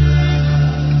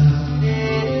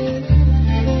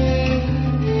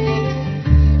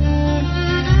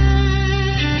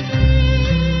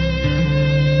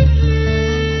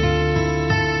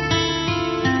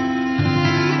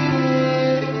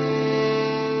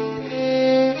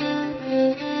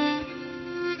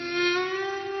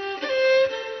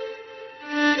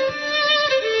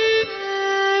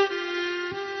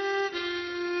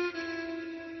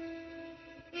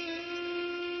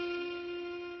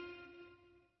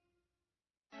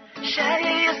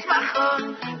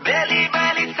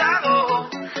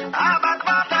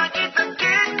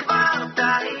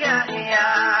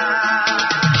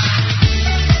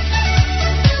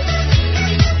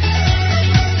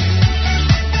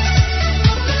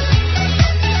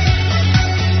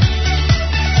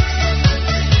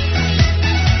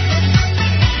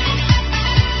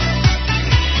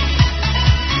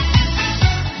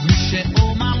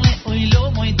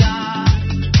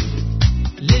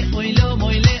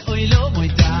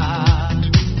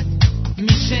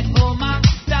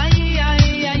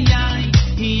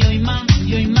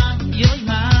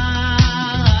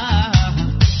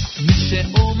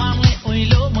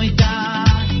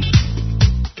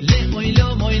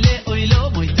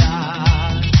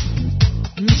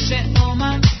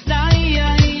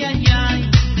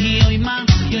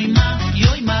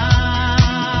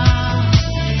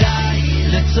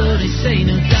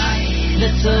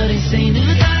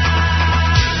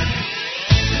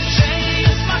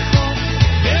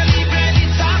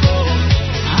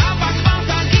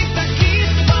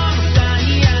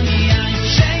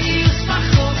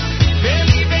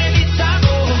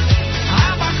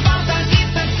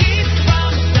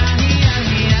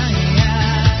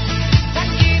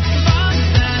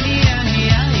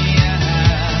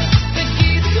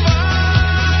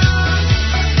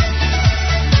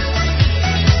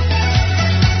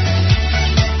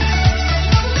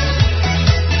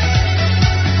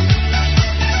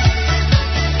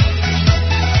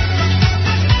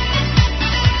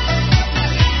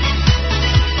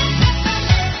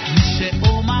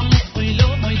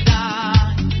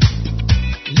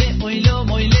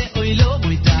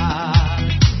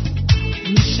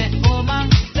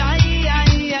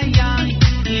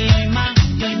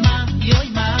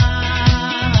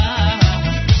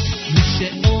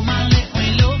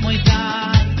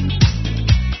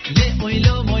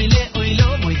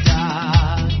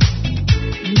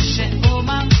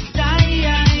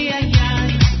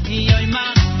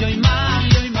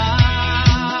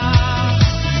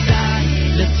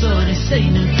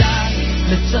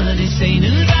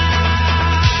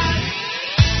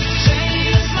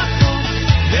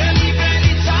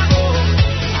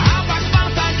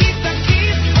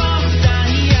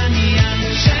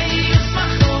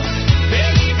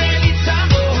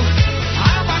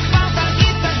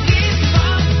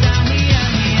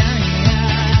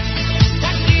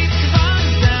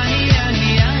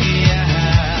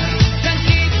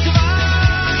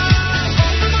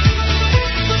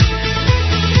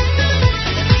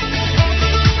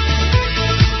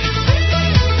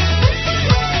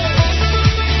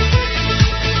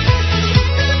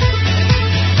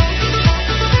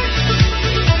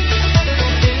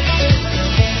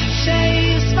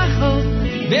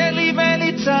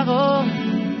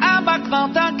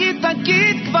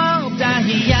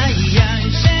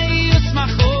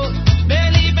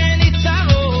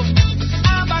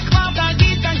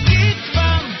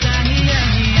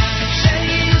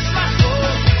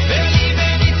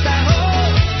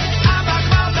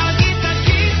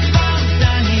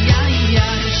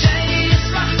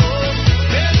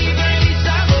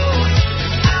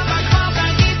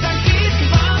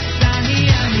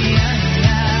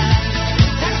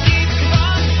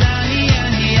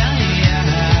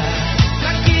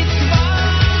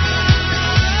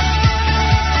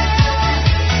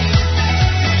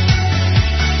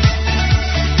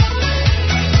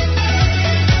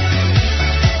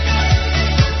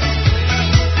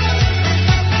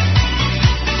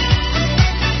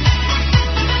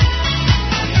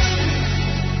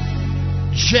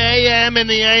JM in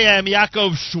the AM,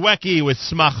 Yaakov Shweki with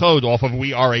Smachod off of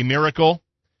We Are a Miracle.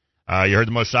 You heard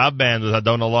the Moshav Band with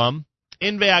Adon Olam.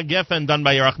 Inve Geffen, done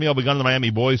by Yerachmiel, begun in the Miami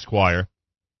Boys Choir.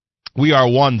 We Are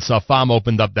One, Safam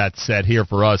opened up that set here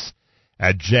for us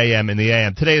at JM in the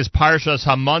AM. Today is Parshas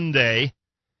HaMonday.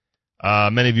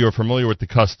 Many of you are familiar with the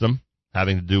custom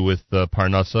having to do with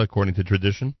Parnasa, according to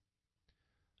tradition.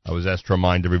 I was asked to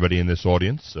remind everybody in this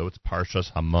audience, so it's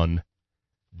Parshas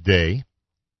HaMonday.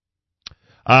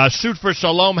 Shoot for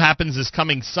Shalom happens this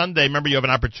coming Sunday. Remember, you have an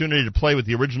opportunity to play with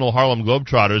the original Harlem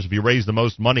Globetrotters if you raise the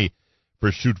most money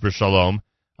for Shoot for Shalom.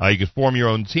 You could form your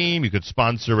own team. You could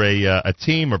sponsor a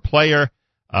team or player.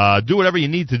 Do whatever you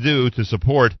need to do to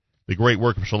support the great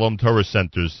work of Shalom Torah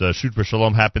Centers. Shoot for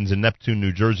Shalom happens in Neptune,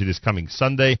 New Jersey this coming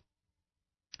Sunday.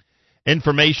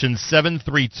 Information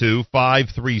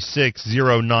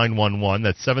 732-536-0911.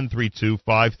 That's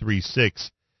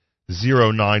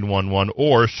 732-536-0911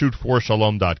 or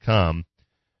shootforshalom.com.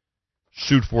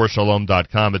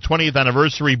 Shootforshalom.com. The 20th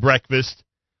anniversary breakfast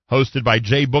hosted by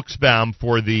Jay Buchsbaum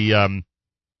for the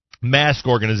MASK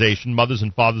organization, Mothers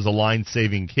and Fathers Aligned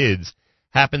Saving Kids,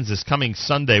 happens this coming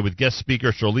Sunday with guest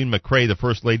speaker Charlene McRae, the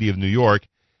First Lady of New York,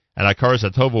 and Akaras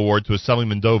Hatov Award to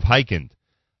Assemblyman Dov Heikind.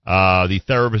 The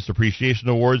Therapist Appreciation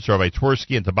Awards to Rabbi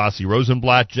Tversky and Tabasi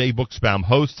Rosenblatt. Jay Buchsbaum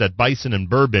hosts at Bison and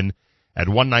Bourbon at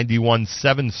 191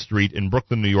 7th Street in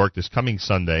Brooklyn, New York, this coming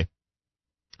Sunday,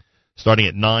 starting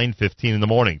at 9:15 in the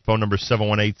morning. Phone number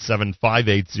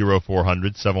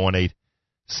 718-758-0400,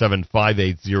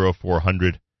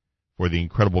 718-758-0400 for the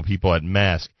incredible people at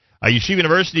MASK. Yeshiva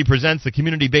University presents the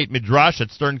Community Beit Midrash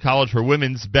at Stern College for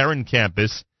Women's Barron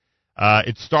Campus.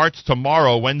 It starts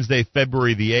tomorrow, Wednesday,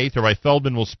 February the 8th. Rabbi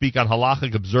Feldman will speak on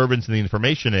halachic observance in the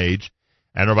information age,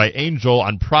 and Rabbi Angel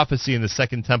on prophecy in the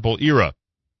Second Temple era.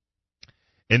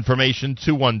 Information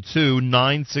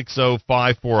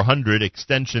 212-960-5400,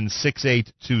 extension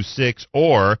 6826,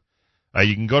 or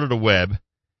you can go to the web,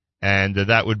 and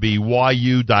that would be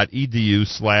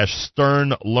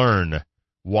yu.edu/sternlearn,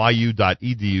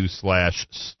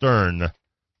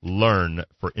 yu.edu/sternlearn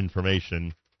for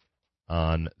information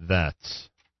on that.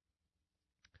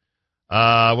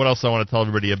 What else I want to tell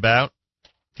everybody about?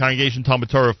 Congregation Talmud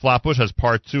Torah of Flatbush has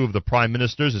part 2 of The Prime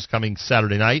Ministers is coming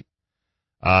Saturday night.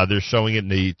 They're showing it in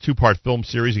the 2-part film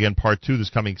series. Again, part 2 this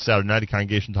coming Saturday night at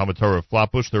Congregation Talmud Torah of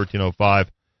Flatbush,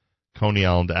 1305 Coney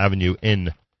Island Avenue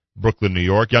in Brooklyn, New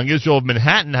York. Young Israel of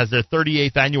Manhattan has their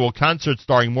 38th annual concert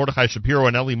starring Mordechai Shapiro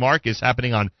and Ellie Marcus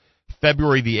happening on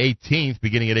February the 18th,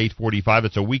 beginning at 8:45.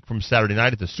 It's a week from Saturday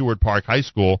night at the Seward Park High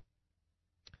School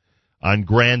on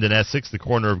Grand and Essex, the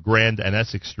corner of Grand and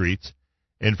Essex Streets.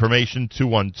 Information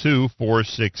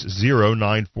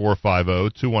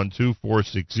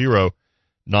 212-460-9450,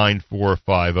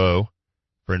 212-460-9450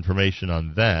 for information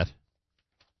on that.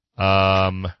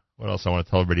 What else I want to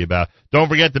tell everybody about? Don't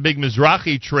forget the big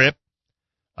Mizrahi trip.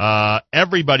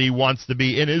 Everybody wants to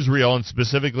be in Israel and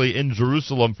specifically in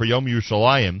Jerusalem for Yom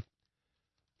Yerushalayim.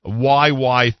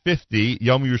 YY50,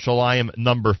 Yom Yerushalayim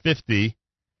number 50,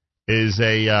 is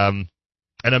an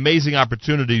amazing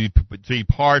opportunity to be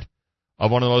part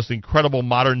of one of the most incredible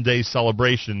modern-day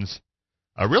celebrations,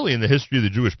 really in the history of the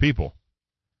Jewish people.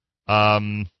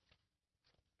 The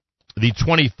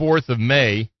 24th of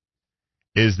May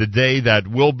is the day that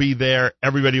we'll be there.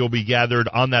 Everybody will be gathered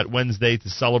on that Wednesday to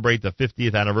celebrate the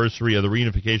 50th anniversary of the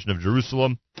reunification of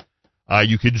Jerusalem.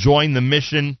 You could join the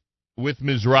mission with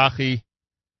Mizrahi,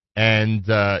 and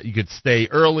you could stay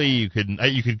early. You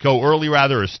could go early,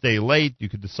 rather, or stay late. You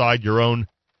could decide your own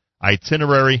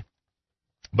itinerary.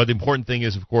 But the important thing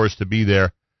is, of course, to be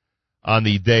there on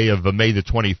the day of May the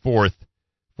 24th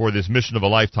for this mission of a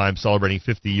lifetime celebrating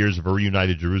 50 years of a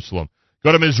reunited Jerusalem.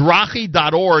 Go to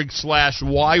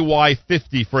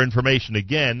Mizrahi.org/YY50 for information.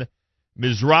 Again,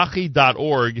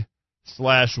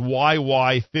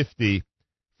 Mizrahi.org/YY50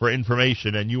 for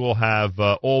information, and you will have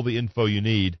all the info you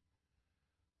need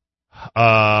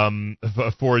to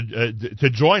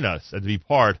join us and to be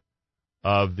part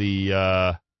of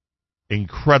the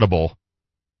incredible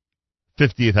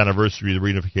 50th anniversary of the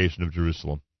reunification of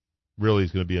Jerusalem. Really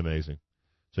is going to be amazing.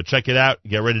 So check it out,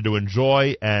 get ready to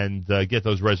enjoy, and get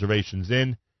those reservations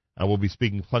in. And we'll be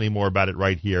speaking plenty more about it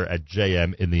right here at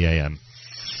JM in the AM.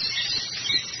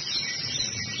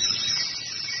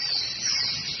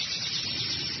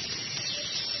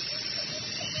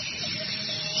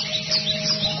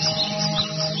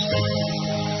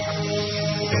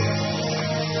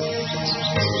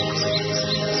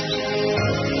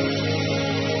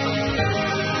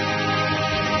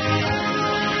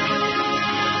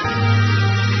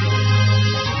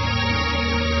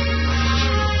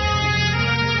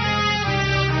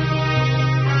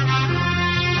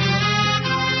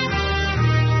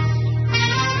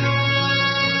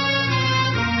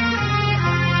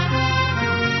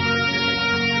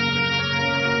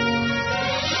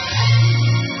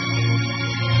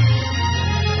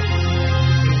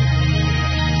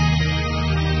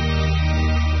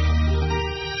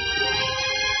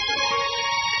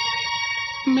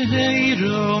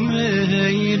 Meheiro,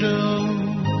 Meheiro,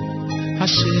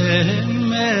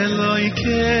 Hashem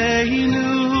Elokeinu,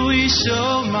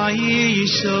 Yishoma,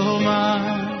 Yishoma,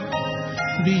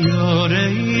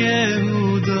 Biyorei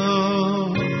Yehudo,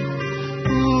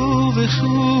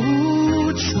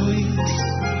 Uvechutzois,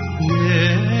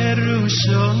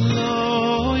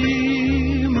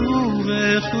 Yerushalayim,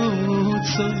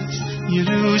 Uvechutzois,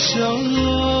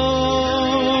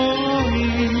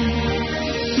 Yerushalayim,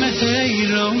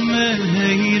 Meheiro,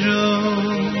 Meheiro,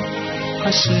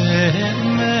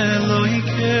 Hashem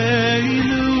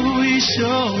Elokeinu,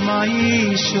 Yishoma,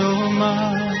 Yishoma,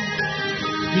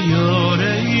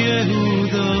 Biyorei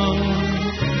Yehuda,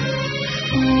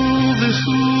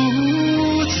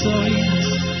 Uvechutzois,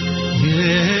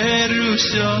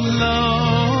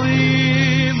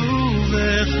 Yerushalayim,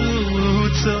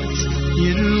 Uvechutzois,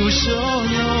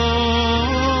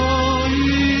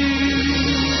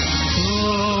 Yerushalayim,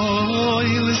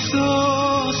 Oy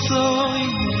l'sosoy,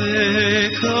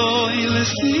 Ve'koy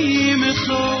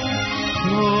l'simcho,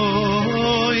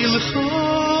 Oy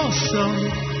l'chosoy,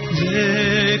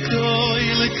 Ve'koy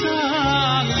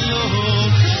l'kalo,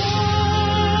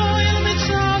 Oy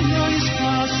l'mitzayo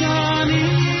ispasani,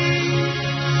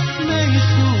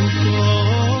 Meichu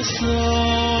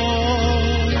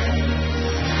kosoy,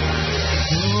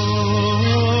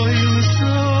 Oy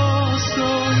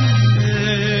l'sosoy,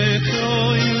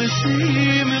 Ve'koy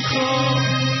l'simcho,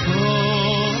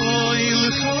 Oy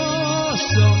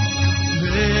l'chosoy,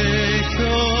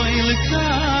 Ve'koy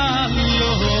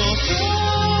l'kalo,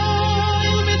 Oy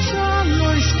l'mitzayo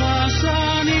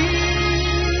ispasani,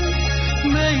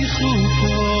 Meichu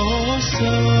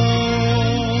kosoy,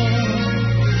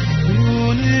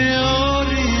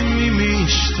 Uneorim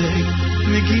mishtei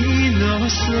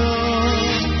meginoso,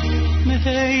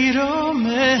 Meheiro,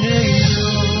 Meheiro.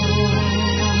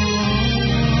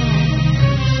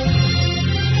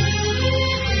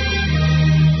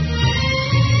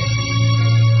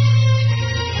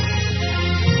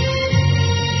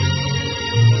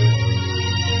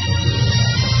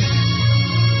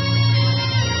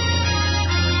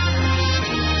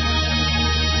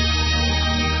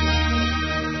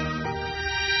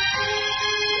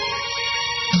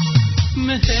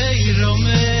 Meheiro,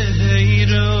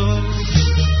 Meheiro,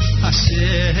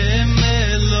 Hashem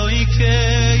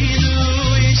Elokeinu,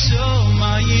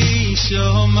 Yishoma,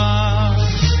 Yishoma,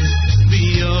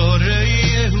 Biyorei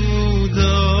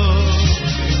Yehuda,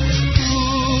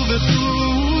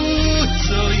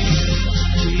 Uvechutzois,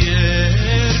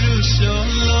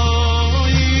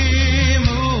 Yerushalayim,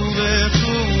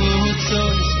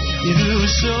 Uvechutzois,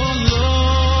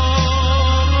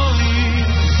 Yerushalayim,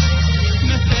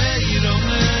 Meheiro,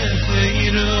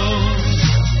 Meheiro,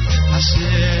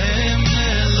 Hashem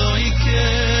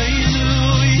Elokeinu,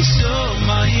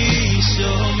 Yishoma,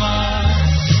 Yishoma,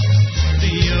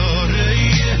 Biyorei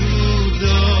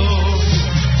Yehuda,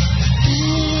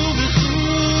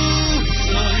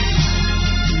 Uvechutzois,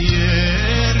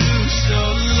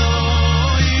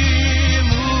 Yerushalayim,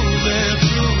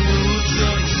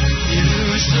 Uvechutzois,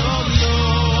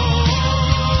 Yerushalayim,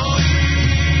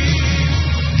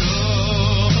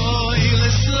 Oy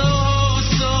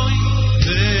l'sosoy,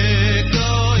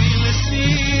 Ve'koy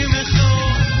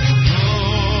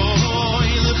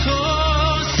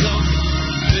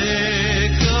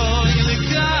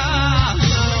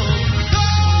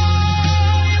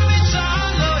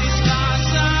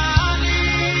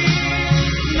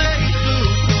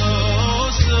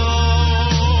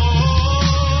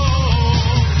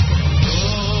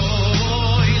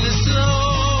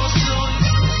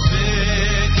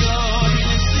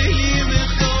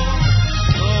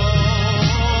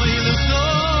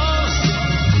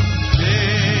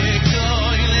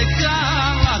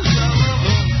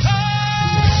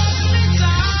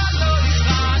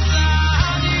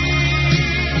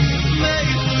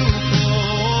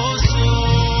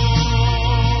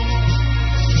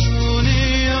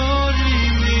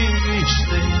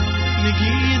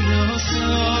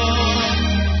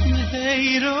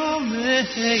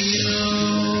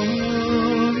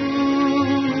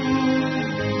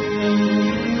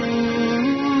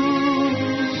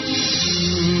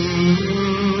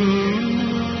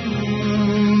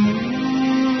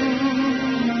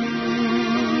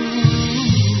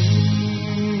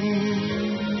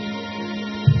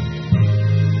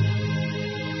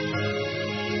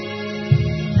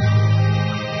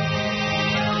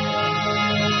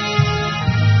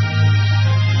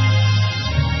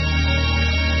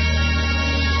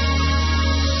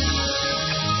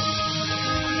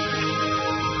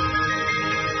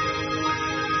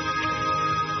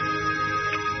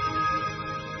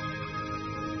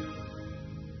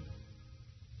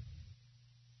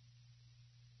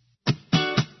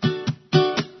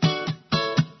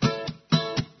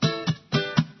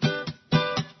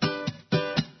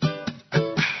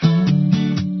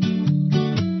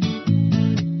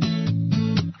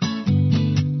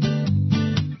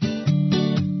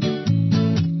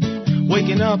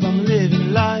growing up, I'm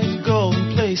living life,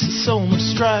 going places, so much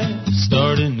strife.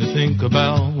 Starting to think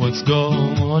about what's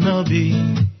gonna be.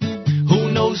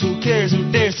 Who knows, who cares,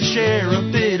 who dares to share a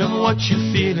bit of what you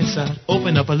feel inside.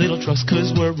 Open up a little trust,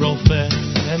 cause we're all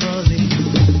family.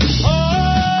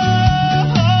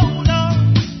 Hold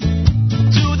on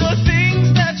to the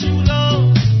things that you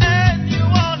love and you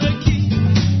wanna keep.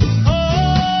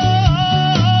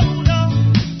 Hold on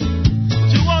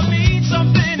to what means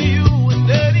something to you and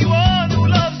anyone who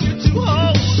loves you to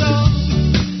hold on.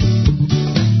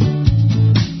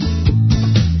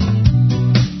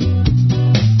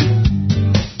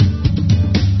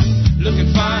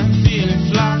 Looking fine, feeling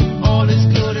fly, all is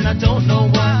good and I don't know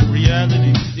why.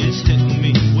 Reality is hitting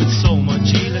me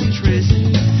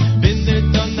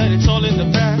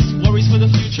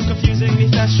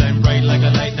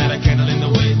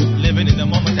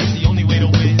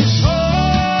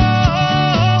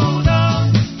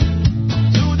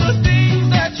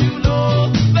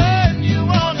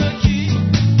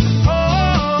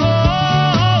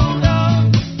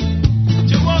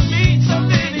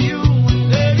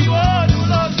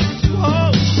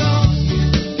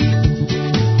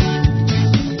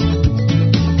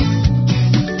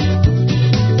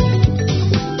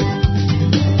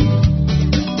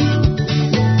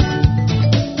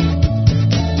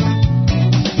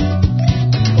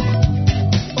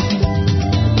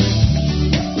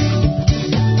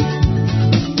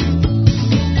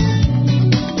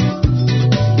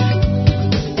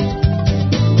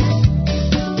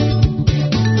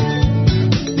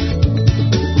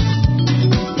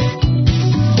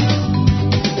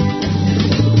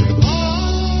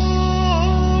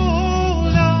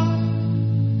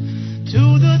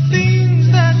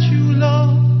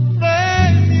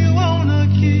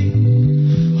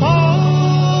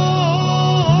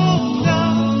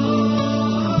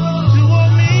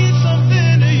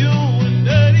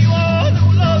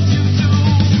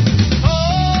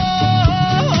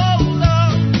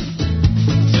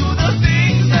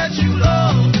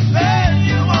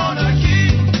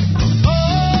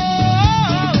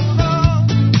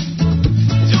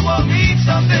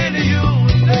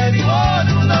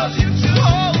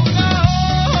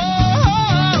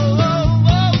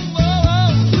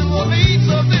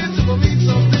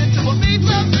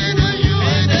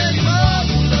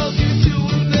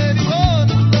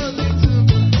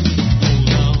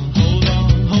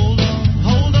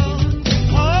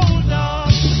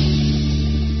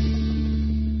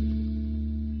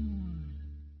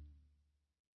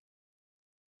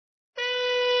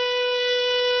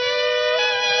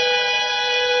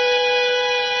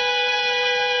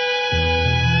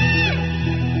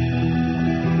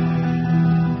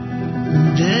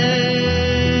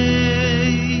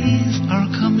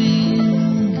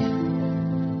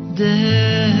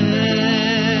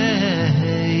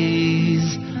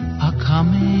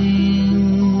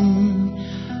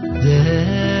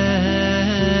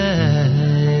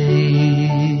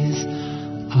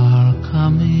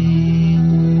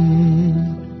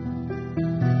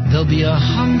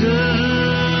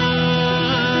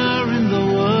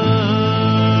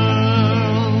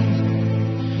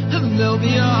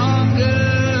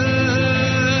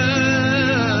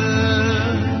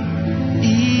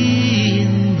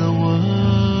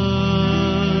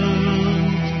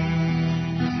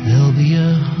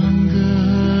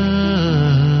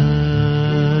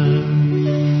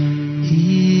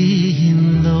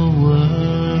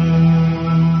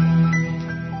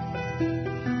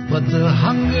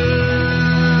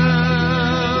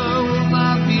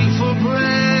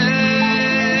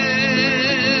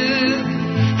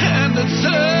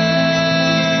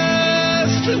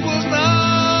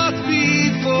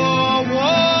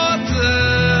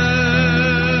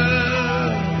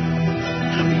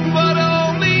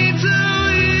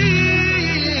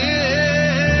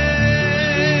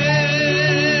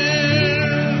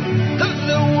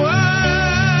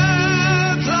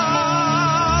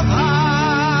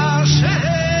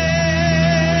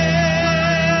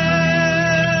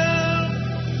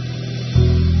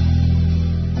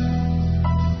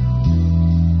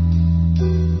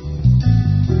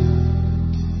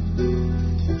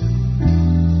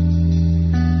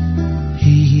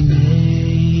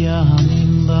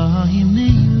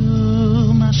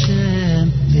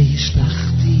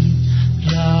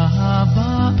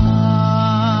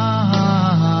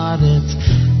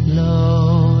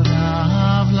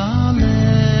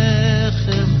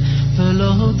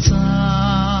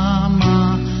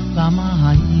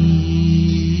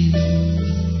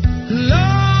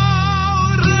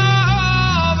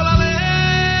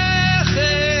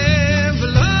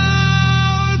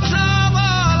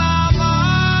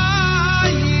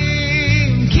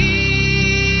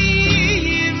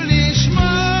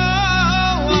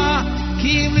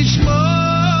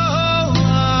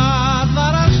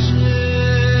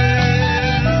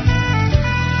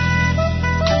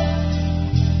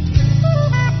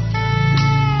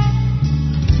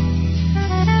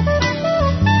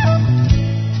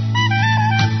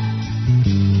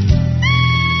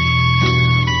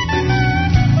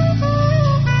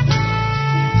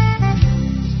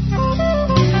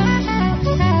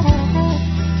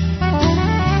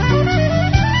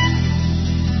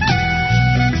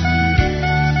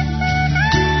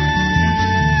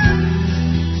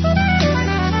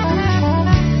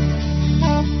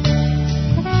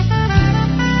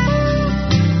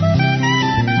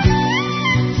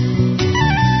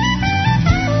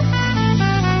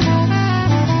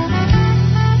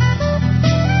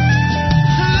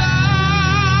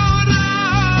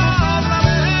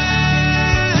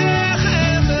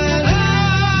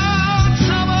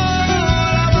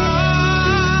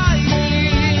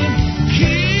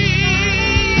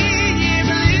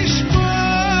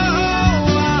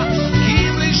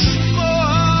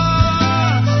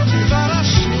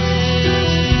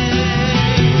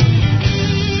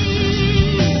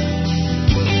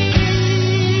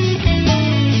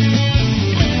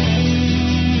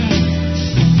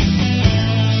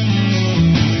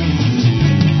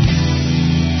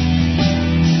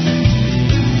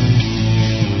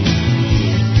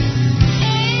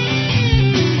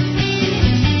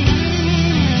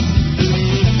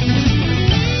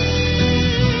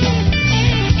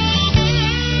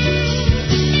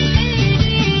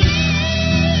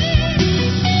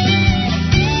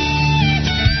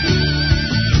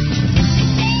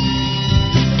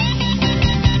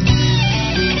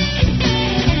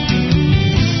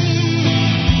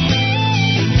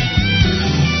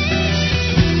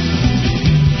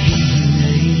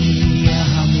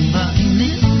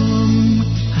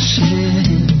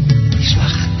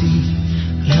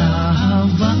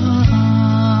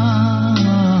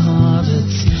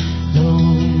בארץ לא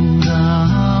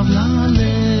רב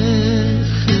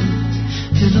ללכת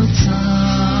ולא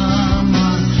צמה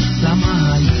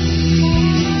למים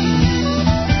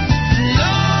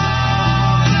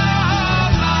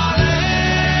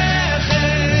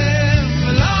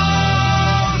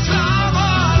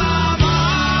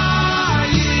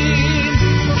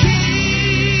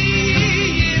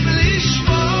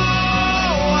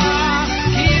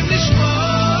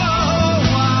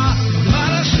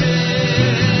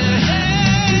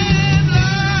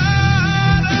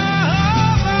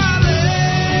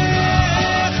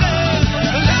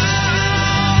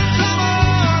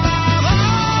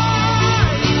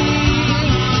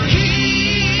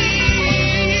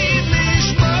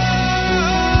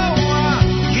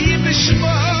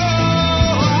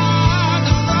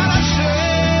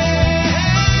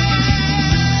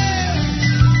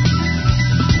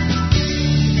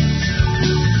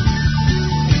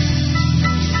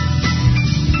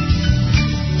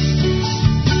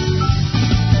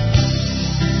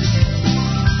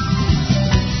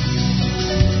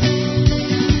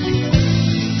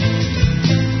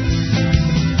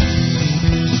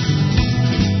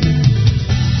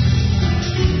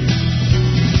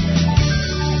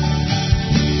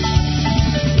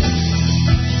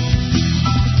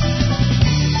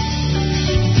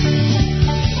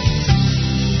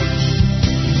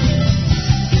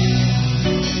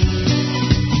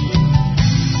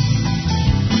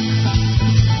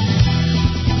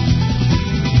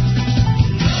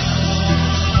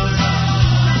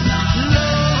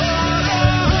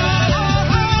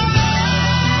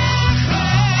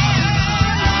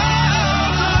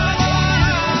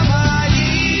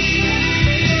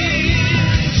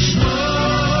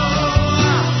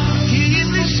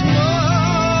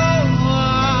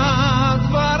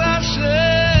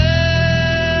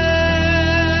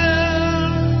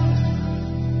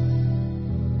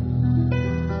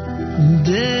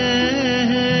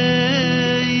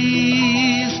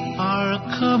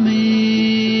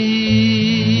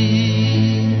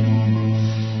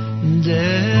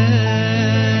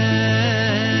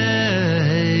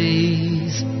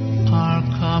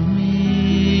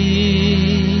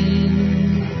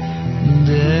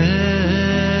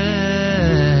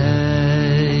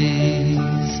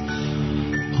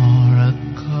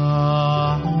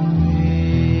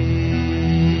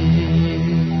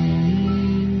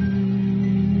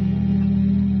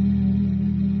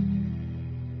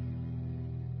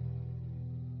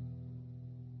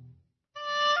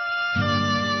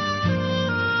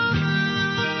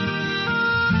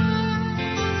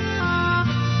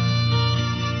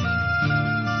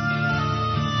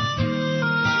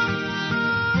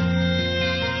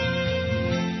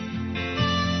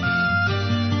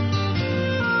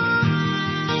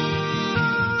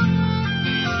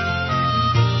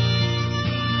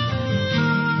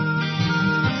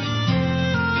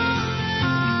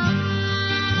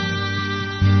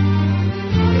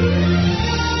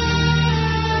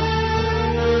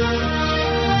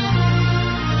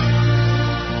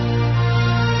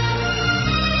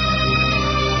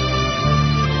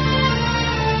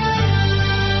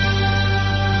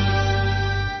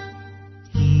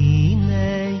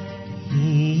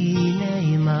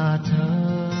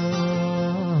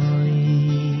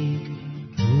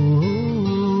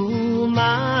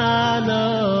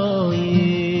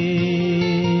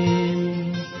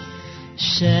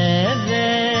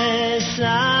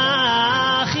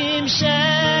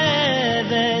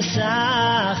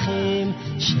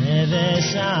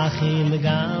ושחים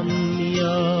גם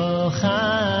יוחד.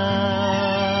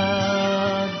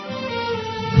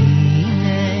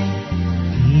 הנה,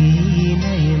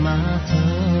 הנה מתוי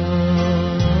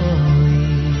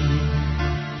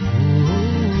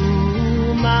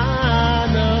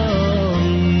ומנוי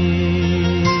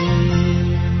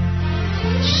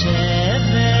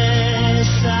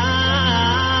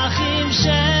שבשחים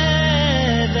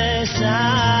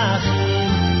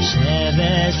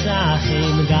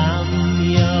שבשחים גם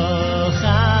יוחד.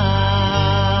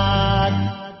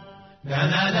 na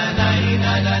na na na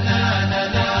na na na na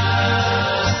na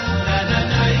na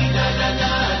na na na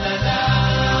na na na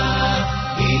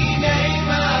הנה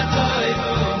מתוי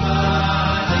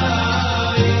ומנוי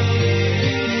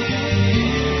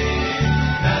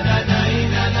na na na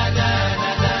na na na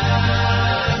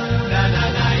na na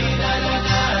na na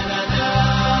na na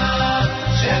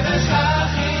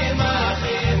שבשחים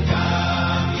אחים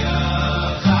גם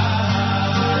יוחד.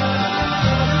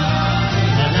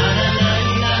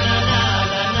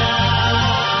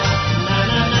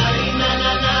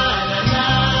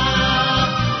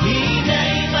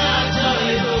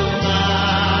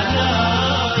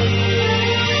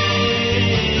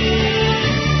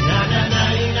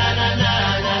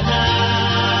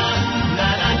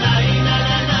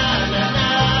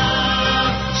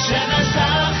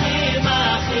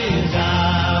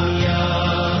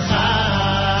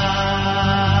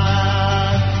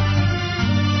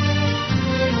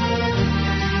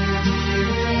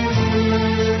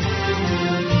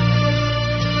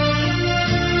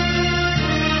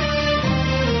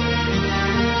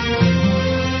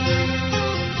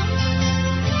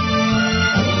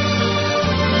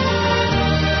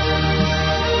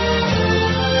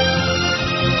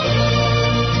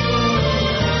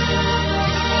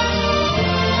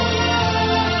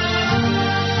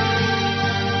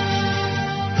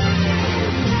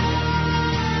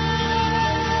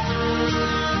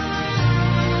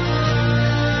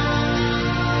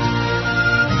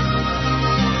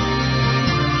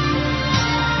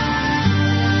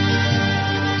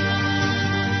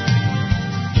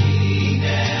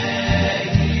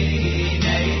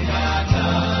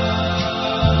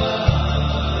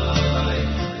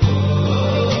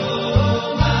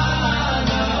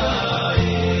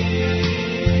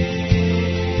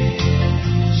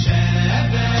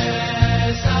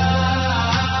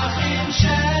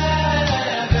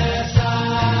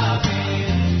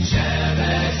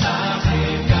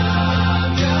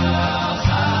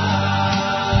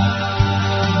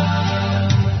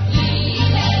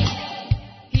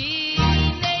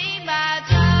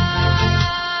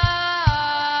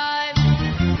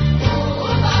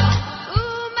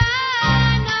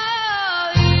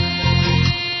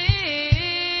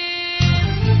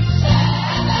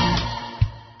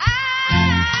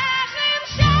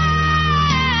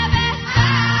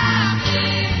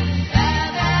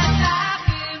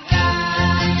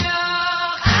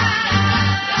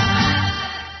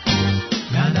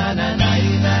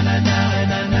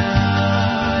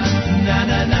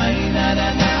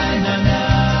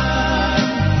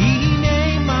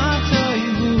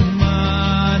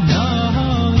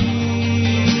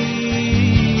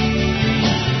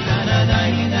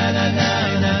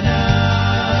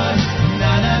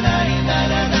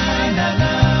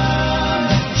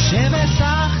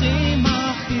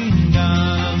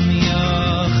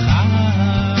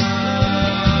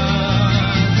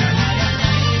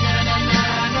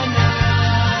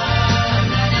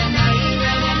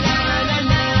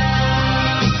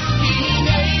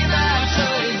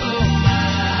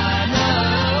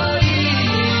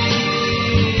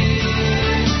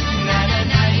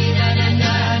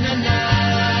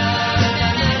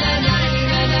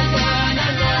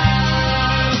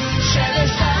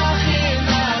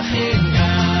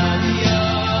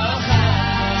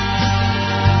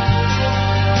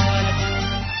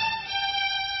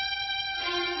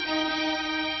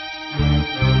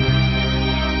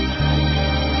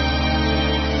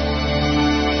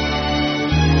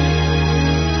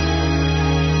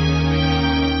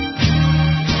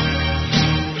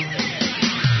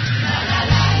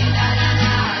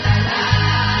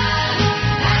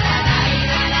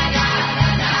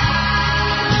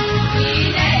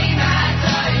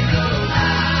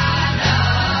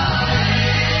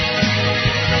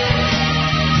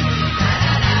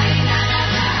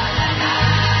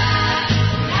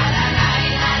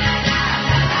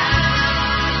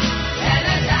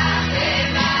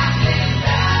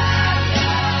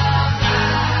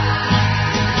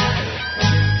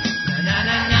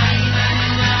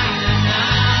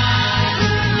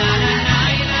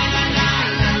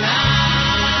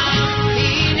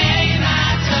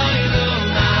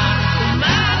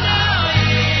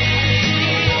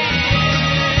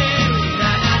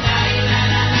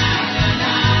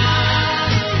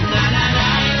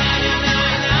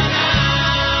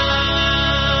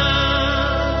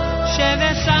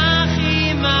 שרש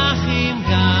אחים אחים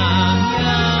גם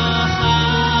יחד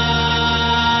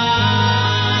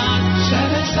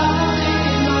שרש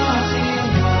אחים אחים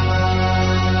גם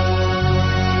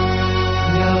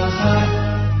יחד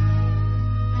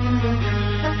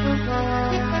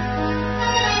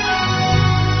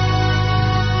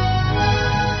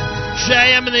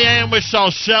JM in the AM with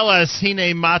Shalshelis,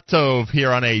 Hine Matov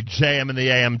here on a JM in the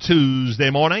AM Tuesday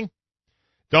morning.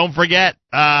 Don't forget,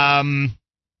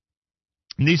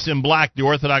 Nissim Black, the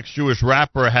Orthodox Jewish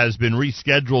rapper, has been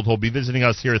rescheduled. He'll be visiting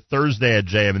us here Thursday at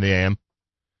JM in the AM.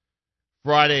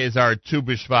 Friday is our Tu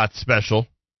B'Shvat special.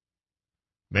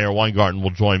 Mayor Weingarten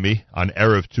will join me on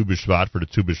Erev Tu B'Shvat for the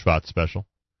Tu B'Shvat special.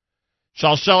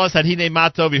 Shalshelis had Hine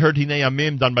Matov. You heard Hine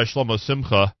Yamim done by Shlomo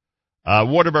Simcha.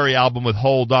 Waterbury album with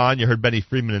Hold On. You heard Benny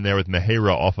Friedman in there with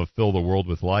Mehera off of Fill the World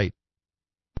with Light.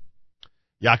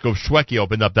 Yaakov Shweki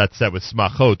opened up that set with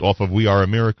Smachot off of We Are a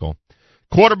Miracle.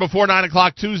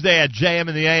 9:15 Tuesday at JM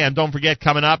in the AM. Don't forget,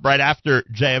 coming up right after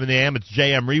JM in the AM, it's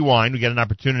JM Rewind. We get an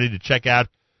opportunity to check out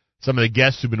some of the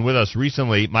guests who've been with us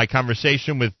recently. My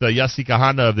conversation with Yossi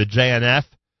Kahana of the JNF.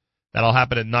 That'll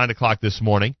happen at 9 o'clock this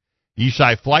morning.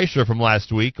 Yishai Fleischer from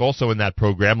last week, also in that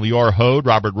program. Lior Hode,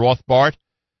 Robert Rothbart.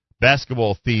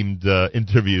 Basketball-themed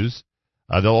interviews.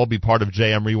 They'll all be part of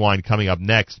JM Rewind coming up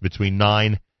next between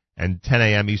 9 and 10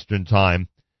 a.m. Eastern Time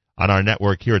on our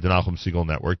network here at the Nachum Segal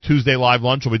Network. Tuesday live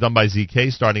lunch will be done by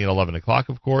ZK starting at 11 o'clock,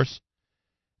 of course.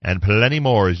 And plenty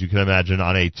more, as you can imagine,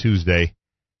 on a Tuesday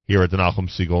here at the Nachum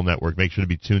Segal Network. Make sure to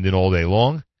be tuned in all day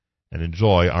long and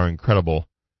enjoy our incredible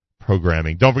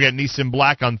programming. Don't forget Nissim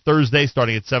Black on Thursday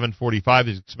starting at 7:45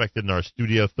 is expected in our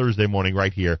studio Thursday morning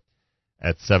right here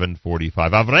at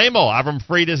 7:45. Avram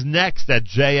Fried is next at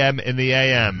JM in the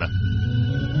AM.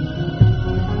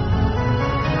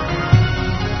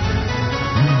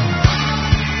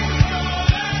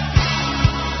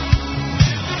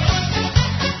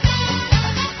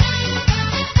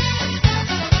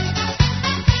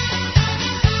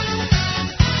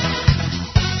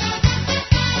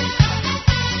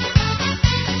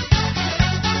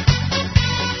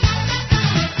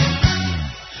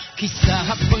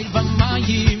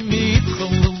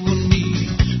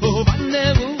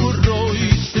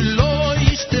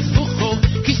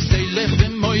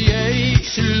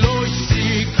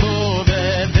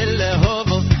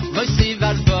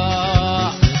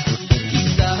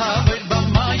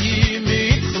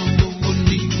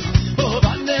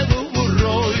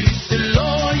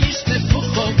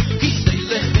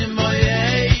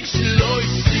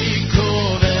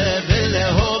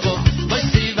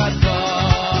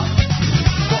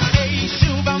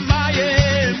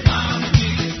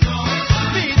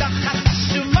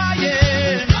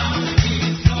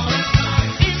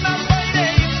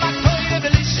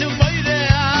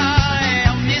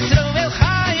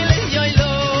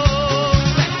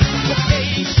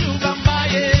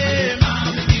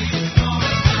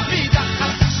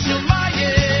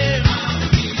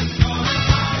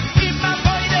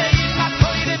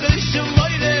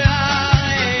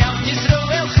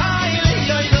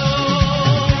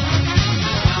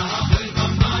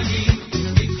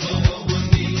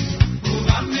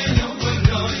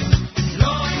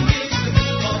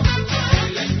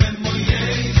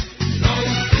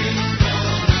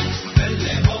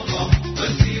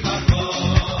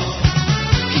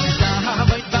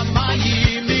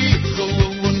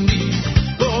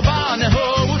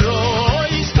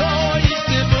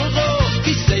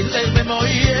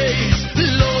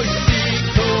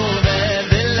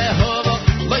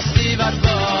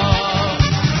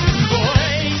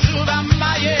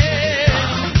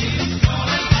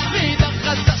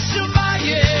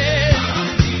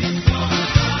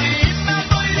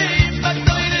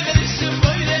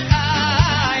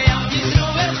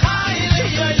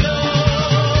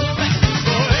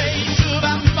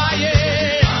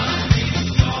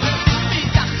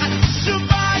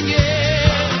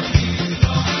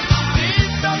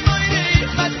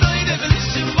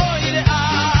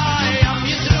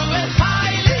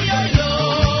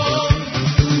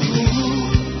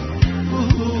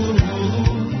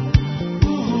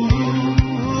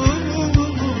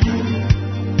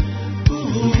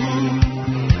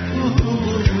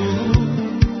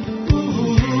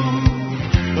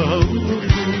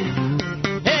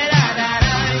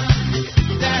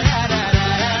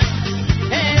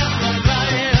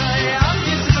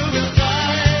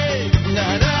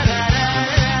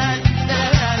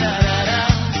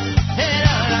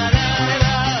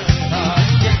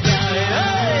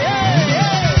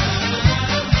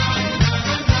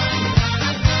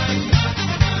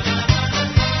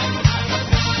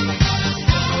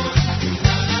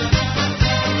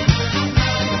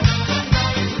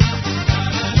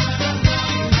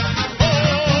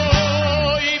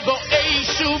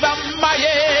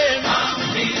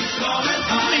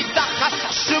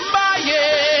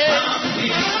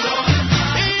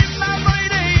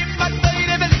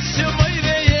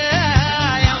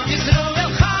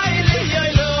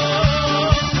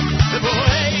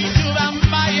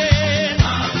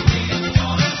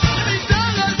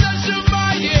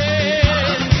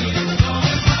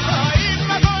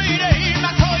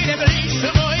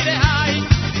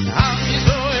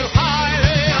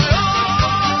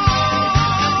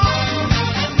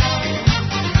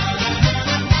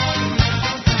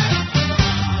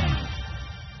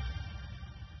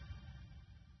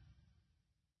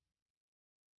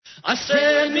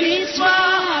 עשה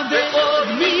מצווה ועוד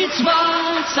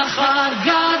מצווה, שכר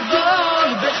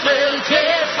גדול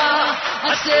בחלקך.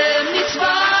 עשה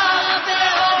מצווה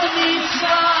ועוד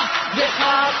מצווה,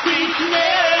 וכך תקנה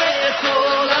את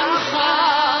עולמך.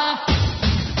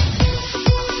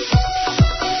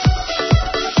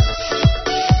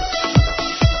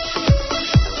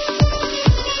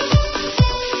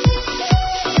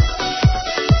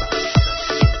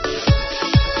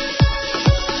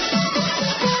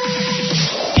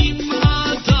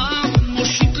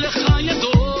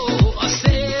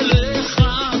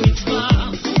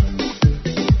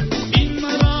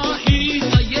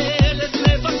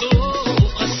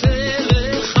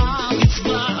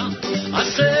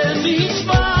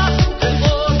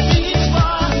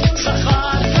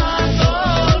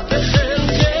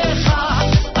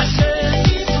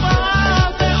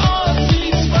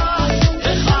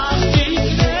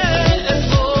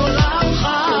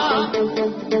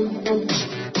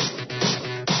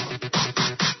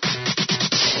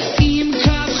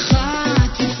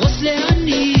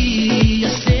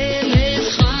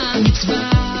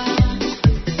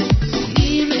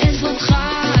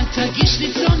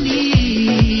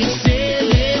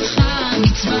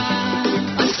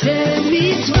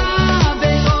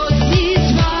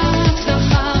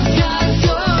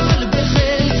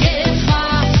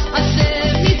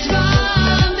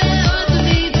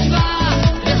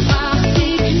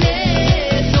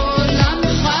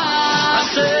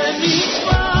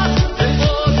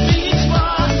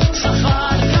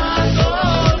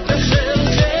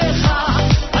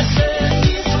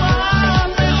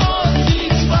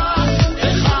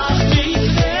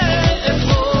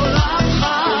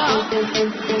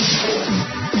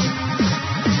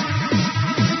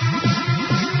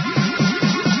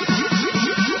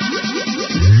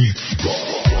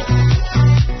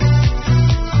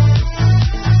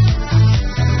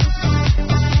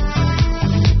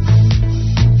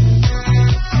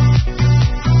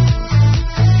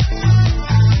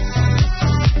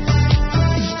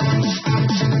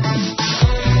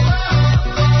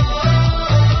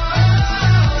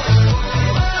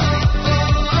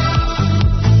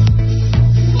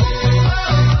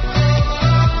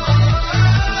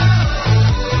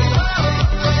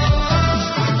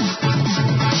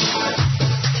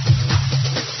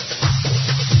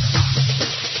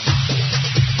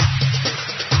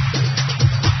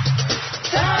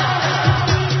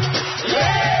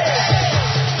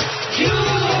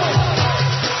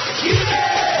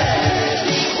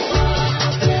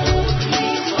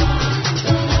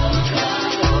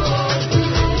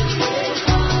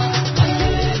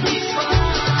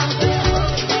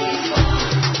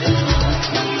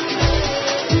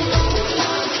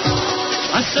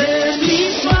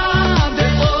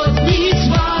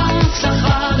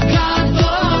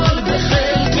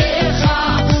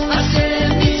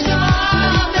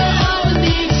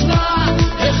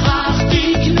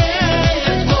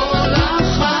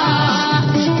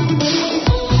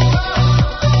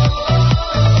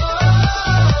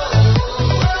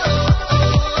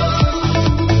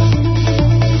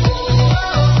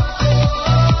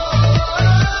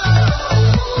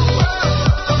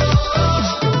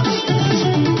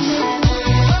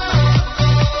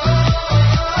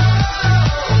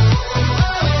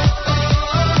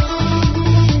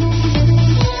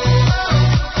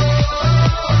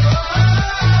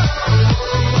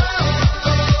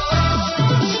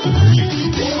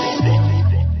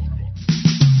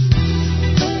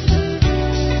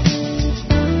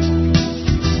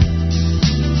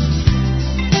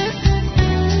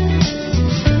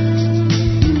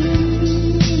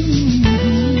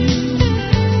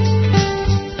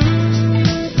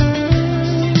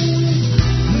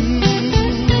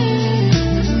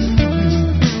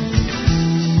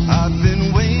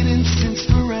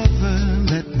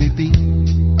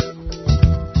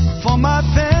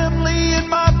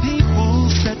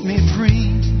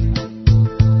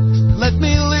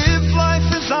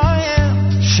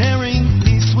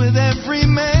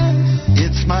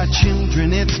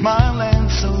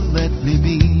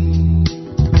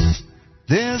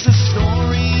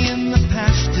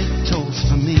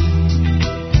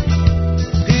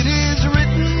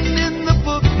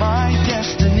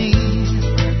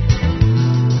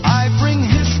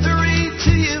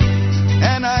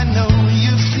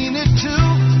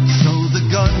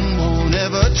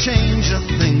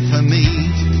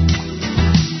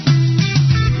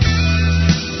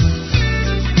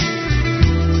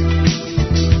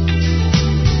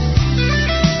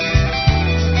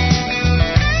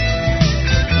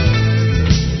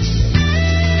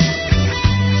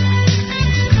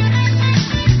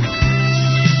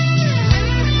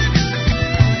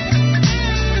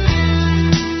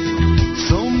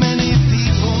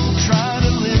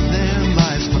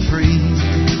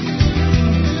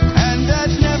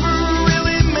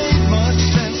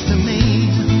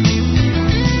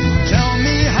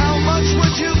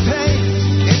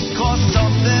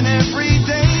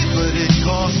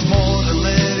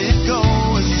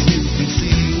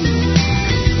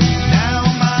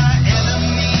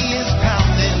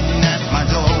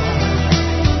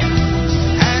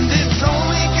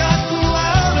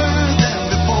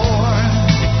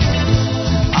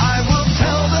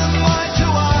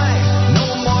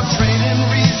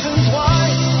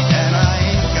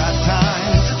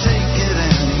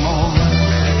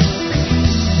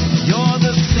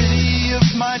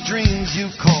 dreams you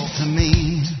called to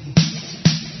me,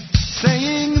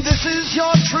 saying this is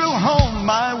your true home,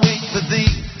 I wait for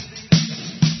thee.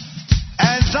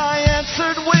 As I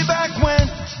answered way back when,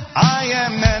 I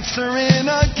am answering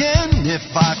again. If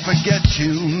I forget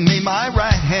you, may my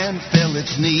right hand feel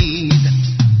its need.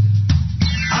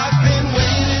 I've been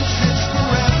waiting since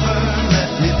forever,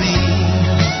 let me be.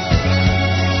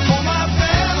 For my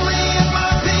family and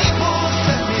my people,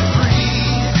 set me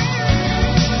free.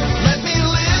 Let me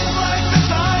live like as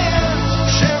I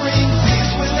am, sharing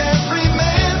peace with every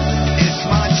man. It's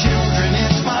my children,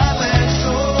 it's my land,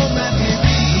 so let me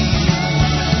be.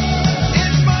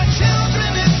 It's my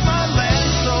children, it's my land,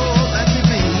 so let me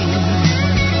be.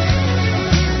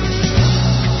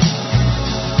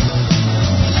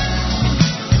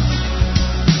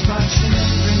 It's my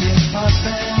children, it's my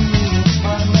family, it's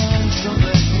my land, so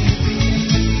let me be.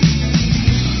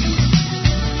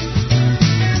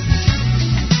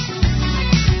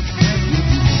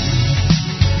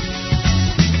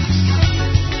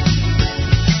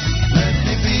 Let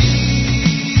me be.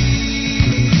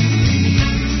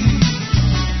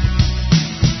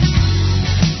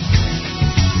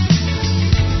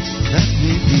 Let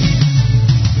me be.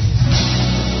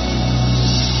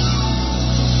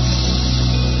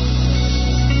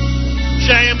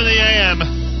 JM in the AM.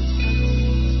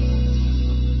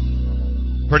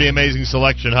 Pretty amazing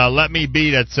selection, huh? Let Me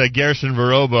Be. That's Gershon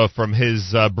Veroba from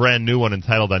his brand new one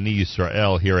entitled Ani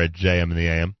Yisrael here at JM in the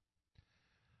AM.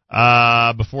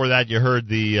 Before that, you heard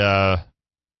the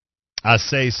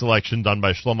Asay selection done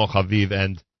by Shlomo Chaviv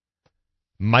and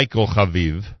Michael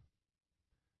Chaviv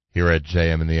here at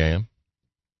JM in the AM.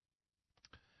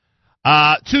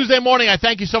 Tuesday morning, I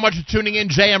thank you so much for tuning in.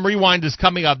 JM Rewind is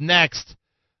coming up next.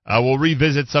 We'll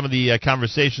revisit some of the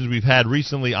conversations we've had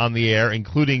recently on the air,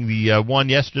 including the one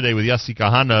yesterday with Yossi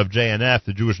Kahana of JNF,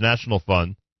 the Jewish National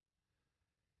Fund.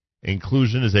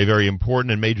 Inclusion is a very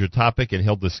important and major topic, and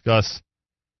he'll discuss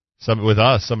with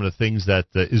us some of the things that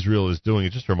Israel is doing.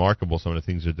 It's just remarkable, some of the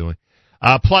things they're doing.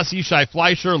 Plus Yishai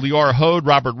Fleischer, Lior Hode,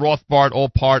 Robert Rothbard, all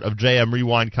part of JM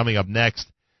Rewind coming up next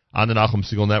on the Nachum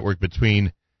Segal Network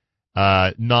between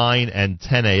 9 and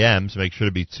 10 a.m., so make sure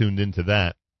to be tuned into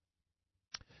that.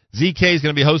 ZK is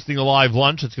going to be hosting a live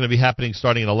lunch. It's going to be happening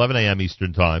starting at 11 a.m.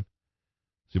 Eastern Time.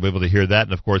 So you'll be able to hear that,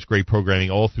 and, of course, great programming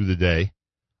all through the day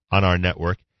on our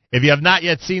network. If you have not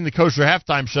yet seen the Kosher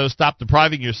Halftime Show, stop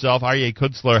depriving yourself. Aryeh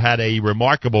Kutzler had a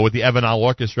remarkable, with the Evan Al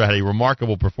Orchestra, had a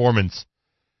remarkable performance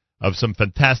of some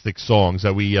fantastic songs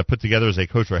that we put together as a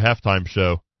Kosher Halftime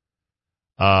Show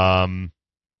for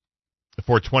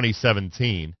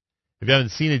 2017. If you haven't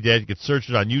seen it yet, you can search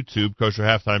it on YouTube, Kosher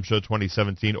Halftime Show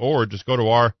 2017, or just go to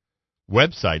our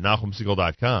website,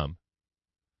 NachumSegal.com,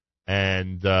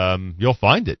 and you'll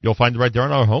find it. You'll find it right there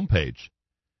on our homepage,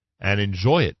 and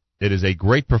enjoy it. It is a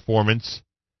great performance,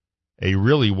 a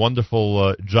really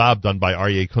wonderful job done by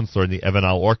Aryeh Kutzler and the Evan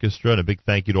Al Orchestra, and a big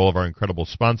thank you to all of our incredible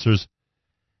sponsors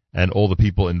and all the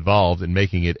people involved in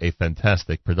making it a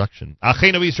fantastic production.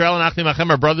 Achenu Israel and Achim Achem,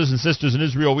 our brothers and sisters in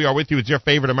Israel, we are with you. It's your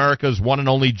favorite America's one and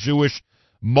only Jewish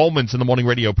Moments in the Morning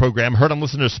radio program, heard on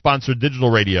listener-sponsored digital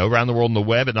radio around the world on the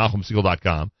web at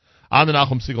NachumSegal.com, on the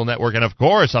Nachum Segal Network, and, of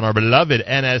course, on our beloved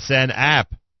NSN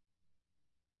app.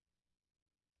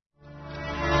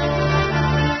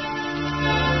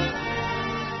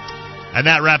 And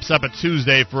that wraps up a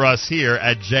Tuesday for us here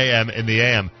at JM in the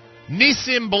AM.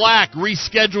 Nissim Black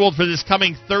rescheduled for this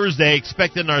coming Thursday,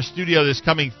 expected in our studio this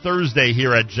coming Thursday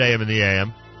here at JM in the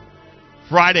AM.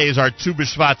 Friday is our Tu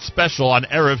B'Shvat special on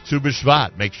Erev Tu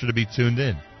B'Shvat. Make sure to be tuned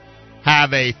in.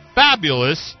 Have a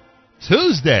fabulous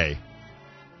Tuesday.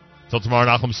 Till tomorrow,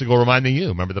 Nachum Segal reminding you,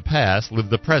 remember the past, live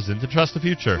the present, and trust the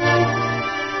future.